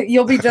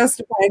 You'll be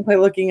justified by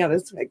looking at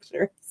his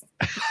pictures.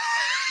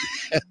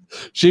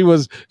 She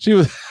was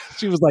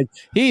like,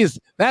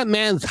 that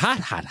man's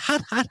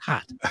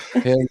hot.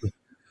 And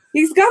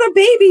He's got a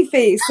baby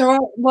face,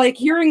 so like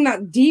hearing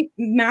that deep,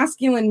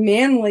 masculine,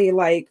 manly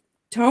like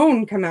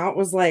tone come out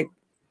was like,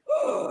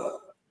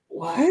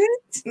 what?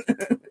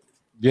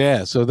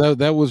 yeah, so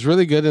that was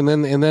really good. And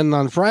then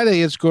on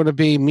Friday it's going to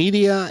be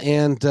Media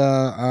and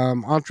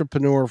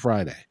Entrepreneur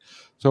Friday.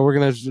 So we're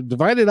going to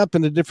divide it up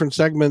into different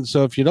segments.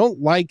 So if you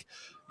don't like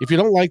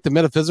the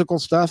metaphysical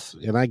stuff,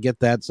 and I get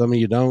that some of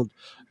you don't,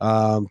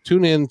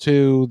 tune in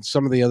to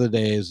some of the other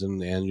days,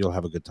 and you'll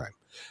have a good time.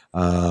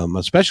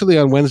 Especially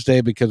on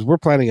Wednesday, because we're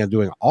planning on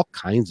doing all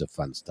kinds of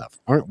fun stuff,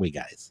 aren't we,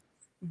 guys?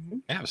 Mm-hmm.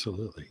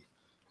 Absolutely.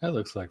 That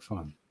looks like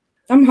fun.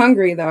 I'm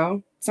hungry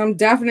though, so I'm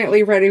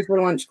definitely ready for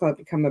lunch club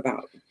to come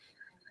about.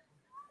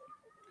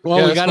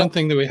 Well, yeah, that's one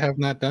thing that we have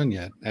not done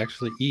yet.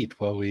 Actually, eat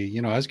while we.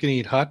 I was going to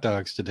eat hot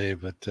dogs today,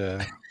 but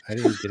I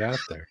didn't get out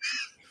there.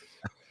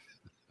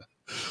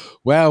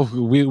 Well,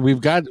 we've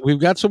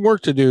got some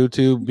work to do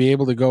to be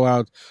able to go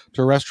out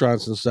to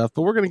restaurants and stuff,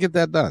 but we're going to get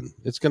that done.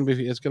 It's going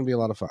to be a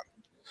lot of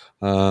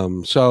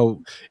fun.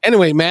 So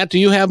anyway, Matt, do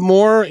you have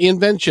more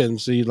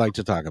inventions that you'd like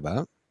to talk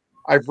about?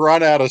 I've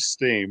run out of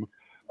steam.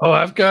 Oh,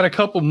 I've got a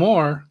couple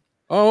more.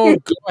 Oh,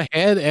 go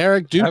ahead,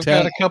 Eric. I've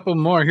got a couple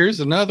more.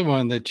 Here's another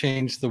one that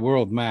changed the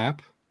world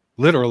map,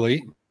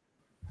 literally,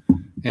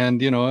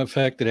 and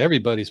affected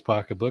everybody's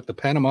pocketbook. The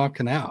Panama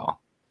Canal.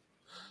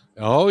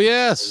 Oh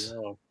yes.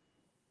 Yeah.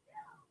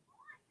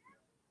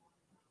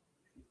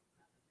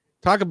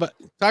 Talk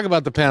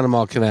about the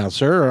Panama Canal,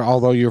 sir.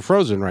 Although you're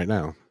frozen right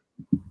now.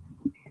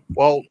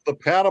 Well, the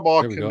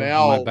Panama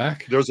Canal.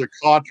 There's a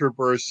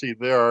controversy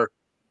there.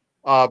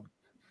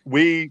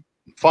 We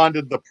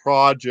funded the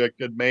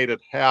project and made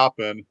it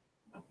happen,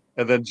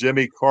 and then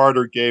Jimmy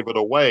Carter gave it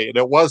away. And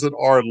it wasn't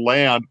our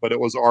land, but it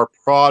was our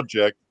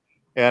project,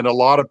 and a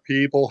lot of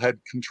people had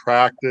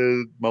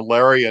contracted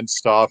malaria and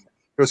stuff.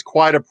 There's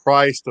quite a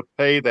price to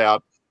pay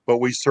that, but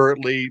we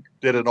certainly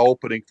did an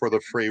opening for the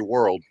free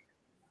world,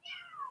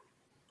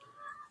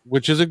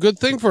 which is a good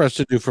thing for us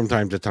to do from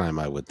time to time,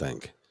 I would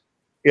think.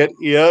 It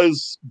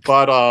is,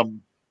 but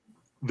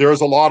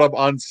there's a lot of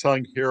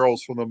unsung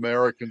heroes from the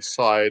American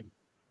side.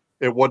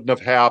 It wouldn't have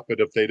happened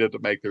if they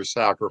didn't make their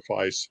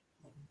sacrifice.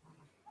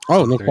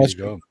 Oh, no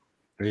question.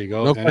 There you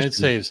go. No and it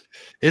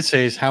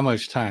saves how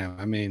much time?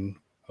 I mean,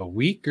 a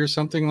week or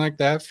something like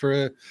that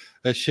for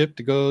a ship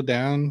to go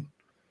down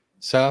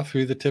south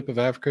through the tip of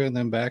Africa and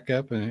then back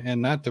up,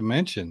 and not to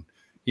mention,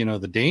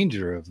 the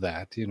danger of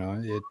that.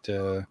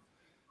 The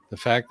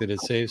fact that it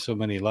saves so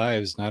many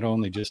lives, not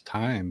only just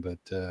time, but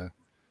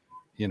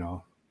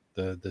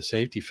the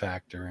safety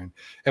factor,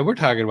 and we're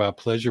talking about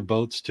pleasure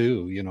boats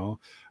too.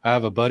 I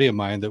have a buddy of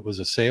mine that was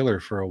a sailor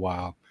for a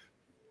while.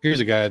 Here's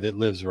a guy that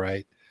lives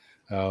right.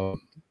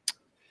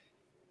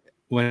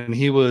 When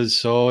he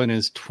was in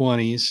his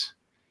 20s,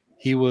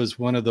 he was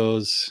one of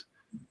those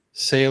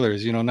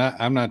sailors.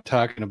 I'm not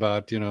talking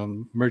about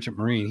merchant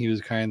marine. He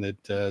was the kind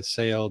that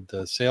sailed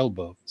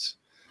sailboats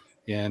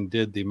and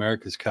did the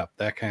America's Cup,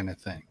 that kind of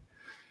thing.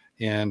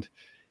 And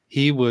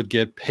he would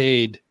get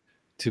paid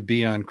to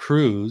be on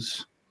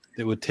cruise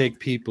that would take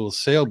people's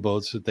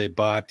sailboats that they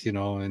bought,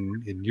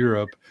 in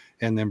Europe,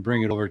 and then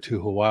bring it over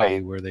to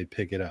Hawaii where they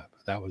pick it up.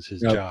 That was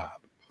his job.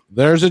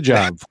 There's a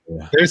job for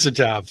you. There's a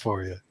job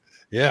for you.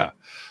 Yeah.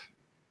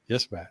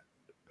 Yes, Matt.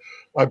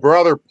 My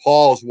brother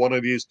Paul is one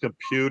of these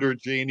computer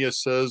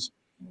geniuses.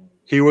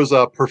 He was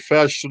a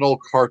professional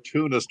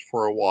cartoonist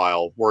for a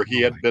while, where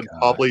he had been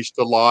published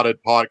a lot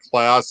at taught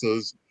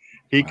classes.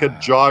 He could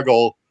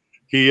juggle.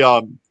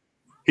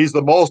 He's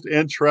the most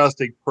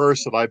interesting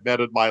person I've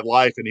met in my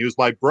life, and he was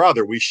my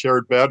brother. We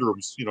shared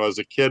bedrooms, as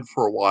a kid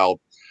for a while.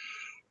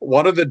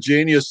 One of the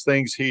genius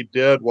things he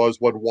did was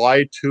when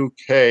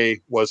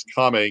Y2K was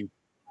coming,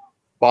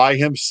 by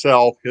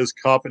himself, his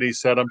company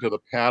sent him to the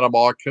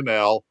Panama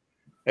Canal,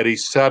 and he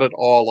set it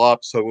all up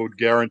so it would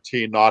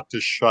guarantee not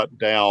to shut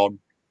down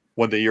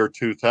when the year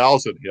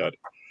 2000 hit.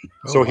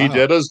 So he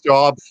did his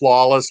job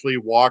flawlessly,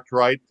 walked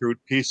right through,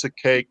 piece of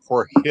cake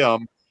for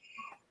him.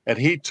 And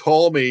he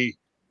told me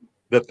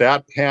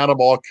that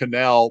Panama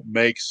Canal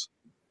makes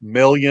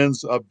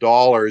millions of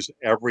dollars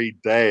every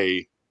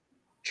day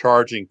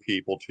charging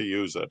people to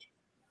use it.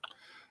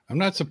 I'm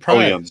not surprised.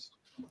 Millions.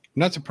 I'm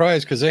not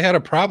surprised, because they had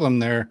a problem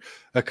there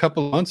a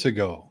couple of months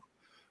ago.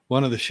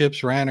 One of the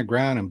ships ran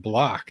aground and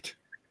blocked,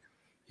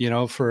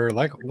 for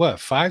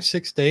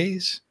 5-6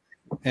 days,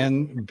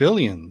 and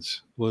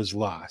billions was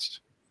lost.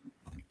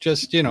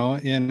 Just,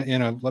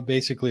 in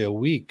basically a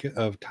week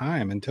of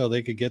time until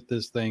they could get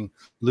this thing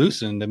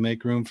loosened to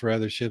make room for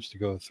other ships to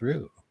go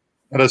through.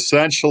 And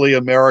essentially,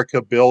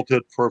 America built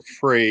it for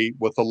free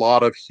with a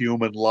lot of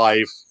human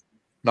life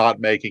not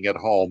making it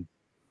home.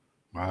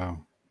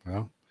 Wow.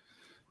 Well,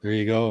 there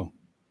you go.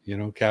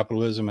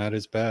 Capitalism at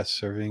its best,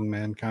 serving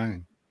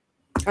mankind.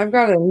 I've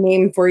got a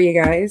name for you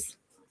guys.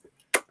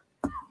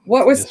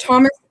 What was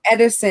Thomas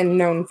Edison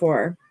known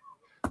for?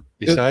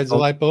 Besides the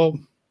light bulb?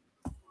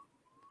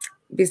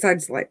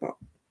 Besides the light bulb.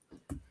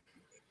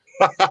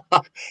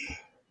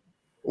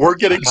 We're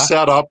getting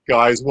set up,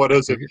 guys. What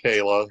is it,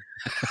 Kayla?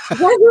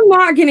 We're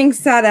not getting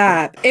set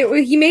up.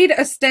 He made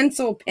a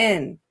stencil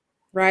pin,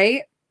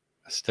 right?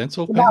 A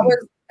stencil pin? That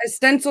was a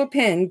stencil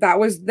pin that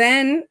was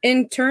then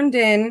turned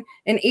in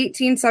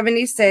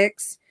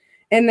 1876.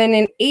 And then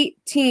in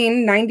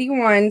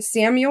 1891,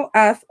 Samuel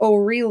F.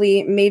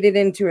 O'Reilly made it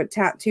into a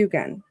tattoo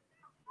gun.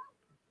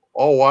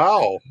 Oh,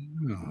 wow.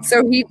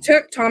 So he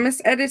took Thomas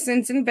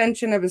Edison's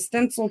invention of a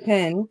stencil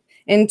pen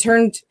and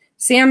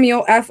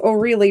Samuel F.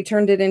 O'Reilly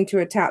turned it into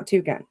a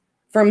tattoo gun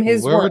from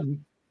his work.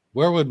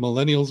 Where would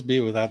millennials be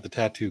without the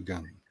tattoo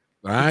gun?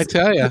 I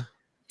tell you.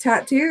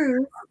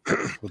 Tattoo.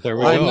 Well, there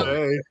we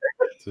go.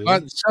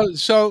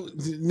 So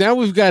now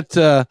we've got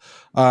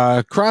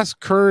cross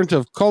current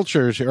of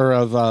cultures or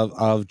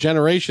of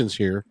generations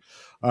here.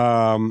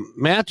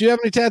 Matt, do you have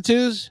any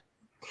tattoos?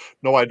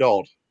 No, I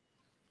don't.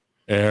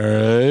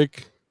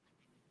 Eric,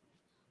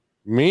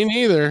 me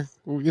neither.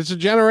 It's a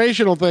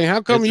generational thing.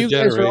 How come you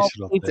guys are all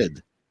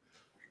painted?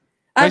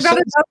 I've got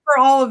enough for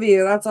all of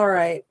you. That's all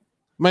right.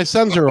 My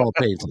sons are all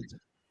painted,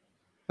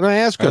 and I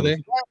ask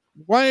them,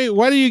 why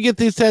do you get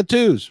these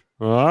tattoos?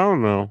 Well, I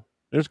don't know.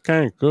 It's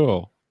kind of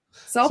cool.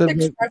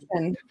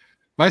 Self-expression.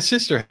 My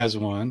sister has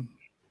one.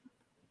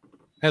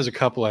 Has a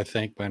couple, I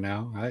think, by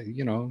now.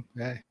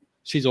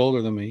 She's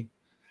older than me.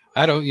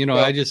 I don't,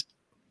 I just,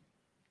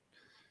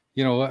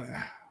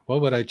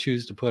 what would I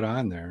choose to put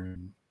on there?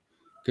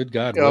 Good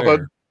God,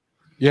 where?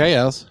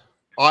 Yes.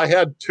 I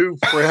had two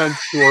friends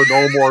who are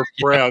no more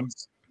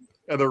friends.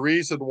 And the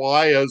reason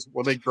why is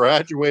when they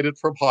graduated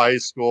from high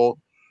school,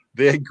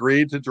 they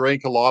agreed to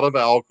drink a lot of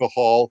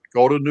alcohol,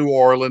 go to New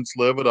Orleans,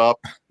 live it up,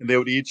 and they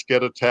would each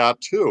get a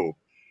tattoo.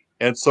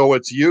 And so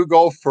it's you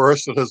go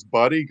first, and his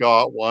buddy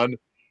got one.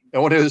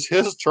 And when it was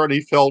his turn,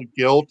 he felt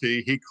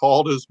guilty. He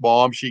called his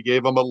mom. She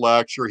gave him a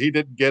lecture. He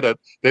didn't get it.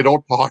 They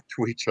don't talk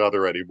to each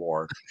other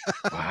anymore.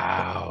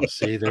 Wow.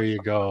 See, there you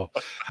go.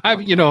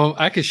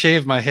 I could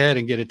shave my head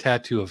and get a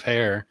tattoo of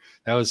hair.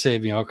 That would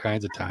save me all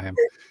kinds of time.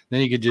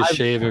 Then you could just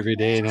shave every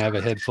day and have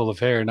a head full of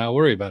hair and not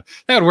worry about it.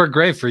 That would work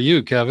great for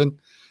you, Kevin.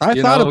 We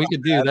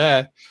could do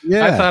that.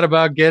 Yeah. I thought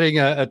about getting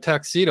a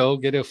tuxedo,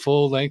 get a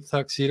full length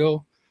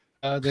tuxedo.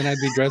 Then I'd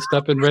be dressed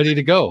up and ready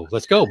to go.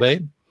 Let's go,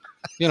 babe.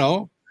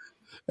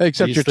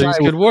 Except your tie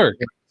could work.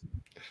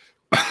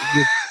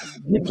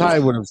 Your tie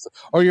would have,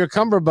 or your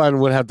cummerbund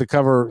would have to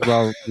cover.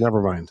 Well,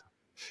 never mind.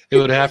 It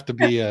would have to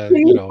be, Can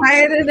you you know,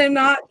 tie it in a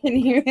knot? Can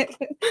you?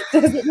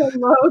 Does it look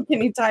low?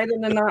 Can you tie it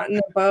in a knot and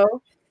a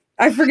bow?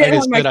 I forget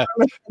how my grandma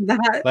said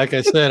that. like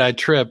I said, I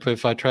trip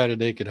if I try to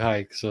naked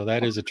hike. So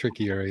that is a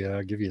tricky area.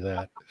 I'll give you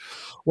that.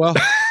 Well,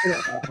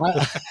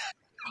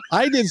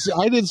 I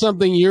did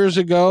something years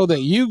ago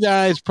that you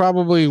guys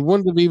probably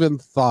wouldn't have even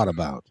thought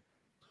about.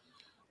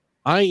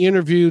 I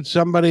interviewed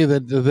somebody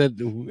that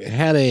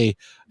had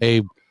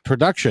a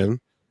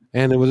production,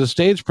 and it was a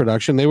stage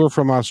production. They were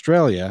from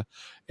Australia,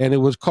 and it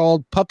was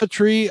called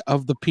Puppetry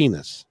of the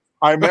Penis.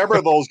 I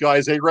remember those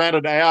guys. They ran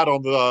an ad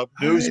on the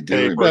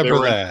newspaper. They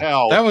were in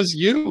hell. That was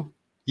you.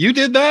 You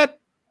did that?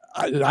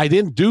 I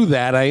didn't do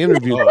that. I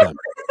interviewed them.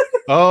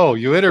 Oh,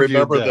 you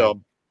interviewed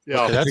them.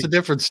 Yeah, okay, that's a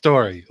different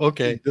story.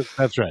 Okay,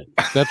 that's right.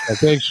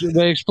 That's right.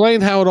 They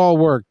explained how it all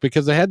worked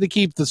because they had to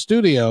keep the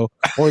studio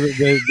or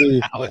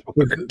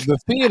the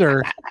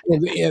theater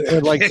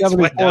at like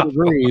 74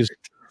 degrees.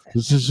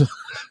 This is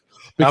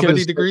how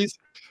many degrees?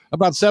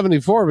 About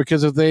 74,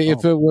 because if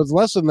it was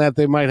less than that,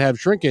 they might have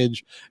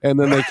shrinkage, and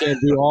then they can't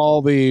do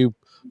all the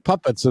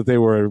puppets that they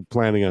were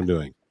planning on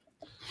doing.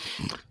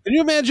 Can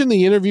you imagine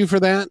the interview for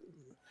that?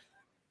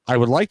 I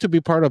would like to be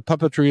part of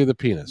Puppetry of the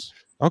Penis.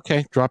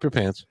 Okay, drop your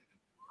pants.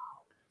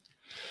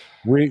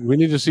 We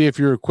need to see if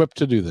you're equipped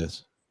to do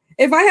this.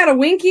 If I had a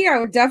Winky, I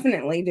would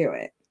definitely do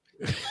it.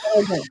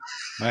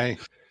 Okay.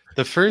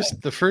 The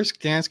first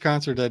dance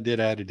concert I did,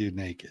 I had to do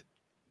naked.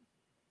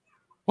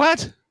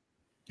 What?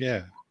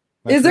 Yeah.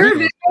 Is there a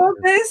video of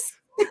this?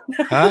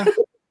 Huh?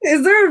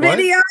 Is there a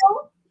video?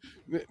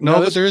 No,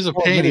 but there is a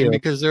painting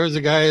because there was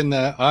a guy in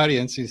the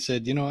audience who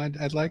said, "You know,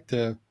 I'd like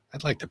to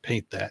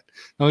paint that."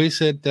 No, he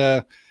said,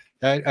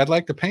 "I'd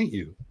like to paint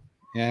you,"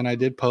 and I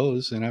did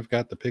pose, and I've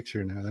got the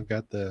picture now. I've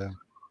got the.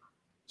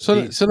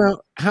 So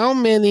now, how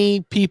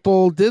many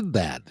people did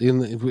that?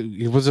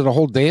 Was it a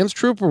whole dance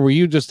troupe, or were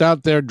you just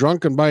out there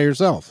drunk and by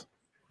yourself?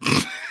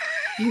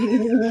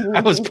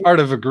 I was part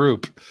of a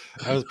group.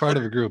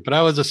 But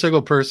I was a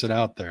single person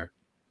out there.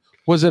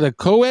 Was it a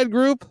co-ed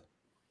group?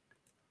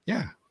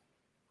 Yeah.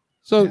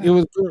 So it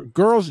was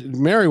girls.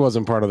 Mary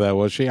wasn't part of that,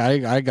 was she?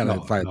 I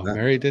gotta find that.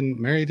 Mary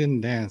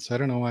didn't dance. I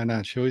don't know why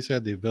not. She always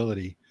had the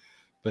ability,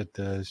 but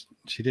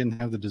she didn't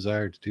have the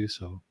desire to do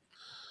so.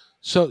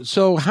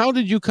 So how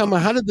did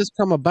this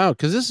come about?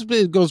 Because this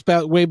goes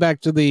way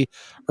back to the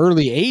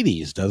early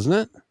 80s, doesn't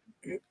it?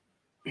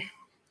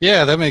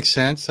 Yeah, that makes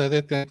sense. I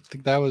think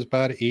that was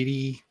about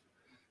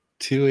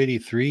 82,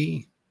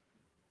 83.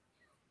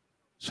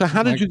 So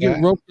how did you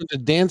get roped into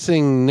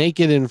dancing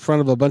naked in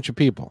front of a bunch of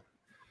people?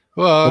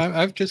 Well,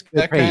 I've just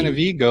got that kind of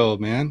ego,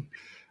 man.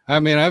 I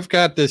mean, I've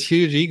got this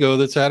huge ego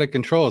that's out of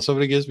control. If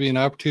somebody gives me an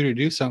opportunity to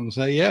do something,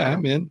 say, yeah,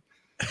 I'm in.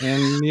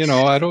 And, you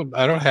know, I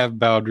don't have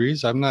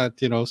boundaries. I'm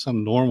not, you know,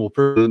 some normal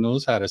person who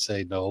knows how to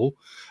say no.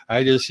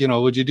 I just, you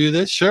know, would you do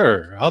this?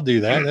 Sure, I'll do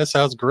that. That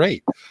sounds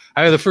great.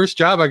 The first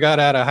job I got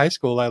out of high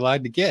school, I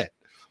lied to get.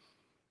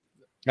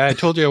 I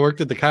told you I worked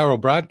at the Cairo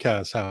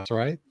Broadcast House,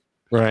 right?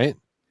 Right.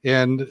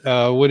 And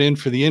went in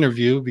for the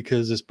interview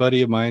because this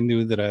buddy of mine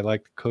knew that I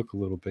liked to cook a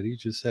little bit. He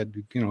just said,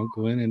 you know,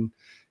 go in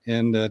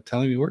and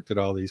tell him you worked at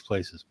all these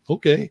places.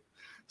 Okay.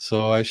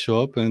 So I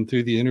show up, and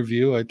through the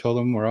interview, I told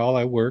them where all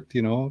I worked,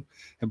 you know,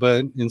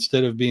 but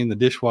instead of being the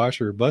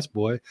dishwasher or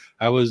busboy,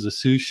 I was the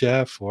sous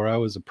chef, or I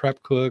was a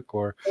prep cook,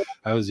 or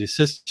I was the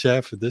assistant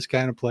chef at this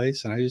kind of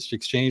place. And I just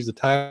exchanged the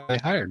title. They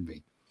hired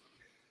me.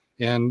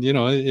 And, you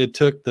know, it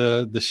took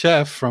the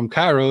chef from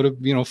Cairo to,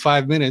 you know,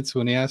 5 minutes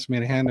when he asked me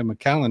to hand him a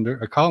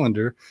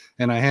colander,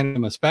 and I handed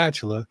him a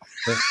spatula.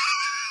 But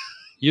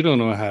you don't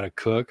know how to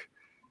cook.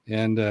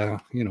 And,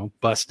 you know,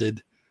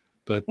 busted.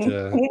 But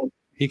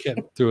he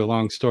kept through a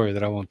long story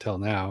that I won't tell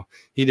now.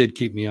 He did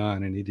keep me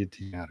on, and he did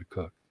teach me how to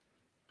cook.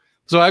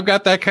 So I've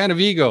got that kind of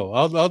ego.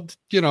 I'll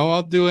you know,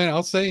 I'll do it.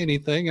 I'll say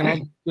anything, and I'll,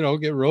 you know,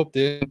 get roped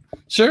in.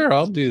 Sure,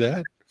 I'll do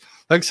that.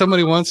 Like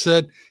somebody once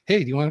said,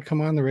 "Hey, do you want to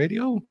come on the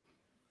radio?"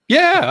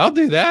 Yeah, I'll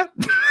do that.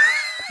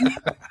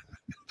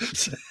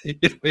 So,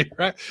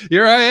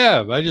 here I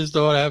am. I just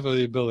don't have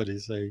the ability to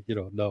say, you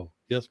know, no.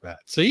 Yes, Matt.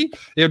 See,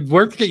 it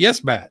worked.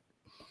 Yes, Matt.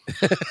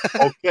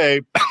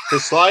 Okay, to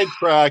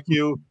sidetrack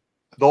you,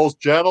 those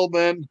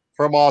gentlemen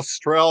from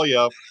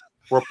Australia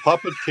were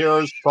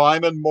puppeteers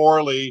Simon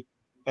Morley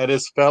and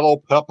his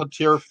fellow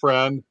puppeteer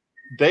friend,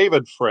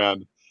 David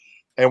Friend.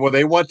 And when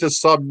they went to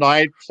some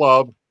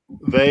nightclub,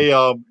 they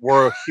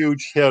were a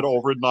huge hit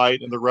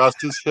overnight, and the rest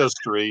is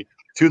history,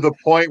 to the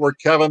point where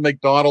Kevin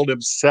McDonald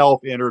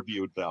himself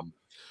interviewed them.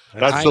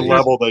 That's the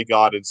level they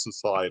got in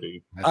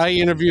society. I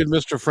interviewed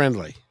Mr.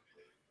 Friendly.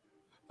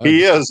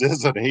 He is,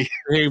 isn't he?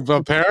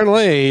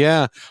 Apparently,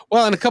 yeah.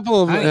 Well, and a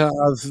couple of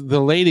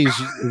the ladies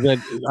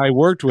that I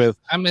worked with.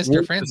 I'm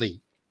Mr.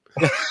 Friendly.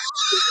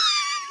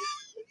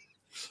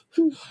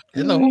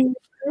 Hello.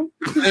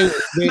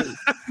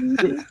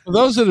 For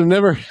those that have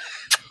never,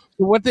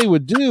 what they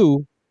would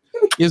do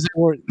is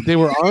they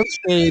were on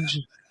stage.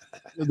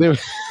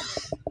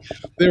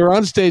 They were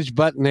on stage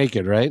butt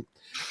naked, right?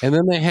 And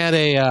then they had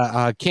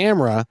a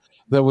camera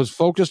that was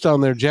focused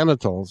on their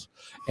genitals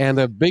and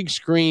a big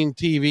screen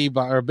TV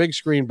or a big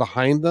screen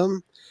behind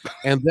them,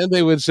 and then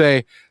they would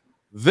say,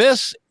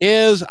 "This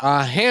is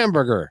a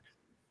hamburger."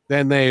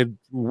 Then they'd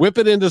whip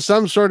it into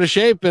some sort of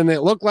shape, and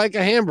it looked like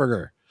a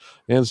hamburger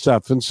and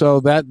stuff. And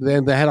so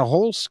then they had a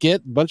whole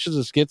skit, bunches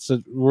of skits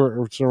that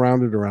were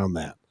surrounded around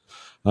that.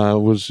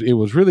 It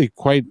was really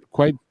quite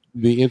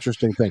the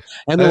interesting thing.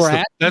 And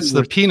that's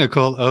the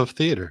pinnacle of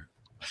theater.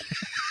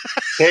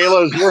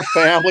 Kayla, is your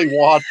family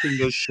watching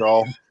this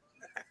show?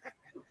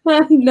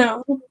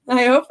 No,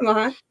 I hope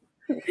not.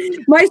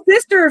 My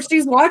sister, if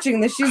she's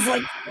watching this, she's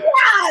like,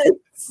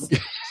 yes.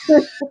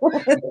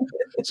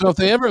 So if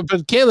they ever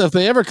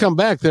come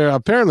back,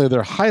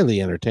 they're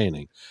highly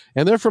entertaining,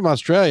 and they're from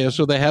Australia,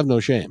 so they have no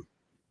shame.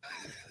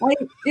 How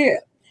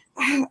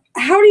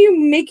do you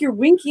make your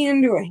Winky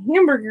into a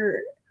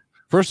hamburger?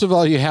 First of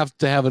all, you have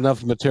to have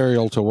enough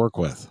material to work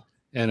with,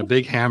 and a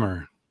big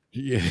hammer.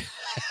 Yeah.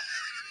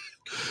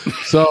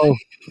 So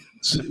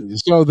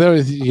there,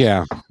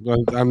 yeah.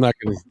 I'm not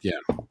gonna. Yeah.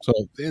 So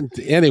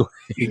anyway,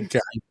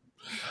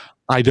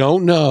 I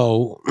don't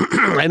know.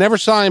 I never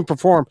saw him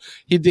perform.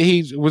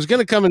 He was going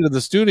to come into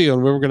the studio,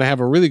 and we were going to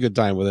have a really good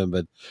time with him,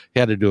 but he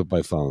had to do it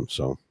by phone.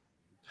 So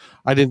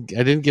I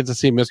didn't get to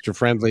see Mr.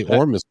 Friendly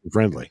or Mr.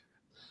 Friendly.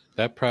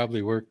 That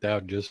probably worked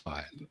out just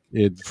fine.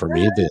 For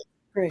me, it did.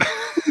 Great.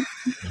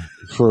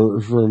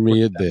 For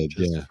me, it did.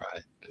 Yeah.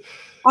 Fine.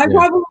 I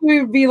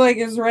probably would be like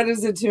as red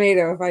as a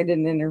tomato if I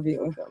didn't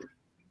interview with him.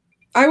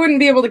 I wouldn't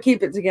be able to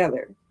keep it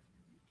together.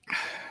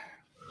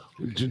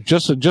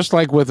 Just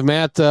like with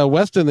Matt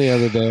Weston the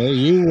other day,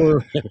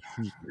 you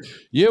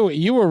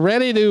were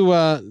ready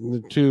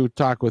to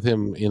talk with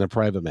him in a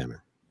private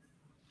manner.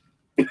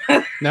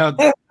 Now,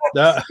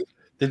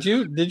 did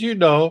you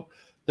know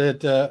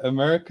that an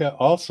American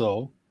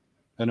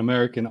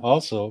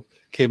also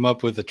came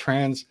up with a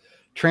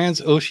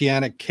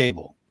transoceanic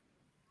cable?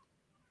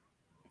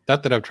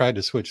 Not that I've tried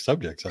to switch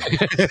subjects on.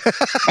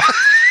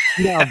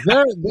 Now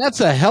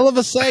that's a hell of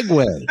a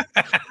segue.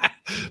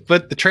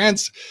 But the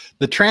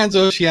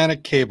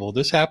transoceanic cable,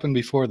 this happened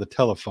before the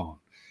telephone.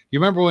 You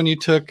remember when you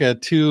took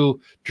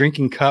 2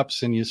 drinking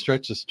cups and you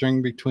stretched a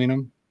string between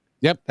them?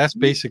 Yep. That's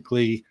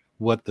basically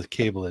what the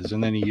cable is.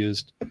 And then he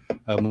used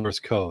Morse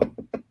code.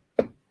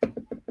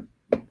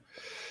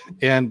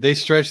 And they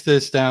stretched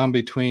this down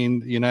between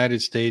the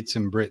United States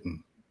and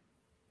Britain.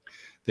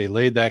 They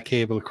laid that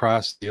cable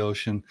across the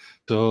ocean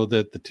so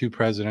that the 2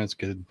 presidents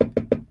could...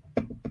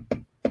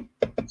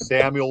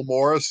 Samuel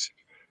Morse?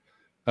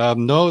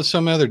 No,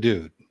 some other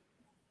dude.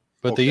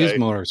 But Okay. they used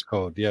Morse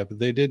code. Yeah, but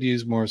they did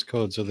use Morse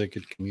code so they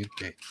could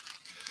communicate.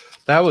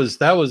 That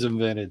was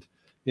invented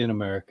in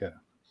America.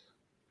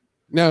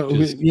 Now,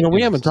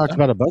 we haven't talked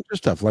about a bunch of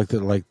stuff like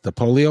the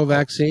polio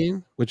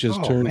vaccine, which has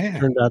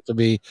turned out to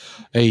be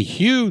a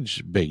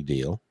huge big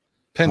deal.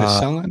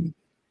 Penicillin.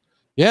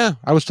 Yeah,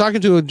 I was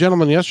talking to a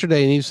gentleman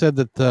yesterday, and he said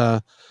that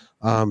the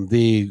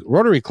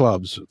Rotary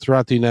clubs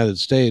throughout the United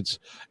States,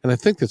 and I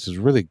think this is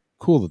really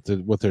cool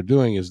that what they're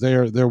doing is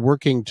they're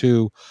working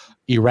to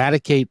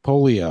eradicate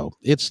polio.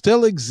 It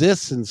still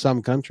exists in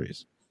some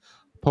countries.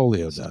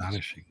 Polio does.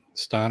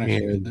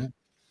 Astonishing, isn't it?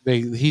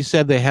 He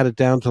said they had it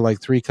down to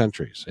like 3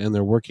 countries, and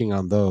they're working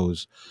on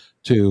those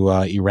to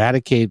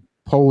eradicate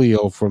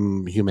polio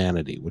from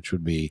humanity, which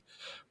would be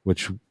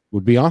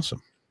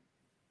awesome.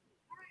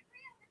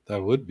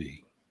 That would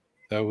be.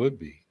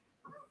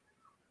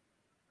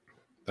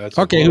 That's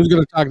okay. Who's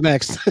going to talk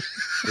next?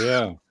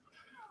 Yeah.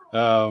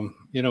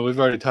 We've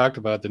already talked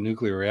about the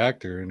nuclear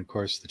reactor and, of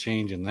course, the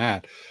change in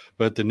that.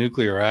 But the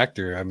nuclear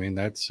reactor, I mean,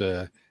 that's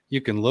you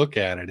can look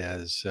at it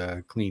as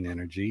clean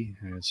energy,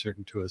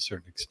 to a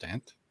certain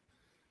extent.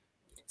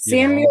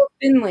 Samuel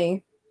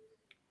Finley.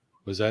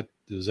 Was that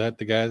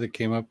the guy that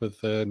came up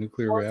with the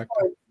nuclear Morse reactor?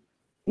 code.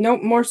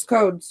 Nope, Morse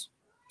codes.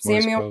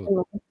 Morse Samuel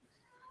code.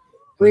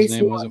 Finley. His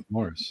name wasn't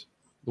Morse.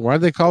 Why do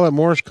they call it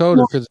Morse code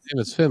if his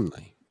name is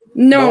Finley?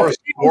 No,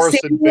 Morse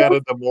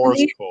invented the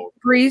Morse code.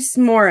 Reese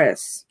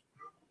Morris.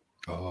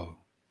 Oh.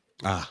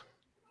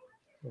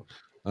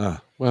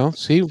 Well,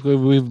 see,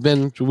 we're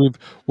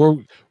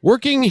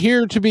working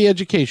here to be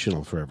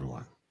educational for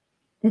everyone.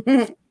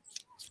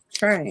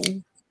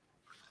 Trying.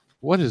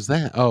 What is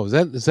that? Oh,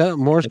 is that a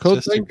Morse code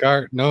It's a thing?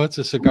 cigar. No, it's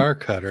a cigar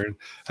cutter.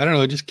 I don't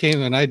know.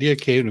 An idea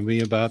came to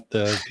me about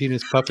the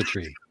penis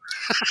puppetry.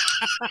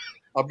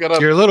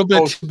 You're a little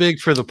bit too big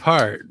for the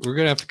part. We're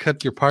gonna have to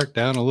cut your part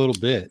down a little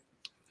bit.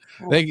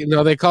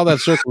 They call that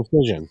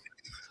circumcision.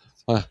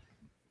 I'm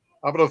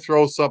going to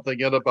throw something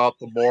in about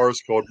the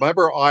Morse code.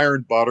 Remember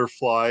Iron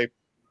Butterfly?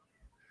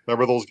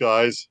 Remember those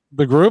guys?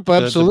 The group,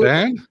 absolutely. The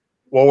band?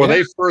 Well, when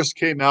they first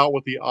came out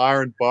with the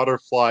Iron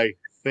Butterfly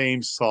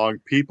theme song,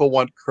 people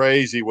went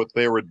crazy what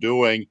they were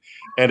doing,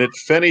 and it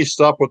finished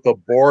up with the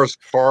Boris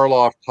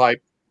Karloff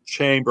type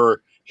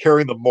chamber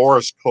hearing the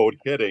Morse code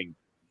hitting.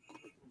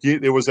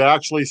 It was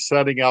actually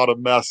sending out a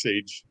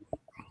message.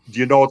 Do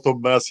you know what the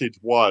message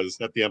was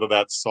at the end of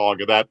that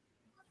song, of that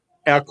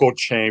echo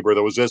chamber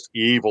that was just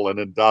evil and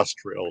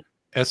industrial?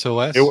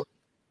 SOS?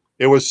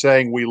 It was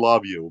saying, "We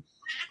love you."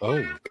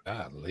 Oh,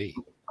 golly.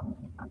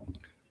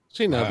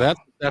 See, now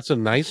that's a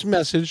nice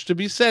message to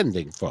be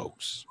sending,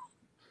 folks.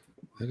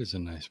 That is a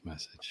nice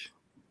message.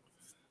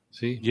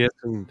 See? Yes.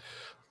 And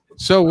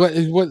so what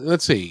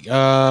let's see.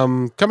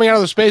 Coming out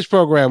of the space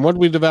program, what did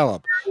we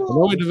develop?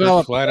 What we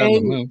developed? Flight on the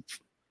moon.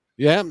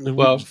 Yeah.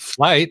 Well,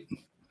 flight.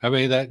 I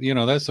mean,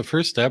 that's the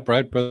first step.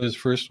 Wright brothers,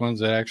 first ones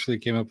that actually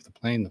came up with a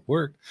plane that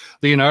worked.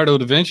 Leonardo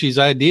da Vinci's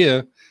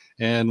idea,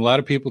 and a lot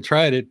of people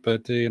tried it,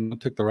 but it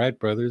took the Wright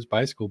brothers,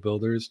 bicycle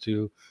builders,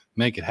 to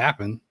make it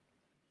happen.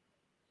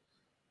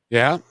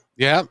 Yeah.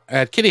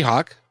 At Kitty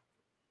Hawk.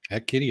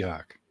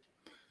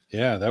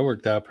 Yeah, that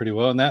worked out pretty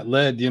well, and that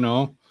led,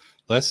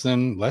 less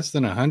than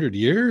 100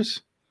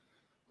 years,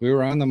 we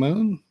were on the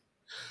moon.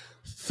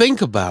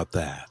 Think about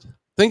that.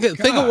 Think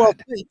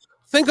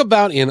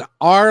about in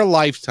our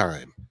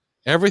lifetime,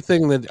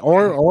 everything that,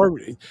 or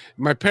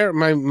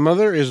my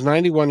mother is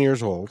 91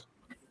 years old,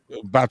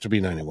 about to be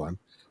 91.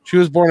 She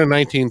was born in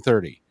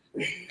 1930.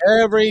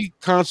 Every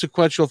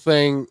consequential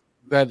thing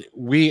that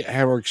we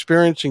are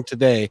experiencing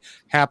today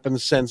happened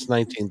since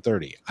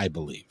 1930, I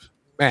believe.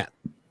 Matt.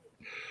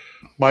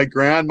 My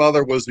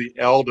grandmother was the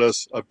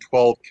eldest of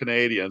 12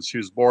 Canadians. She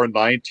was born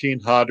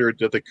 1900,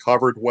 did the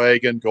covered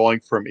wagon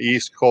going from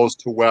east coast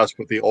to west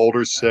with the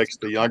older six.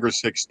 The younger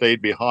six stayed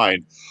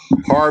behind.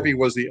 Harvey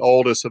was the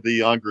oldest of the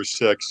younger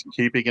six,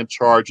 keeping in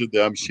charge of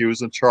them. She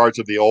was in charge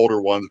of the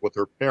older ones with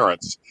her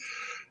parents.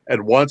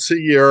 And once a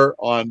year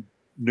on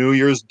New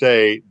Year's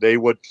Day, they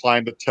would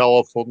climb the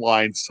telephone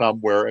line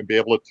somewhere and be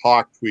able to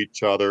talk to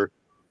each other,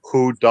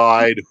 who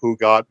died, who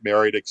got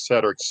married, et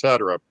cetera, et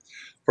cetera.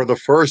 For the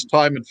first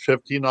time in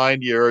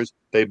 59 years,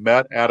 they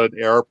met at an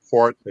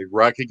airport. They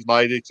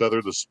recognized each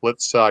other the split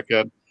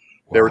second.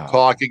 Wow. They were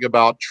talking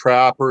about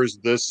trappers,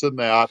 this and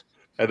that.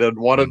 And then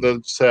one of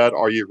them said,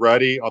 "Are you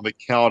ready?" on the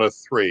count of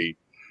three.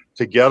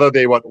 Together,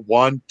 they went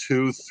 1,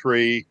 2,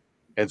 3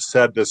 and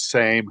said the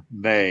same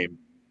name.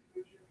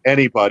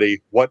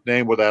 Anybody, what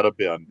name would that have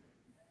been?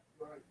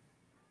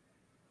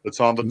 It's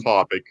on the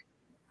topic.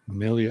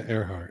 Amelia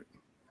Earhart.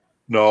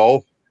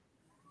 No.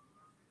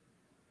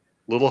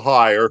 A little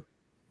higher.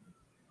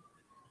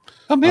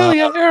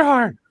 Amelia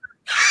Earhart.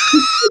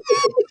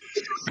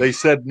 They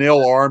said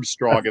Neil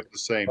Armstrong at the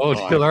same time.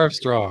 Oh, Neil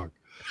Armstrong.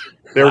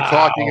 They were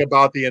talking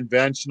about the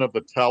invention of the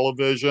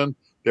television.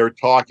 They were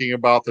talking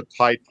about the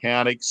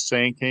Titanic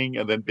sinking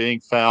and then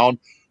being found.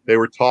 They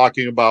were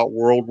talking about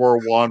World War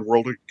I,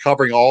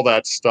 covering all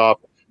that stuff.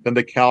 Then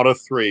the count of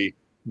three,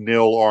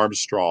 Neil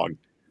Armstrong.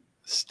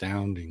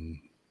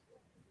 Astounding.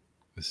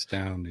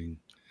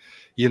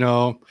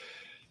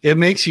 It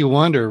makes you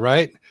wonder,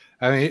 right?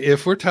 I mean,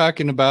 if we're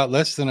talking about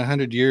less than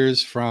 100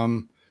 years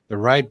from the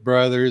Wright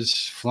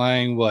brothers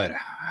flying,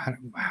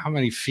 how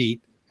many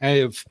feet?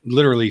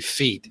 Literally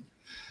feet.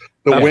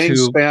 The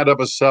wingspan of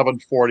a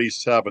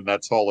 747,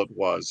 that's all it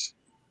was.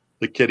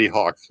 The Kitty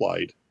Hawk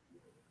flight.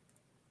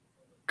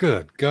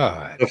 Good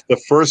God. If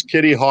the first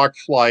Kitty Hawk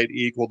flight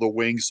equaled the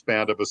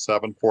wingspan of a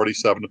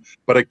 747,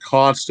 but it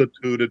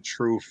constituted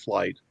true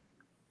flight.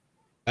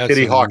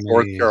 Kitty Hawk,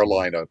 North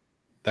Carolina.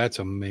 That's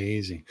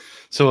amazing.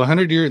 So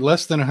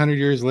less than 100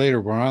 years later,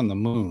 we're on the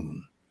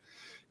moon.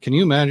 Can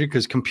you imagine?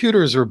 Because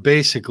computers are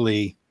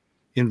basically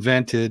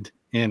invented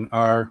in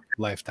our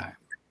lifetime.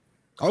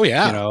 Oh,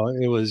 yeah.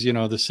 It was, the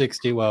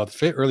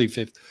 60s,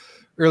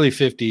 early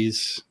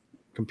 50s,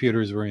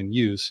 computers were in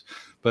use.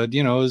 But,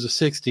 it was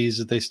the 60s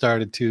that they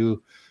started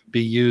to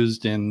be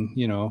used in,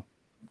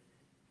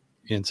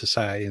 in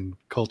society and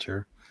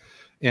culture.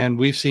 And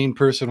we've seen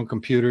personal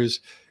computers.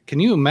 Can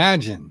you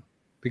imagine?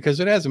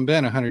 Because it hasn't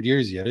been 100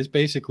 years yet. It's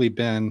basically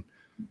been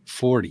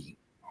 40,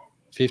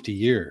 50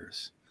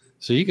 years.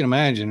 So you can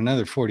imagine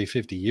another 40,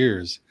 50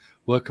 years,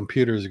 what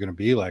computers are going to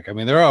be like. I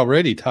mean, they're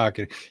already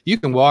talking. You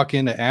can walk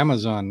into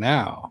Amazon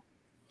now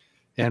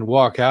and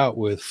walk out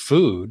with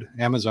food,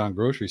 Amazon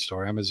grocery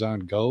store, Amazon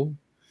Go.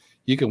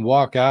 You can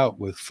walk out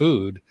with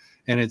food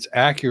and it's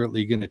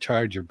accurately going to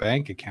charge your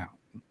bank account.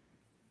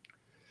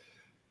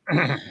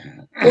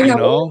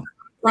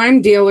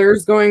 Prime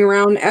dealers going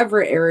around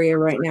Everett area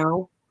right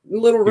now.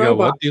 Little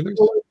robots.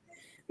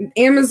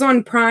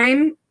 Amazon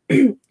Prime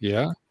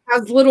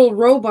has little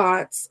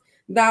robots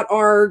that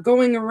are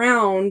going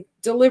around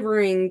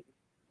delivering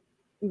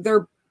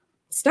their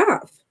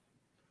stuff.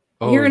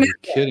 Oh, you're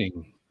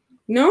kidding.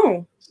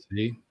 No.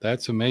 See,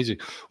 that's amazing.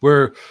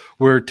 We're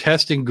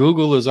testing.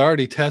 Google has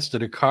already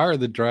tested a car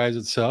that drives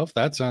itself.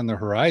 That's on the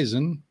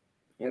horizon.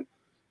 Yep.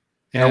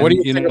 And now, what do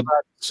you think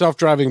about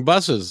self-driving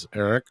buses,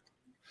 Eric?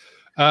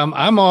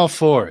 I'm all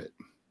for it.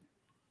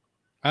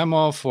 I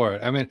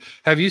mean,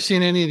 have you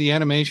seen any of the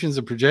animations,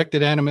 the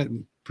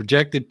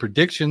projected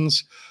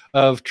predictions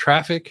of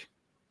traffic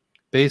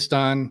based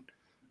on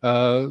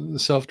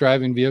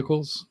self-driving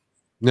vehicles?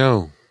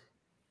 No.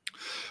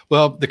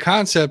 Well, the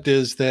concept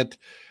is that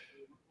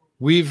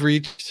we've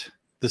reached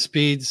the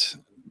speeds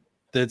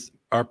that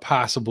are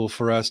possible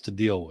for us to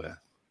deal with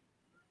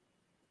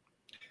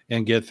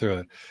and get through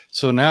it.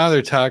 So now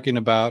they're talking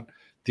about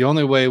the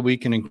only way we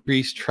can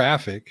increase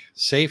traffic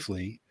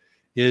safely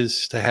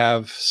is to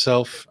have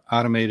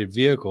self-automated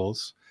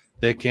vehicles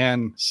that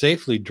can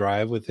safely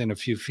drive within a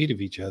few feet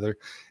of each other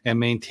and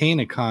maintain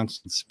a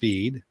constant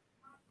speed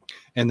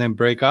and then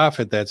break off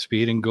at that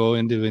speed and go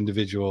into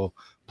individual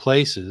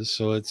places.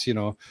 So it's,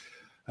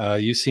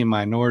 you see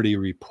Minority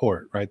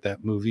Report, right?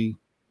 That movie.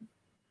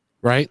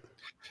 Right.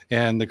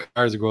 And the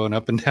cars are going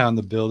up and down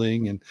the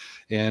building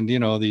and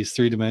these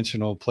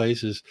three-dimensional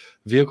places.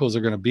 Vehicles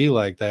are going to be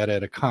like that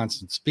at a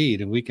constant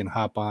speed, and we can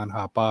hop on,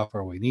 hop off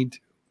where we need to.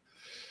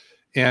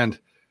 And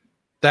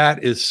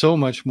that is so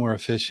much more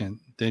efficient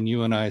than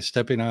you and I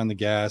stepping on the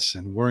gas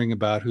and worrying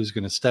about who's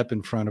going to step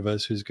in front of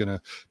us, who's going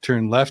to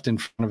turn left in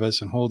front of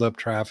us and hold up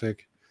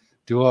traffic,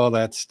 do all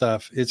that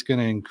stuff. It's going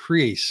to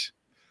increase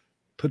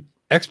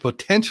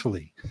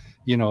exponentially,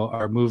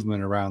 our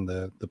movement around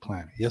the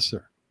planet. Yes,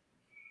 sir.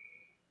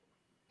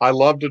 I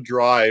love to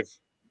drive,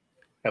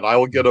 and I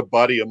will get a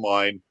buddy of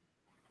mine,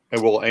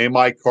 and we'll aim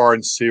my car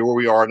and see where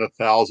we are in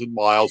 1,000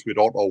 miles. We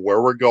don't know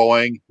where we're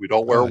going. We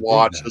don't wear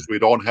watches. We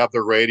don't have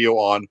the radio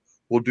on.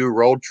 We'll do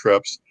road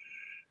trips.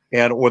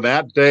 And when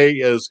that day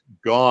is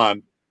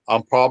gone,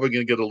 I'm probably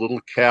going to get a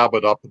little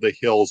cabin up in the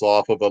hills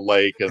off of a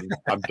lake, and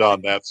I'm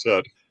done. That's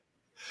it.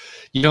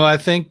 I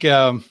think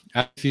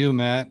with you,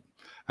 Matt,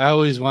 I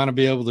always want to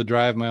be able to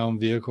drive my own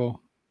vehicle.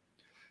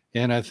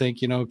 And I think,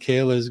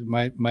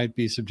 Kayla might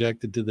be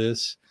subjected to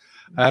this.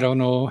 I don't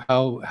know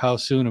how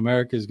soon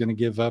America is going to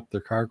give up their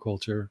car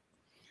culture.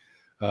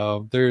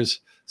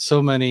 There's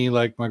so many,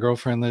 like my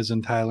girlfriend lives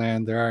in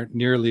Thailand. There aren't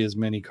nearly as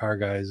many car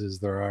guys as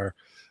there are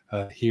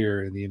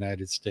here in the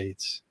United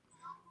States.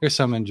 There's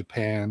some in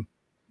Japan.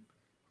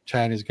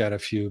 China's got a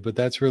few, but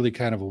that's really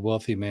kind of a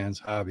wealthy man's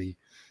hobby.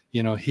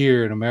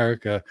 Here in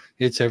America,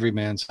 it's every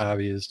man's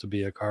hobby is to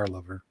be a car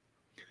lover.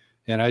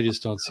 And I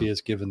just don't see us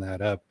giving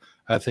that up.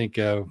 I think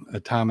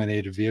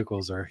automated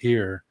vehicles are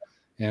here,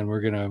 and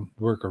we're going to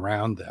work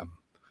around them.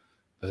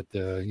 But,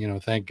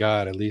 thank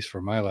God, at least for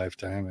my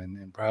lifetime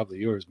and probably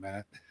yours,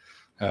 Matt,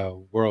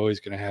 we're always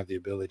going to have the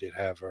ability to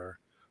have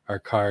our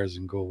cars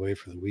and go away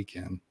for the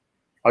weekend.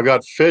 I've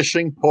got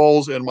fishing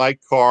poles in my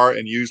car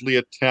and usually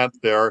a tent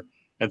there.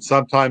 And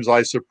sometimes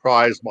I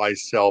surprise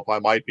myself. I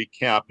might be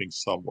camping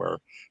somewhere.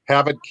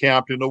 Haven't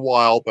camped in a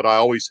while, but I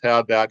always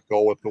had that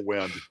go with the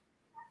wind.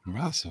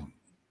 Awesome.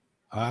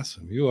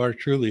 You are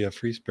truly a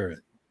free spirit.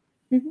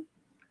 Mm-hmm.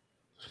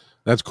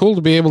 That's cool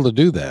to be able to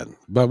do that.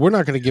 But we're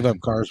not going to give up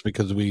cars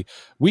because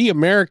we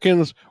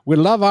Americans, we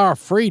love our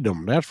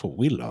freedom. That's what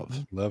we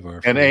love. Love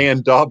our freedom. And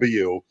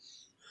A&W.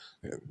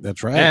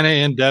 That's right. And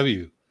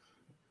A&W.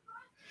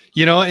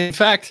 In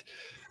fact,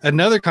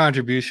 another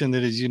contribution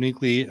that is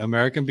uniquely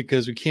American,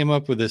 because we came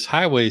up with this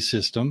highway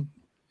system,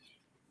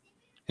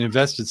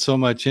 invested so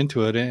much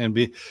into it,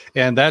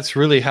 and that's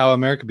really how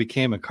America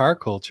became a car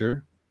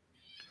culture.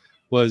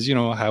 Was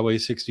Highway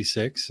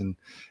 66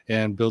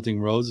 and building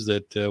roads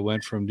that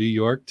went from New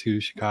York to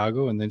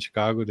Chicago and then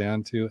Chicago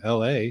down to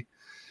LA.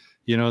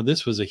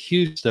 This was a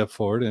huge step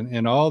forward,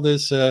 and all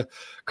this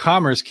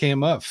commerce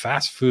came up.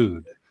 Fast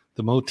food,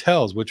 the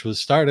motels, which was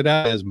started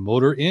out as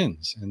motor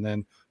inns, and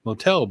then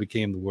motel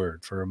became the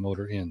word for a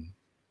motor inn.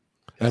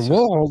 And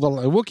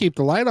we'll keep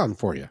the light on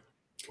for you.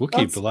 We'll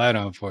keep the light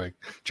on for you.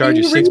 Charge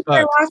you $6.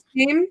 My last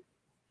name?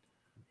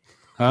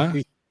 Huh?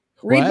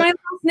 Read my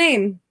last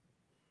name.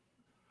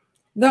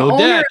 The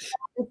owner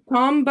is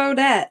Tom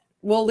Bodette.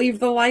 We'll leave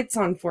the lights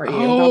on for you.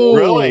 Oh,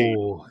 really?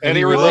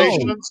 Any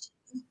relations?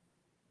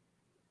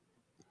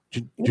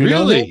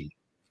 Really?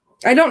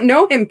 I don't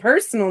know him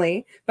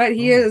personally, but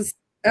he is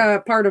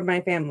part of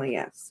my family,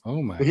 yes.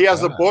 Oh, my He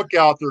has a book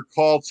out there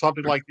called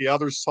something like The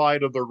Other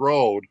Side of the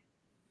Road.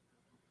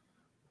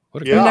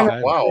 What a great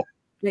title. Wow.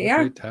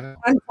 Yeah.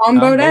 I'm Tom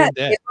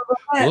Bodette.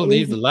 We'll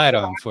leave the light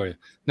on for you.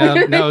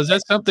 Now, is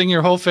that something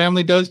your whole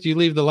family does? Do you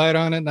leave the light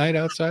on at night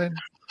outside?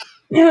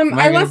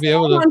 I left be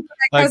able to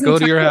go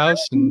to your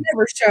house and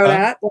never showed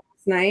up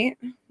last night.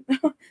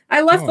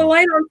 I left the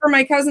light on for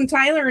my cousin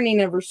Tyler, and he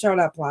never showed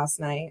up last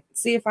night.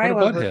 See if I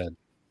let her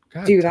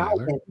do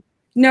that.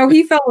 No,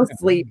 he fell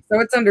asleep, so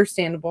it's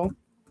understandable.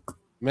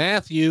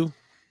 Matthew,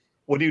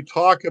 when you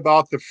talk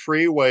about the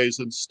freeways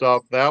and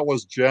stuff, that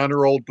was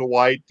General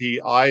Dwight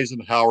D.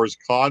 Eisenhower's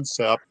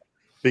concept,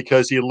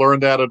 because he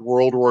learned that in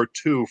World War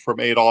II from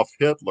Adolf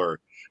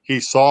Hitler. He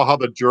saw how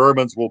the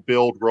Germans will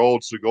build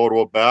roads to go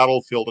to a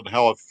battlefield and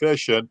how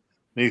efficient.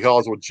 And he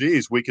goes, well,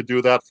 geez, we could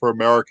do that for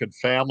American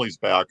families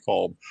back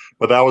home.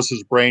 But that was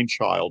his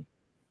brainchild.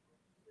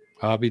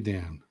 I'll be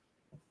damned.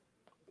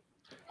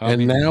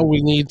 And now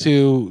we need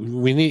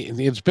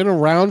it's been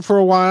around for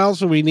a while,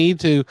 so we need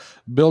to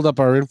build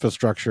up our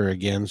infrastructure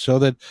again so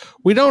that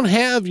we don't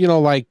have,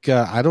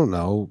 I don't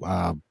know.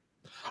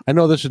 I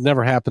know this would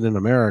never happen in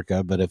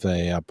America, but if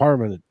a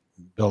apartment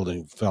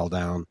building fell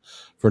down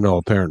for no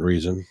apparent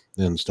reason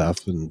and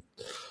stuff, and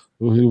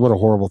what a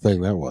horrible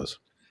thing that was.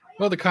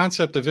 Well, the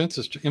concept of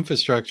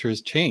infrastructure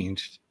has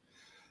changed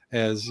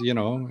as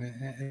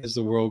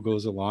the world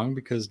goes along,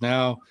 because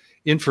now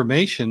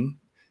information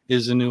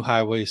is a new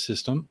highway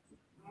system.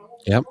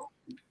 Yep.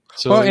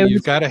 So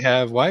you've got to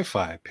have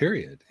Wi-Fi,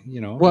 period.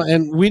 Well,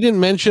 and we didn't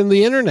mention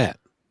the internet.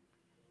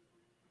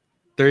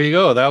 There you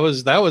go. That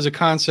was a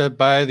concept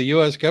by the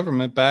U.S.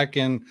 government back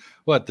in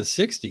the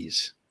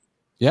 60s.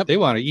 Yep.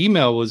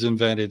 Email was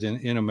invented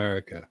in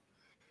America.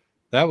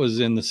 That was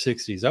in the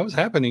 60s. That was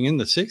happening in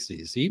the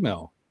 60s.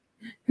 Email.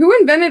 Who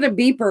invented a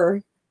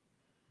beeper?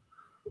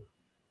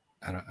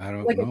 I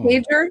don't Like know. a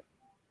pager?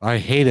 I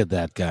hated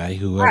that guy,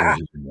 whoever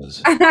he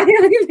was.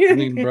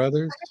 Ringling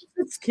Brothers?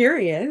 It's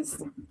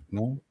curious.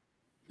 No.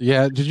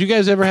 Yeah. Did you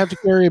guys ever have to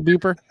carry a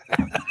beeper?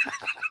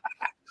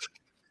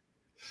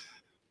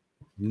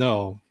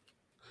 No.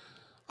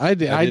 I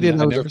did. I did.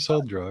 I never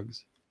sold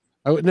drugs.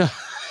 No.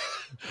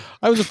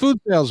 I was a food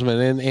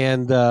salesman,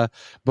 and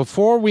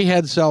before we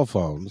had cell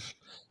phones,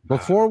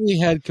 before we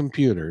had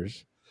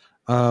computers,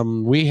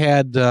 we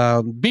had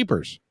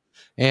beepers.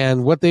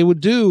 And what they would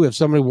do if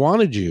somebody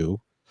wanted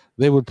you,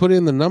 they would put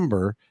in the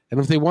number, and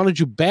if they wanted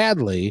you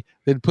badly,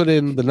 they'd put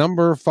in the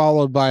number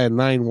followed by a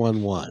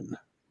 911.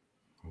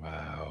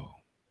 Wow.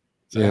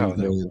 That's how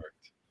that worked.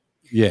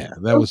 Yeah,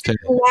 that was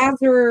terrible.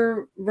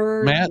 Lazar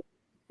Matt?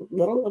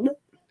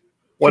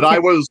 When I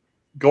was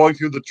going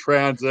through the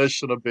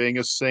transition of being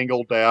a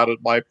single dad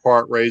at my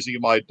part raising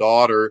my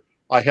daughter,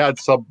 I had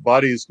some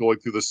buddies going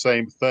through the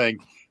same thing.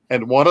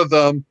 And one of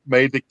them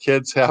made the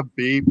kids have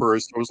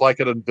beepers. It was like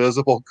an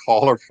invisible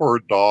collar for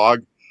a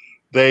dog.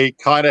 They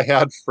kind of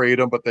had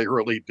freedom, but they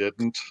really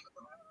didn't.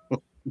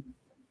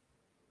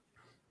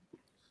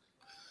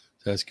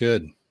 That's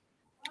good.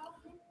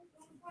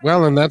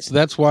 Well, and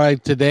that's why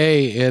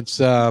today it's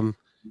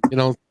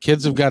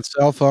kids have got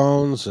cell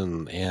phones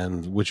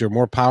and which are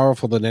more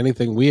powerful than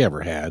anything we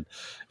ever had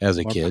as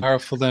a kid.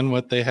 Powerful than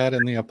what they had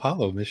in the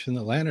Apollo mission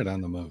that landed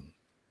on the moon.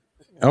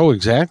 Oh,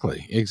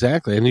 exactly.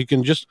 And you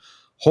can just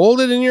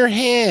hold it in your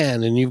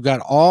hand, and you've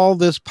got all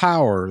this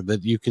power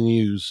that you can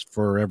use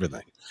for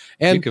everything.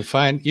 And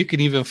you can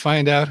even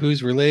find out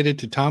who's related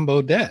to Tom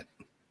Bodette.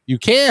 You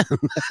can.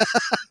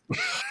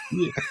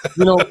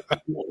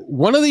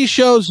 One of these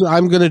shows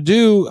I'm going to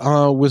do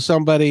with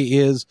somebody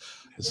is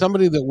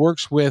somebody that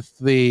works with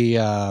the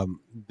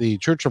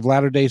Church of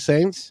Latter-day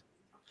Saints.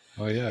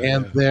 Oh yeah,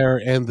 and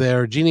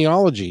their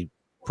genealogy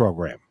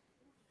program.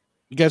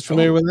 You guys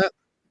familiar with that?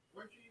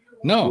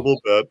 No, a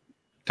little bit.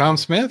 Tom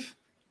Smith.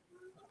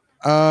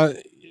 You're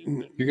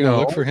gonna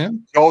look for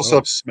him,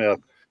 Joseph Smith.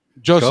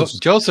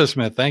 Joseph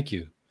Smith. Thank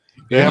you.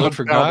 They haven't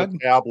found the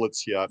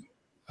tablets yet.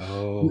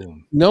 Oh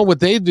no! What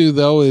they do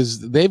though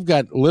is they've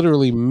got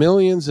literally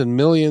millions and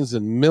millions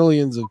and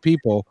millions of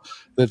people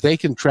that they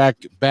can track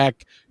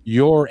back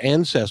your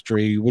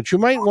ancestry, which you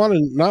might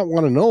not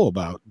want to know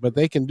about, but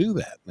they can do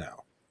that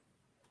now.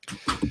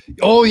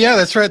 Oh yeah,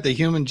 that's right. The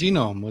Human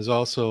Genome was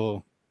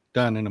also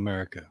done in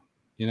America,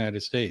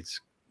 United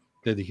States.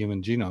 Did the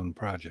Human Genome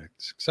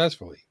Project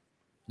successfully?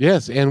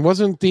 Yes, and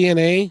wasn't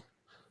DNA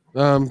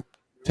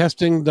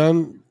testing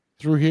done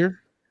through here?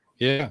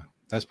 Yeah,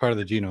 that's part of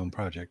the Genome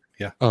Project.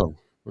 Yeah. Oh,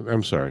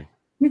 I'm sorry.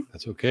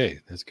 That's okay.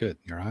 That's good.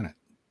 You're on it.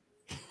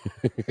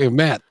 Hey,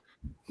 Matt.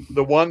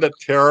 The one that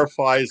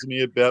terrifies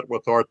me a bit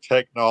with our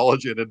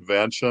technology and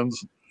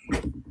inventions,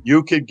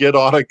 you could get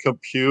on a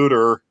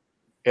computer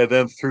and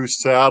then through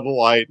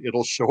satellite,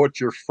 it'll show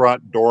what your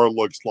front door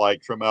looks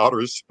like from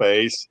outer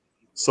space.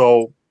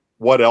 So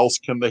what else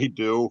can they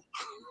do?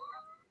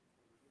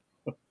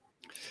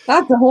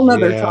 That's a whole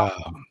nother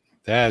topic.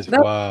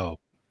 Wow.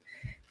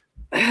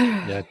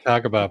 Yeah,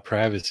 talk about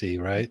privacy,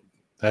 right?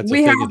 That's a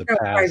thing of the past.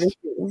 Privacy.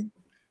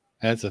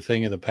 That's a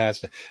thing of the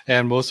past.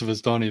 And most of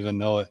us don't even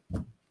know it.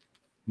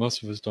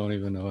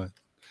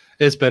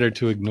 It's better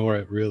to ignore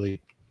it, really.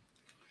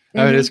 Mm-hmm.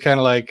 I mean, it's kind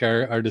of like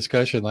our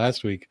discussion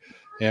last week.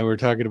 And we're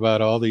talking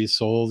about all these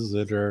souls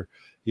that are,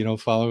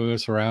 following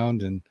us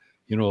around and,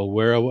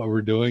 aware of what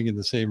we're doing in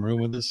the same room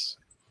with us.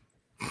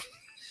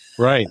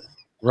 Right.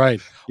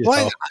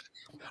 Well,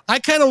 I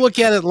kind of look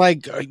at it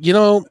like,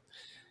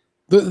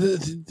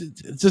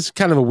 it's just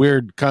kind of a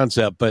weird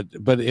concept, but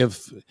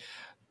if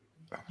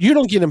you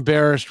don't get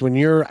embarrassed when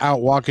you're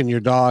out walking your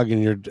dog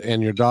and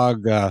your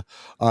dog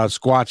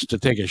squats to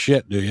take a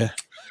shit, do you?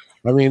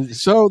 I mean,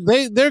 so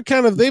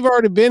they've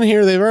already been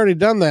here, they've already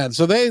done that,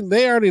 so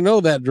they already know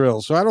that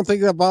drill. So I don't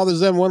think that bothers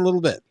them one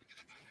little bit.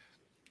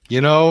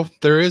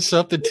 There is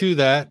something to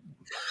that.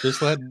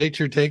 Just let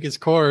nature take its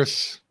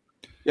course.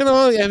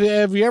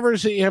 Have you ever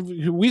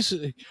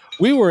seen?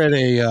 We were at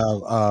a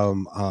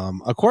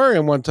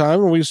aquarium one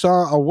time and we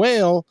saw a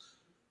whale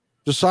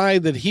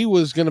decide that he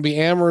was going to be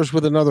amorous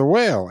with another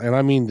whale, and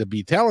I mean to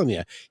be telling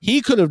you,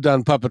 he could have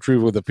done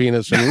puppetry with a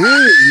penis and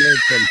really made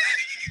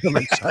them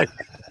excited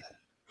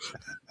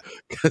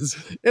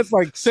because it's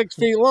like 6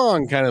 feet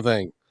long, kind of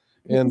thing.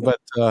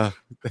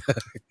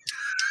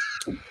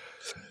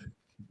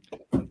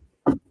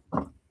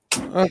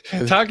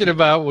 Okay. Talking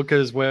about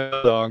because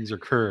whale dogs are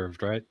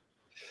curved, right?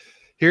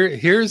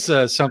 Here's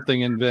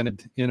something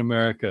invented in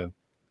America.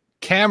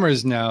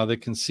 Cameras now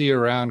that can see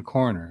around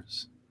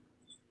corners.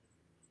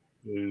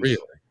 Really?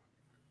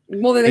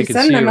 Well, they can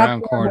send see them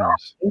around up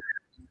corners.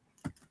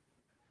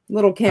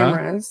 Little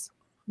cameras. Huh?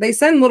 They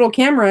send little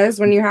cameras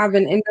when you have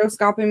an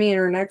endoscopy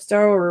or nexto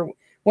or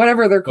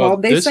whatever they're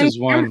called. This is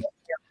one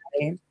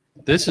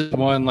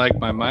like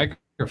my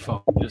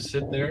microphone. Just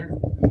sit there.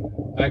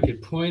 I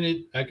could point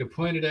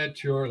it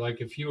at your,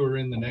 like if you were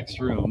in the next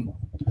room,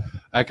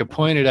 I could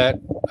point it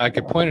at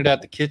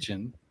the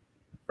kitchen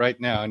right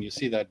now, and you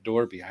see that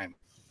door behind me.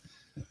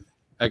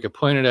 I could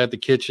point it at the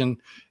kitchen,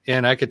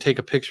 and I could take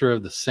a picture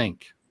of the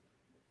sink,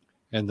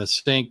 and the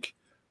sink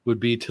would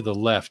be to the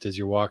left as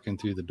you're walking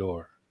through the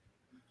door.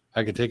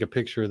 I could take a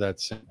picture of that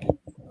sink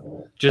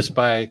just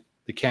by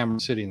the camera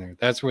sitting there.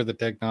 That's where the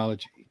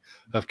technology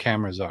of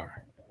cameras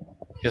are.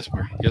 Yes,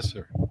 Murray. Yes,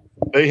 sir.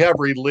 They have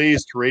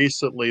released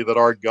recently that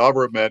our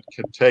government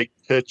can take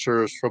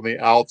pictures from the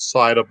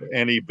outside of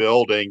any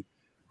building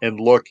and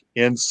look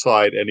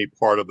inside any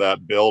part of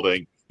that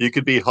building. You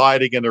could be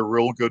hiding in a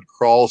real good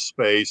crawl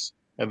space,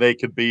 and they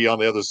could be on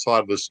the other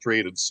side of the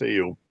street and see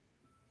you.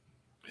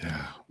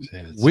 Yeah,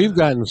 we've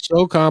gotten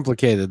so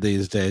complicated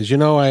these days. You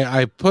know,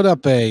 I put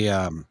up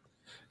a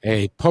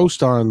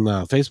post on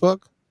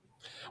Facebook.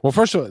 Well,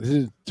 first of all,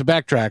 to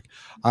backtrack,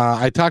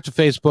 I talked to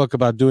Facebook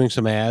about doing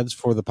some ads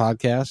for the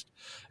podcast,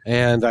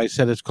 and I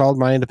said it's called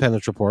My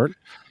Independence Report.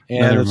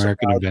 And another it's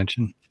American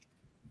invention.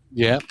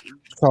 Yeah,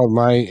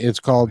 it's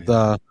called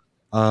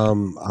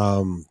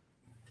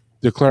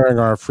Declaring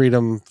Our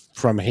Freedom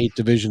from Hate,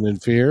 Division,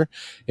 and Fear.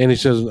 And he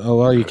says, "Oh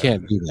well, you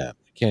can't do that.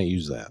 You can't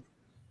use that."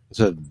 I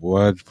said,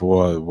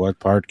 what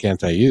part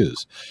can't I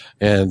use?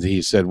 And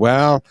he said,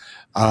 well,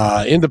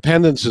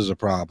 independence is a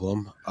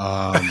problem.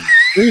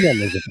 Freedom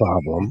is a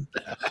problem.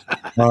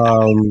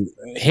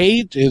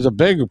 Hate is a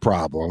bigger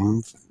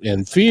problem,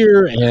 and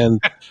fear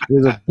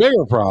is a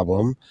bigger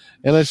problem.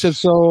 And I said,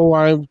 so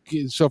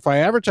if I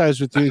advertise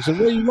with you, he said,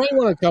 well, you might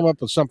want to come up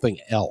with something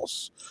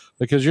else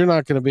because you're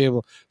not going to be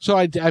able. So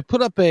I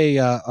put up a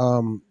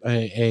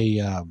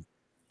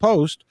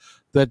post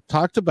that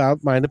talked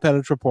about My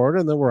Independence Report,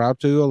 and that we're out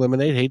to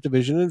eliminate hate,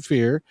 division, and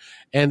fear.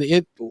 And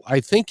I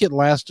think it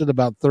lasted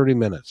about 30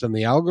 minutes. And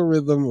the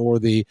algorithm or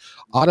the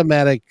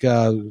automatic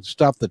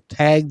stuff that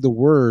tagged the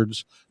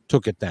words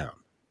took it down.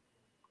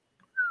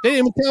 They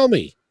didn't even tell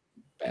me,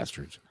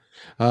 bastards.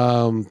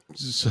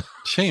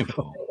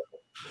 Shameful.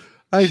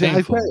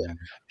 Shameful.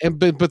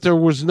 But there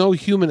was no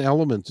human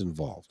element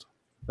involved.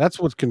 That's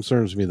what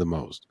concerns me the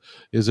most,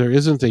 is there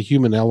isn't a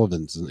human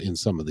element in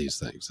some of these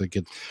things that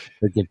get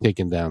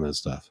taken down and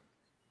stuff.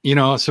 You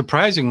know,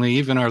 surprisingly,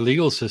 even our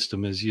legal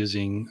system is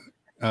using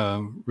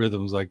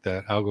rhythms like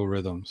that,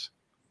 algorithms.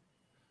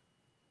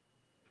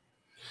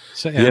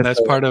 So, and that's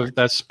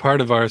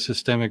part of our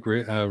systemic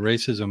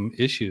racism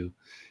issue,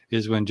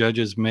 is when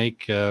judges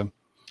make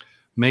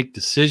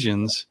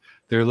decisions,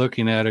 they're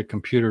looking at a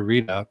computer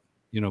readout,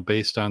 you know,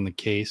 based on the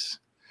case,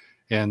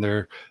 and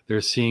they're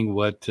seeing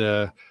what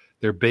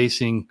they're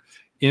basing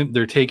in,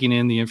 they're taking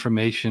in the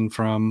information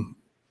from,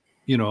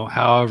 you know,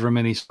 however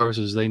many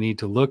sources they need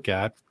to look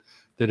at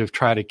that have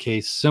tried a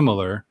case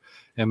similar,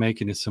 and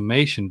making a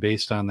summation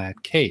based on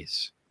that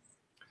case.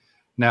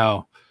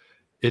 Now,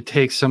 it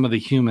takes some of the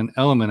human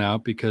element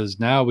out, because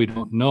now we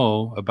don't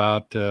know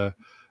about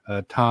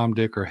Tom,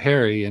 Dick, or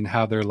Harry and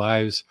how their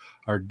lives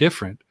are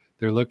different.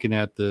 They're looking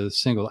at the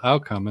single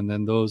outcome, and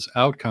then those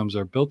outcomes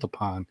are built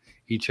upon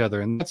each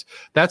other. And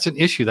that's an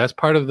issue. That's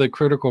part of the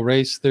critical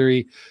race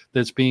theory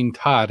that's being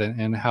taught,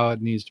 and how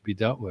it needs to be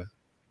dealt with.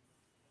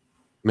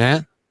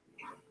 Matt?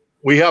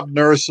 We have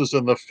nurses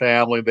in the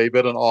family. They've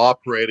been in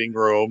operating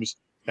rooms.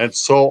 And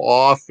so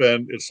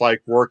often it's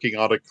like working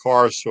on a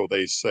car, so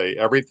they say.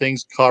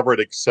 Everything's covered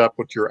except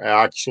what you're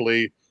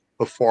actually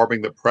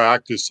performing the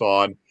practice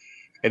on.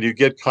 And you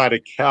get kind of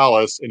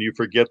callous, and you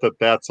forget that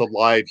that's a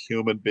live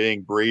human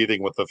being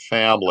breathing with a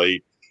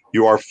family.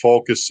 You are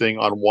focusing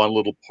on one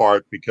little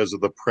part because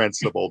of the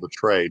principle of the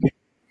trade.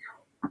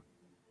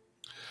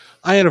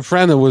 I had a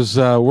friend that was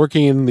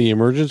working in the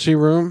emergency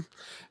room,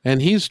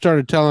 and he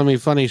started telling me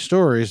funny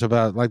stories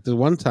about, like, the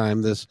one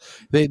time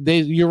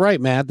you're right,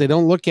 Matt, they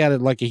don't look at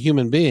it like a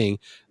human being.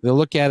 They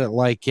look at it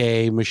like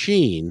a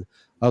machine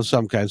of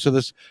some kind. So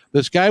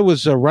this guy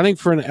was running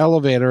for an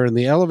elevator, and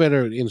the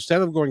elevator,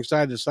 instead of going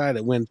side to side,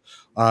 it went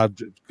a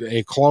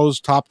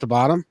closed top to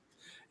bottom,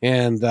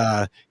 and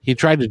he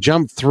tried to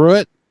jump through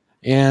it,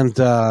 and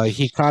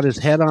he caught his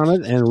head on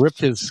it and ripped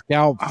his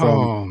scalp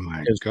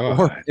from his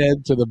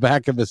forehead to the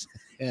back of his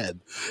head.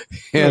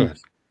 And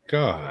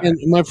God. And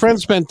my friend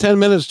spent 10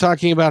 minutes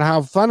talking about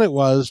how fun it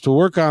was to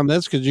work on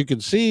this, because you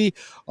could see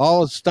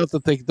all the stuff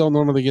that they don't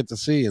normally get to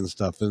see and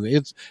stuff. And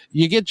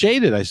you get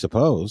jaded, I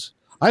suppose.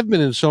 I've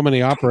been in so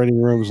many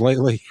operating rooms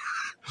lately.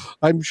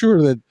 I'm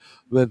sure that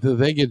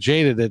they get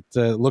jaded at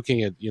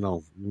looking at, you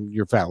know,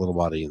 your fat little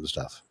body and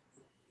stuff.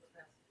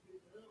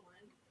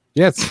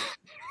 Yes.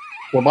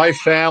 When my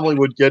family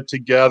would get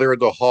together in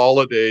the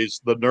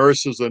holidays, the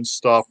nurses and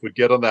stuff would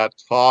get on that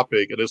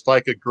topic. And it's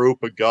like a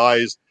group of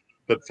guys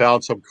that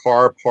found some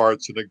car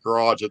parts in the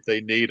garage that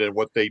they need and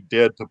what they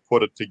did to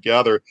put it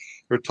together.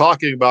 They're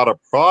talking about a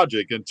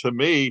project. And to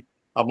me,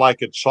 I'm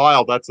like a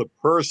child. That's a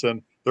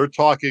person. They're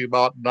talking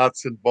about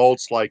nuts and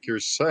bolts, like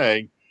you're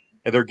saying,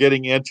 and they're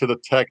getting into the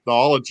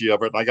technology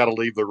of it. And I got to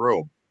leave the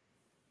room.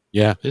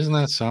 Yeah. Isn't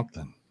that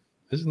something?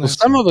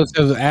 Some of us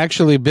have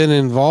actually been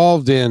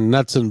involved in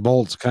nuts and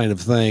bolts kind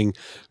of thing,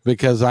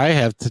 because I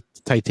have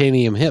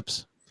titanium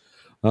hips,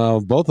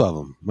 both of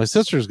them. My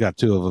sister's got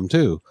two of them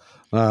too.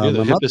 You're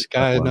the my hippest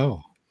guy I one.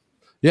 know.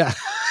 Yeah.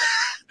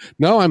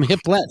 No, I'm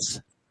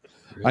hipless.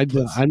 I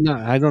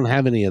don't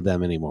have any of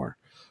them anymore.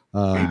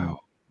 Wow.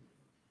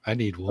 I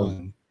need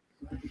one.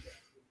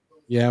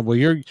 Yeah, well,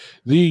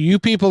 you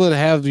people that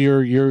have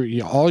your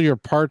all your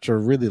parts are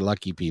really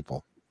lucky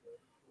people.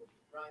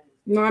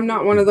 No, I'm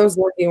not one of those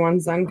lucky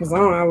ones then, because I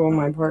don't have all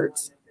my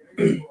parts.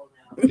 You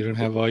don't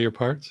have all your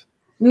parts?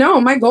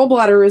 No, my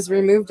gallbladder was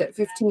removed at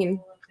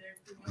 15.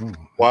 Oh,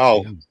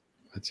 Wow.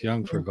 That's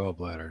young for a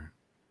gallbladder.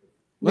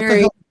 What Very- the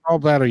hell is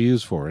gallbladder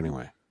used for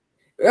anyway?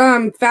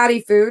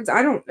 Fatty foods.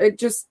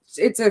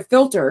 It's a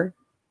filter.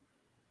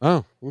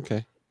 Oh,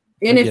 okay.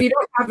 And I if get you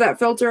don't have that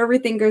filter,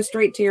 everything goes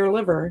straight to your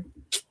liver.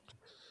 It's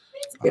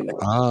good to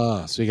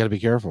know. So you got to be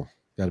careful.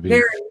 Got to be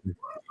Very.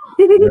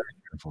 very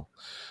careful.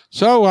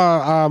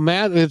 So,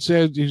 Matt,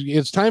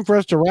 it's time for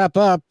us to wrap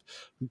up.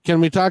 Can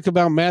we talk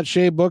about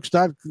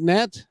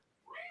MattSheaBooks.net?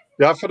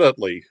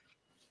 Definitely.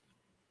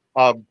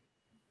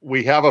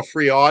 We have a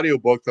free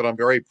audiobook that I'm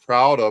very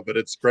proud of, and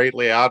it's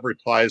greatly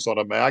advertised on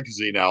a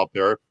magazine out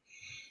there.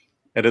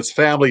 And it's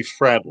family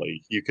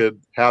friendly. You could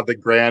have the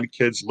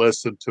grandkids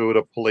listen to it,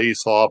 a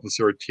police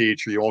officer, a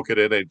teacher. You won't get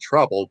in any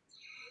trouble.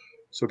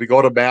 So if you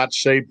go to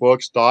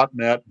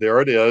MattSheaBooks.net,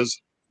 there it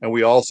is. And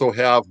we also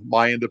have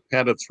my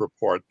Independence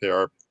Report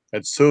there.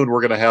 And soon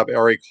we're going to have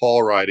Eric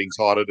Hall writings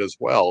on it as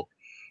well.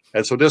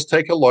 And so just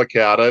take a look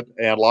at it,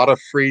 and a lot of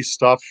free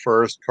stuff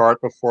first,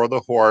 cart before the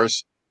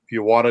horse. If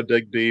you want to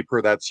dig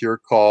deeper, that's your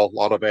call. A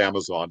lot of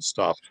Amazon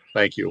stuff.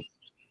 Thank you.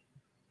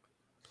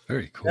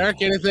 Very cool.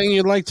 Eric, anything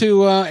you'd like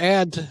to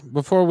add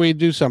before we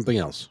do something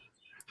else?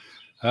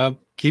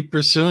 Keep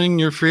pursuing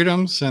your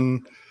freedoms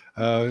and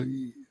live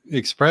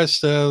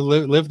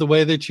the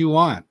way that you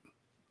want.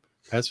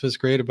 That's what's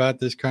great about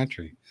this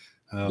country.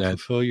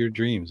 Fulfill your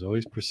dreams.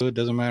 Always pursue it.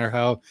 Doesn't matter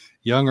how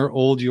young or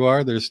old you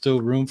are. There's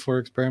still room for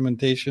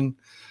experimentation.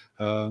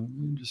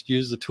 Just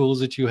use the tools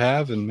that you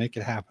have and make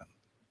it happen.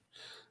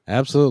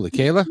 Absolutely.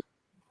 Kayla?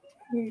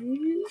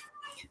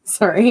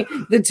 Sorry,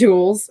 the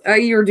tools.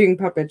 You were doing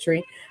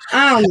puppetry.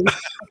 Hi.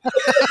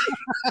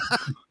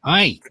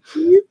 I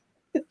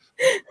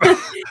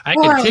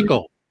can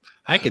tickle.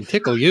 I can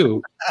tickle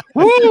you.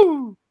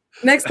 Woo!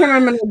 Next time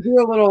I'm going to do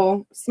a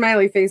little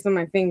smiley face on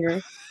my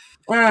finger.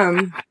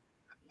 Oh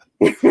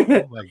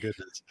my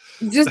goodness.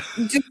 Just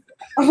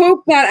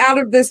hope that out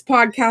of this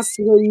podcast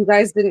today, you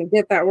guys didn't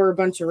get that we're a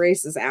bunch of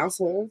racist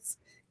assholes.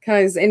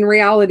 Because in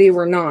reality,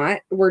 we're not.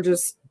 We're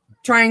just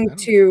trying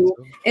to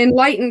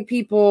enlighten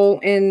people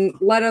and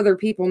let other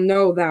people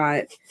know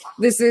that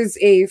this is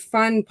a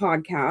fun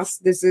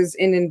podcast. This is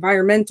an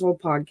environmental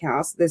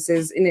podcast. This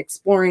is in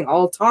exploring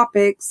all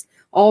topics,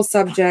 all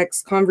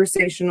subjects,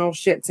 conversational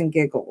shits and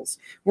giggles.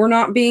 We're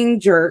not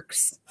being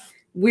jerks.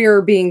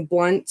 We're being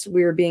blunt.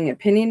 We're being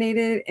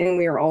opinionated, and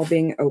we are all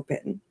being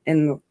open.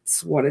 And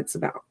that's what it's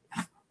about.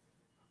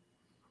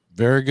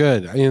 Very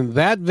good. In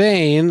that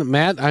vein,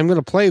 Matt, I'm going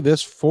to play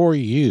this for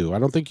you. I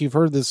don't think you've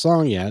heard this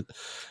song yet,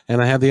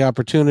 and I had the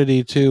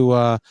opportunity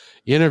to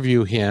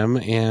interview him,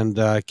 and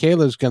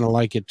Kayla's going to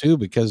like it too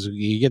because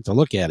you get to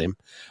look at him.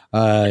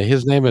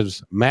 His name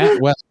is Matt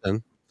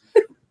Weston,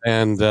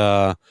 and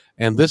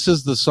this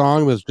is the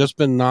song that's just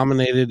been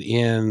nominated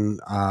in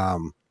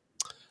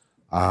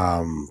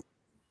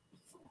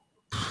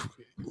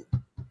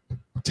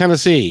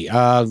Tennessee,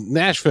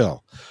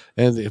 Nashville,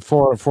 and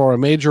for a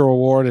major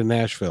award in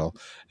Nashville.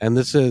 And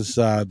this is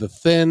The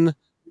Thin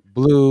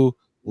Blue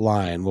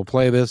Line. We'll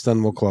play this,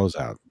 then we'll close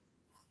out.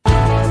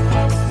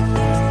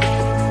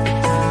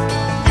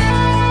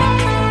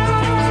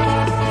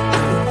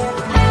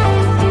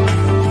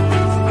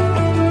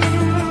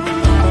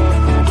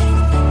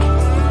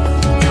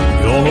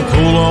 Gonna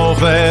pull off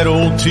that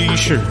old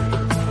t-shirt,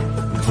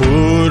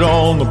 put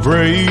on the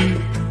braid,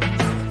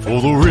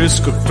 for the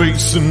risk of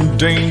facing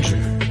danger,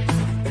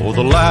 for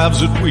the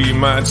lives that we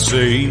might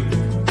save.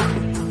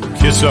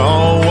 Kiss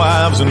our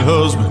wives and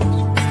husbands,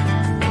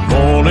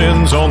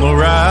 morning's on the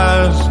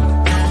rise,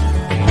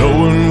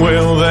 knowing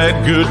well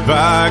that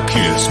goodbye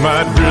kiss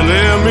might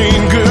really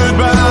mean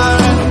goodbye.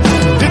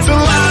 It's a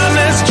line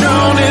that's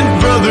drawn in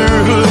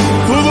brotherhood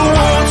for the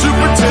ones who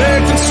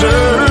protect and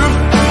serve.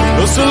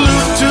 A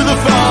salute to the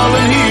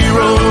fallen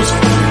heroes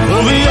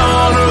for the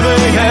honor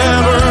they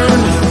have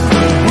earned.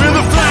 We're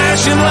the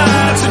flashing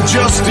lights of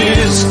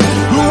justice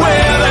who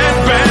wear that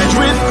badge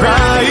with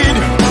pride,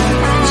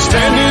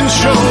 standing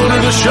shoulder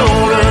to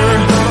shoulder,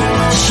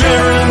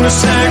 sharing the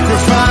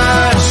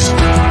sacrifice.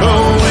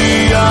 Oh,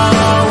 we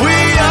are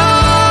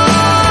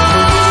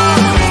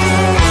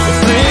the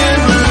thin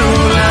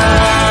blue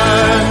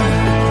line.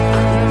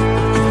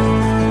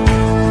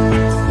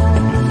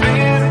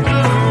 Thin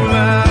blue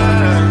line.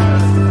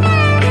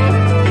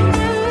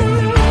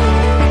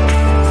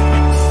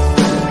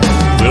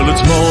 Well,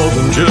 it's more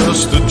than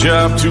just a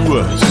job to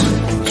us.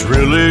 It's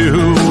really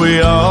who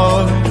we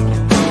are.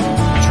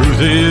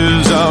 Truth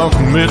is our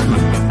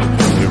commitment.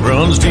 It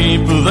runs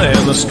deeper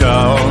than the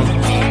scars.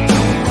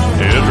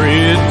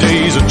 Every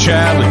day's a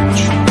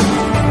challenge,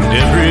 and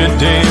every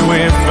day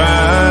we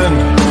find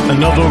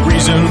another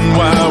reason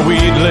why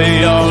we'd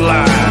lay our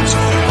lives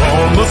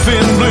on the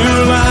thin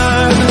blue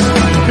line.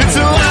 It's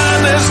a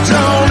line that's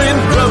drawn in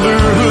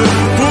brotherhood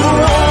for the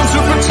ones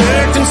who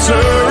protect and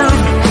serve.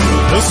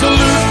 A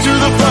salute to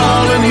the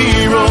fallen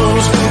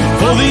heroes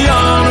for the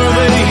honor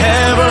they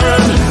have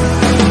earned.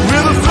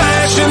 With the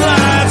flashing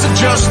lights of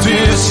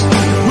justice,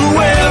 who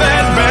wear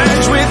that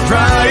badge with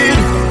pride,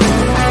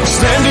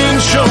 standing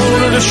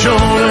shoulder to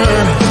shoulder,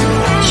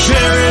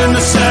 sharing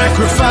the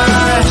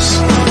sacrifice.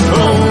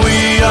 Oh,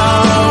 we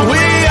are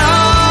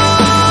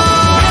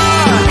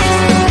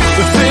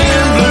the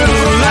thin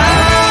blue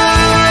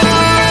line,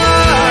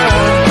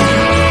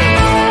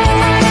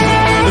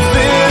 the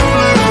thin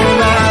blue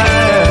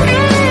line.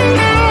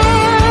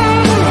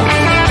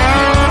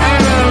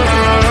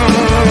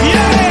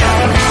 Yeah!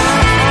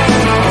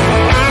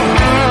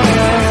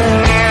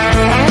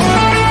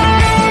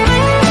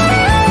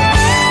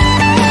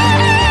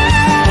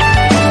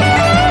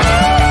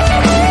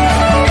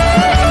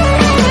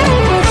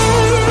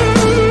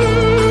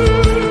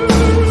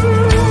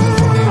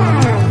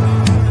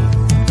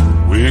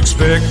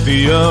 Expect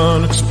the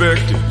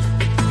unexpected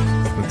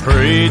and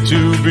pray to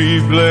be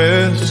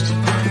blessed.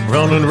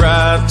 Running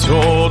right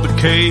toward the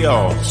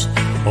chaos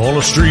on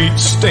a street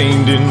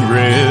stained in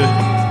red.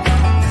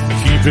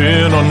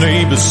 Keeping our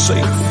neighbors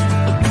safe,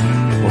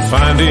 we're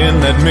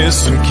finding that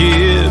missing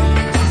kid.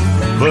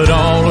 But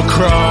all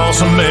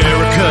across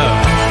America,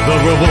 the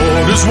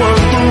reward is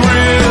worth the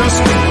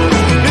risk.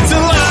 It's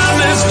a line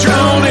that's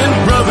drawn in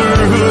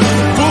brotherhood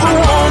for the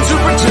ones who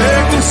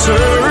protect and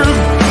serve.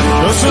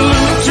 A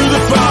salute to the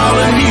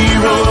fallen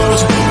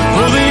heroes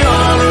for the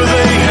honor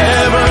they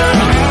have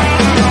earned.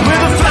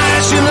 With the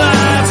flashing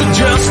lights of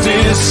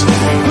justice,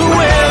 who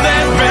wear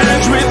that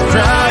badge with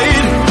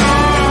pride,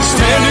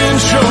 standing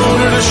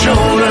shoulder to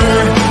shoulder,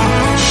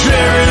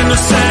 sharing the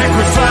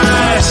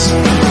sacrifice.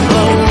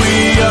 Oh,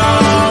 we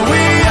are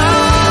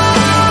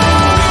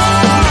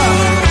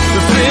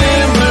the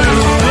thin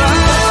blue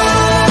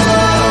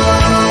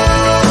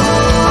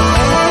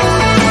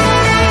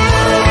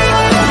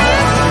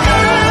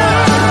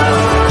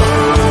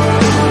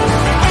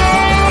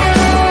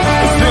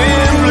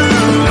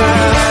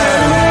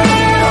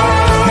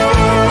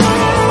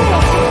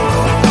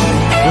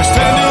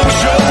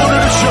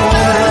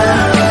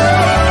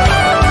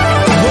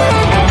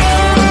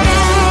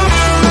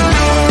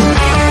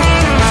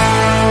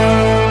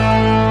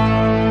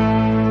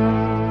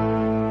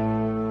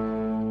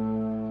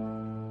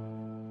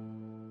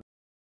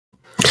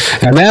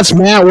And that's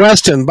Matt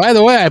Weston. By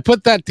the way, I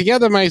put that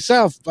together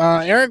myself.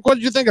 Eric, what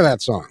did you think of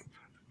that song?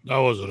 That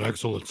was an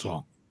excellent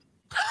song.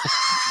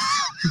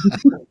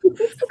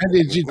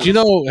 Did you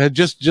know,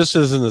 just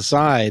as an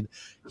aside,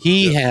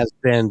 he's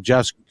been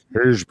just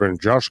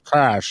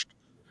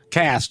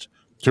cast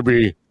to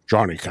be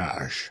Johnny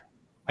Cash.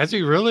 Has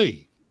he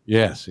really?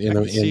 Yes. I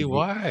can see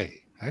why.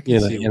 I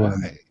can see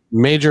why.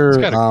 Major.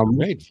 He's got a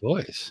great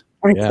voice.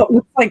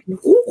 It's like,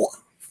 ooh.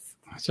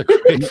 That's a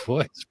great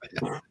voice,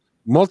 man.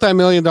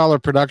 Multi-million-dollar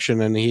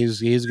production, and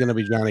he's going to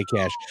be Johnny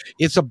Cash.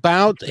 It's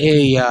about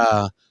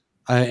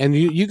and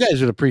you guys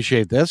would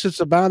appreciate this.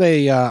 It's about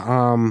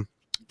Kayla,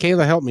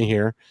 help me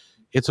here.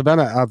 It's about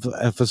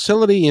a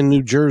facility in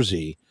New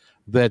Jersey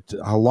that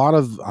a lot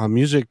of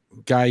music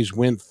guys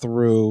went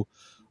through.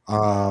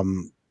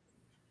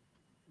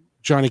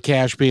 Johnny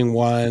Cash being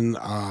one,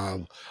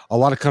 a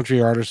lot of country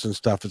artists and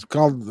stuff. It's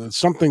called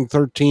something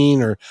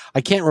 13, or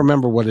I can't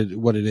remember what it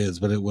is,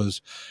 but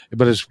it's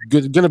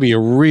going to be a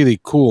really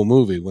cool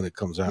movie when it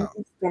comes out.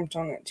 I jumped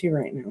on it too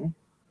right now.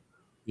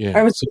 Yeah,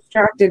 I was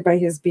distracted by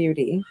his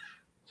beauty.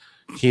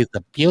 He's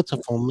a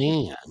beautiful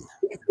man.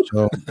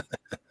 So,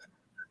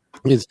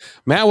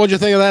 Matt, what'd you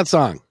think of that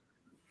song?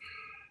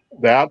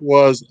 That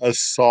was a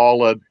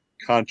solid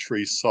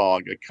country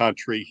song, a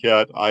country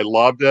hit. I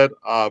loved it.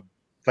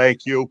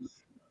 Thank you.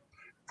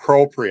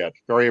 Appropriate,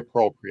 very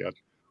appropriate.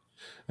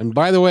 And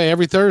by the way,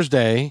 every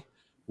Thursday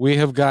we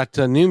have got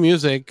new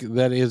music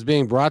that is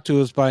being brought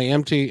to us by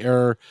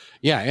MTS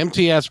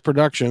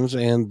Productions,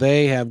 and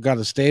they have got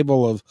a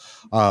stable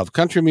of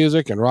country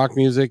music and rock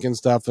music and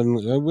stuff. And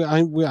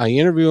I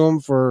interview them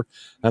for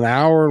an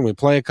hour, and we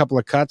play a couple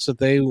of cuts that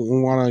they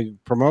want to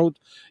promote.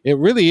 It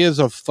really is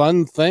a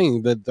fun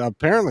thing that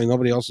apparently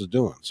nobody else is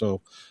doing. So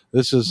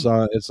this is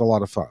it's a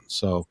lot of fun.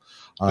 So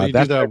you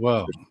do that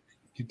well.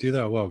 You do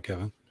that well,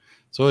 Kevin.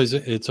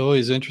 It's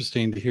always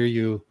interesting to hear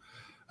you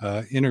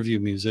interview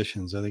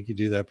musicians. I think you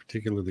do that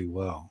particularly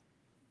well.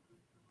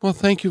 Well,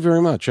 thank you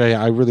very much.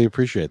 I really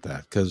appreciate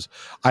that, because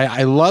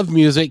I love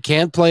music.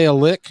 Can't play a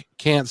lick,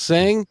 can't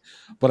sing,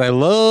 but I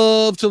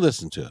love to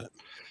listen to it.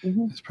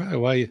 Mm-hmm. That's probably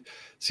why you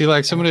see,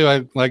 like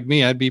somebody like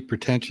me, I'd be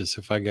pretentious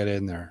if I got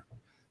in there.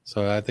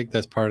 So I think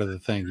that's part of the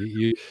thing.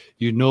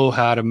 You know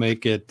how to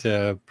make it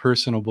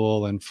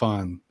personable and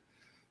fun,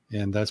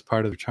 and that's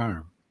part of the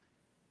charm.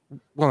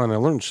 Well, and I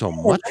learned so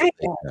much from these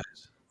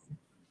guys.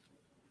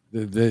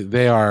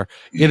 They are.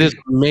 It is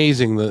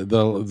amazing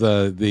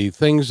the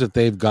things that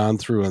they've gone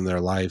through in their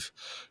life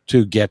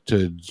to get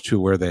to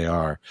where they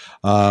are.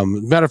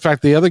 Matter of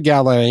fact, the other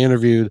gal that I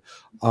interviewed,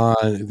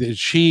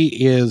 she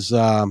is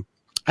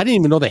I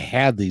didn't even know they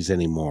had these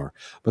anymore,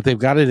 but they've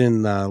got it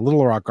in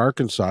Little Rock,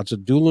 Arkansas. It's a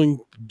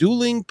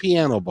dueling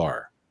piano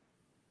bar.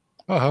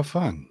 Oh, how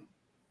fun.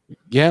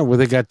 Yeah, where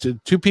they got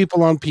two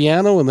people on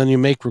piano, and then you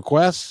make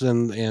requests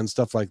and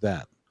stuff like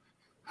that.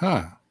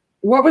 Huh.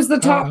 What was the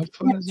top how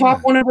fun is top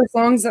that? one of her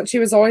songs that she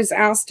was always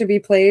asked to be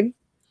played?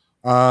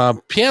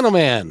 Piano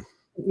Man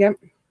Yep.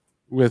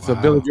 with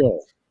Wow. Billy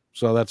Joel.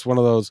 So that's one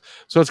of those.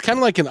 So it's kind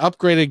of like an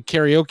upgraded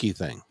karaoke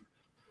thing.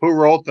 Who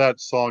wrote that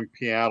song,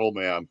 Piano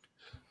Man?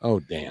 Oh,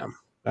 damn.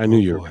 I knew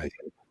you were boy. right.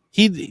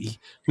 He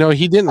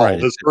didn't Oh, write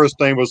it. his first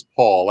name was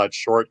Paul, that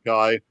short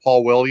guy,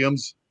 Paul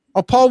Williams.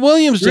 Oh, Paul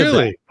Williams did that.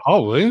 Really?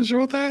 Paul Williams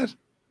wrote that?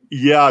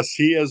 Yes,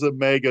 he is a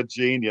mega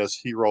genius.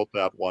 He wrote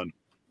that one.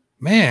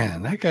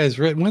 Man, that guy's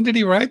written. When did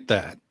he write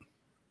that?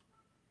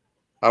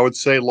 I would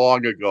say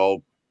long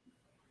ago.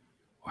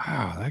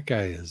 Wow, that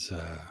guy is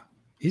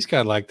he's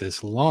got like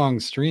this long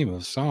stream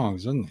of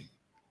songs, isn't he?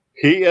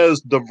 He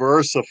is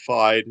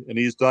diversified, and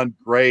he's done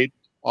great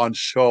on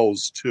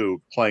shows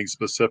too, playing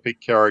specific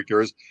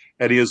characters.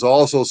 And he is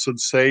also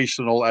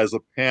sensational as a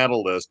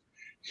panelist.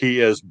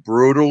 He is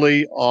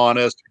brutally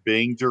honest,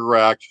 being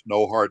direct,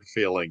 no hard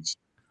feelings.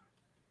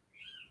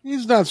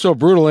 He's not so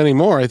brutal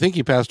anymore. I think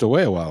he passed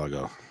away a while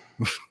ago.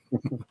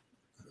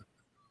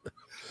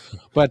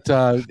 But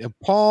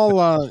Paul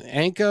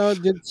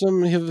Anka did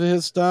some of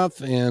his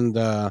stuff, and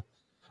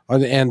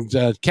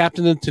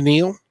Captain and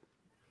Tennille.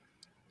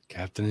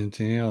 Captain and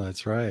Tennille,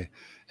 that's right.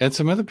 And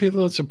some other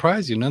people that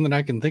surprise you, none that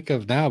I can think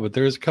of now, but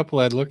there's a couple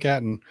I'd look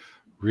at and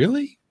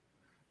really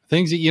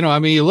things that, you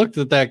looked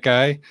at that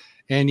guy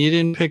and you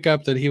didn't pick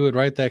up that he would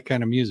write that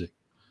kind of music.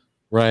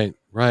 Right.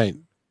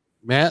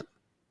 Matt?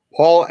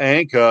 Paul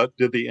Anka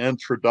did the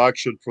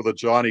introduction for the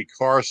Johnny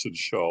Carson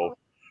show,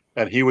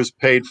 and he was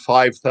paid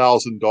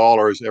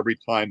 $5,000 every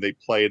time they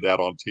played that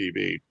on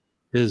TV.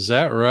 Is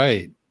that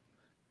right?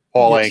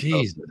 Paul Yeah, Anka.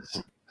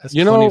 Jesus. That's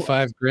You know-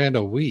 $25,000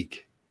 a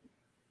week.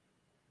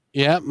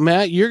 Yeah,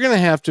 Matt, you're going to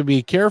have to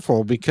be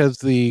careful because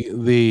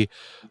the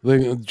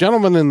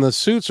gentlemen in the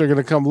suits are going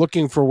to come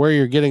looking for where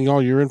you're getting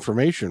all your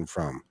information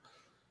from.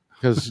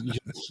 Because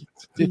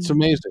it's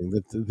amazing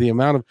that the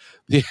amount of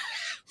the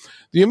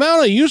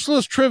amount of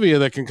useless trivia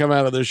that can come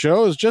out of this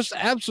show is just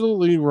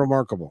absolutely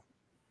remarkable.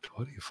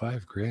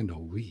 $25,000 a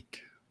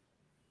week.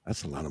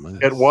 That's a lot of money.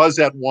 It was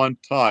at one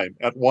time.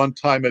 At one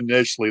time,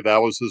 initially,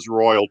 that was his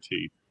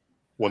royalty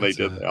when That's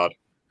they did that.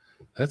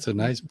 That's a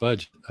nice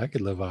budget. I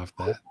could live off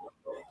that.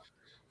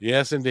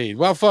 Yes, indeed.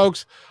 Well,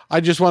 folks, I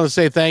just want to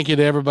say thank you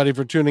to everybody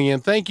for tuning in.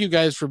 Thank you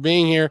guys for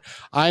being here.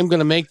 I'm going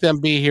to make them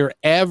be here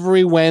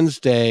every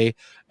Wednesday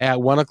at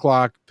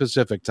 1:00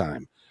 Pacific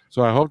time.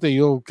 So I hope that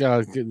you'll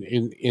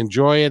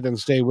enjoy it and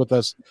stay with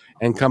us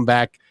and come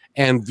back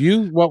and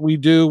view what we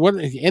do.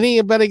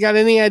 Anybody got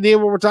any idea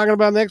what we're talking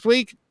about next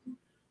week?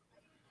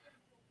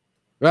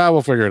 Well,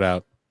 we'll figure it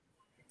out.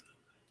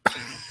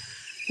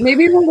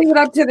 Maybe we'll leave it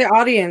up to the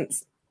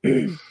audience.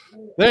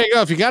 There you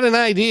go. If you got an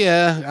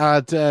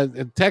idea,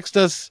 text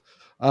us,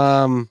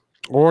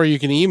 or you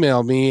can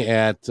email me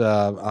at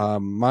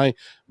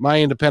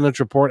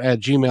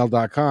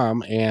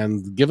myindependencereport@gmail.com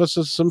and give us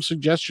some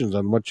suggestions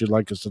on what you'd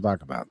like us to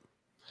talk about.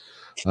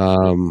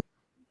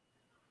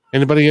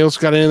 Anybody else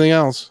got anything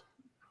else?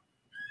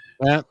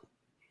 Matt?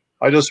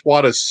 I just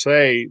want to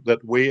say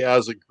that we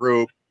as a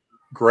group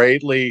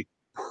greatly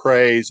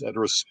praise and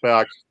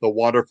respect the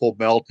wonderful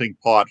melting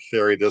pot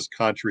theory this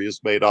country is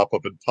made up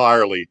of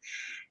entirely.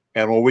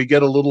 And when we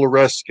get a little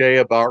risque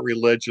about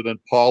religion and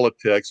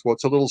politics,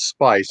 what's a little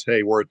spice?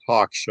 Hey, we're a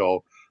talk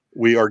show.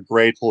 We are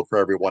grateful for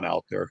everyone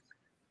out there.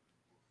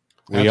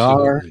 We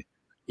are Absolutely.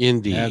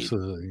 indeed.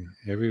 Absolutely.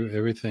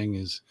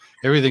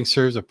 Everything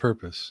serves a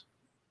purpose.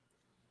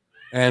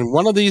 And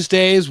one of these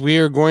days, we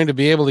are going to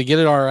be able to get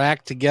our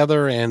act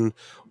together, and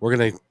we're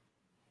going to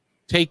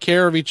take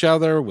care of each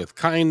other with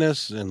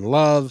kindness and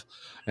love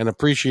and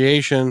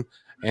appreciation,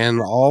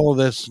 and all of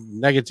this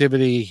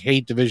negativity,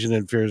 hate, division,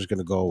 and fear is going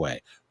to go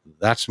away.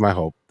 That's my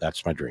hope.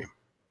 That's my dream.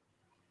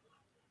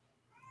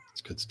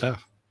 It's good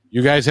stuff.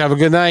 You guys have a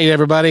good night,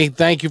 everybody.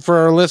 Thank you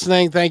for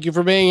listening. Thank you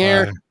for being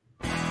here.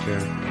 Bye. Sure.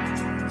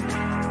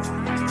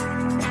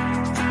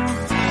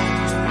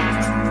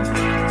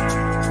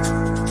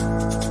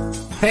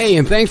 Hey,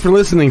 and thanks for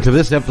listening to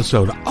this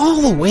episode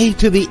all the way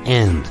to the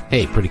end.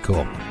 Hey, pretty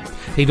cool.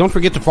 Hey, don't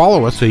forget to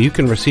follow us so you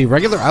can receive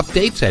regular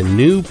updates and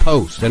new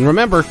posts. And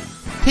remember,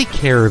 take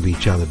care of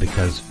each other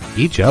because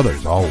each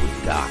other's all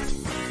we've got.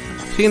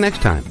 See you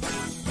next time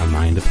on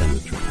My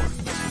Independence Report.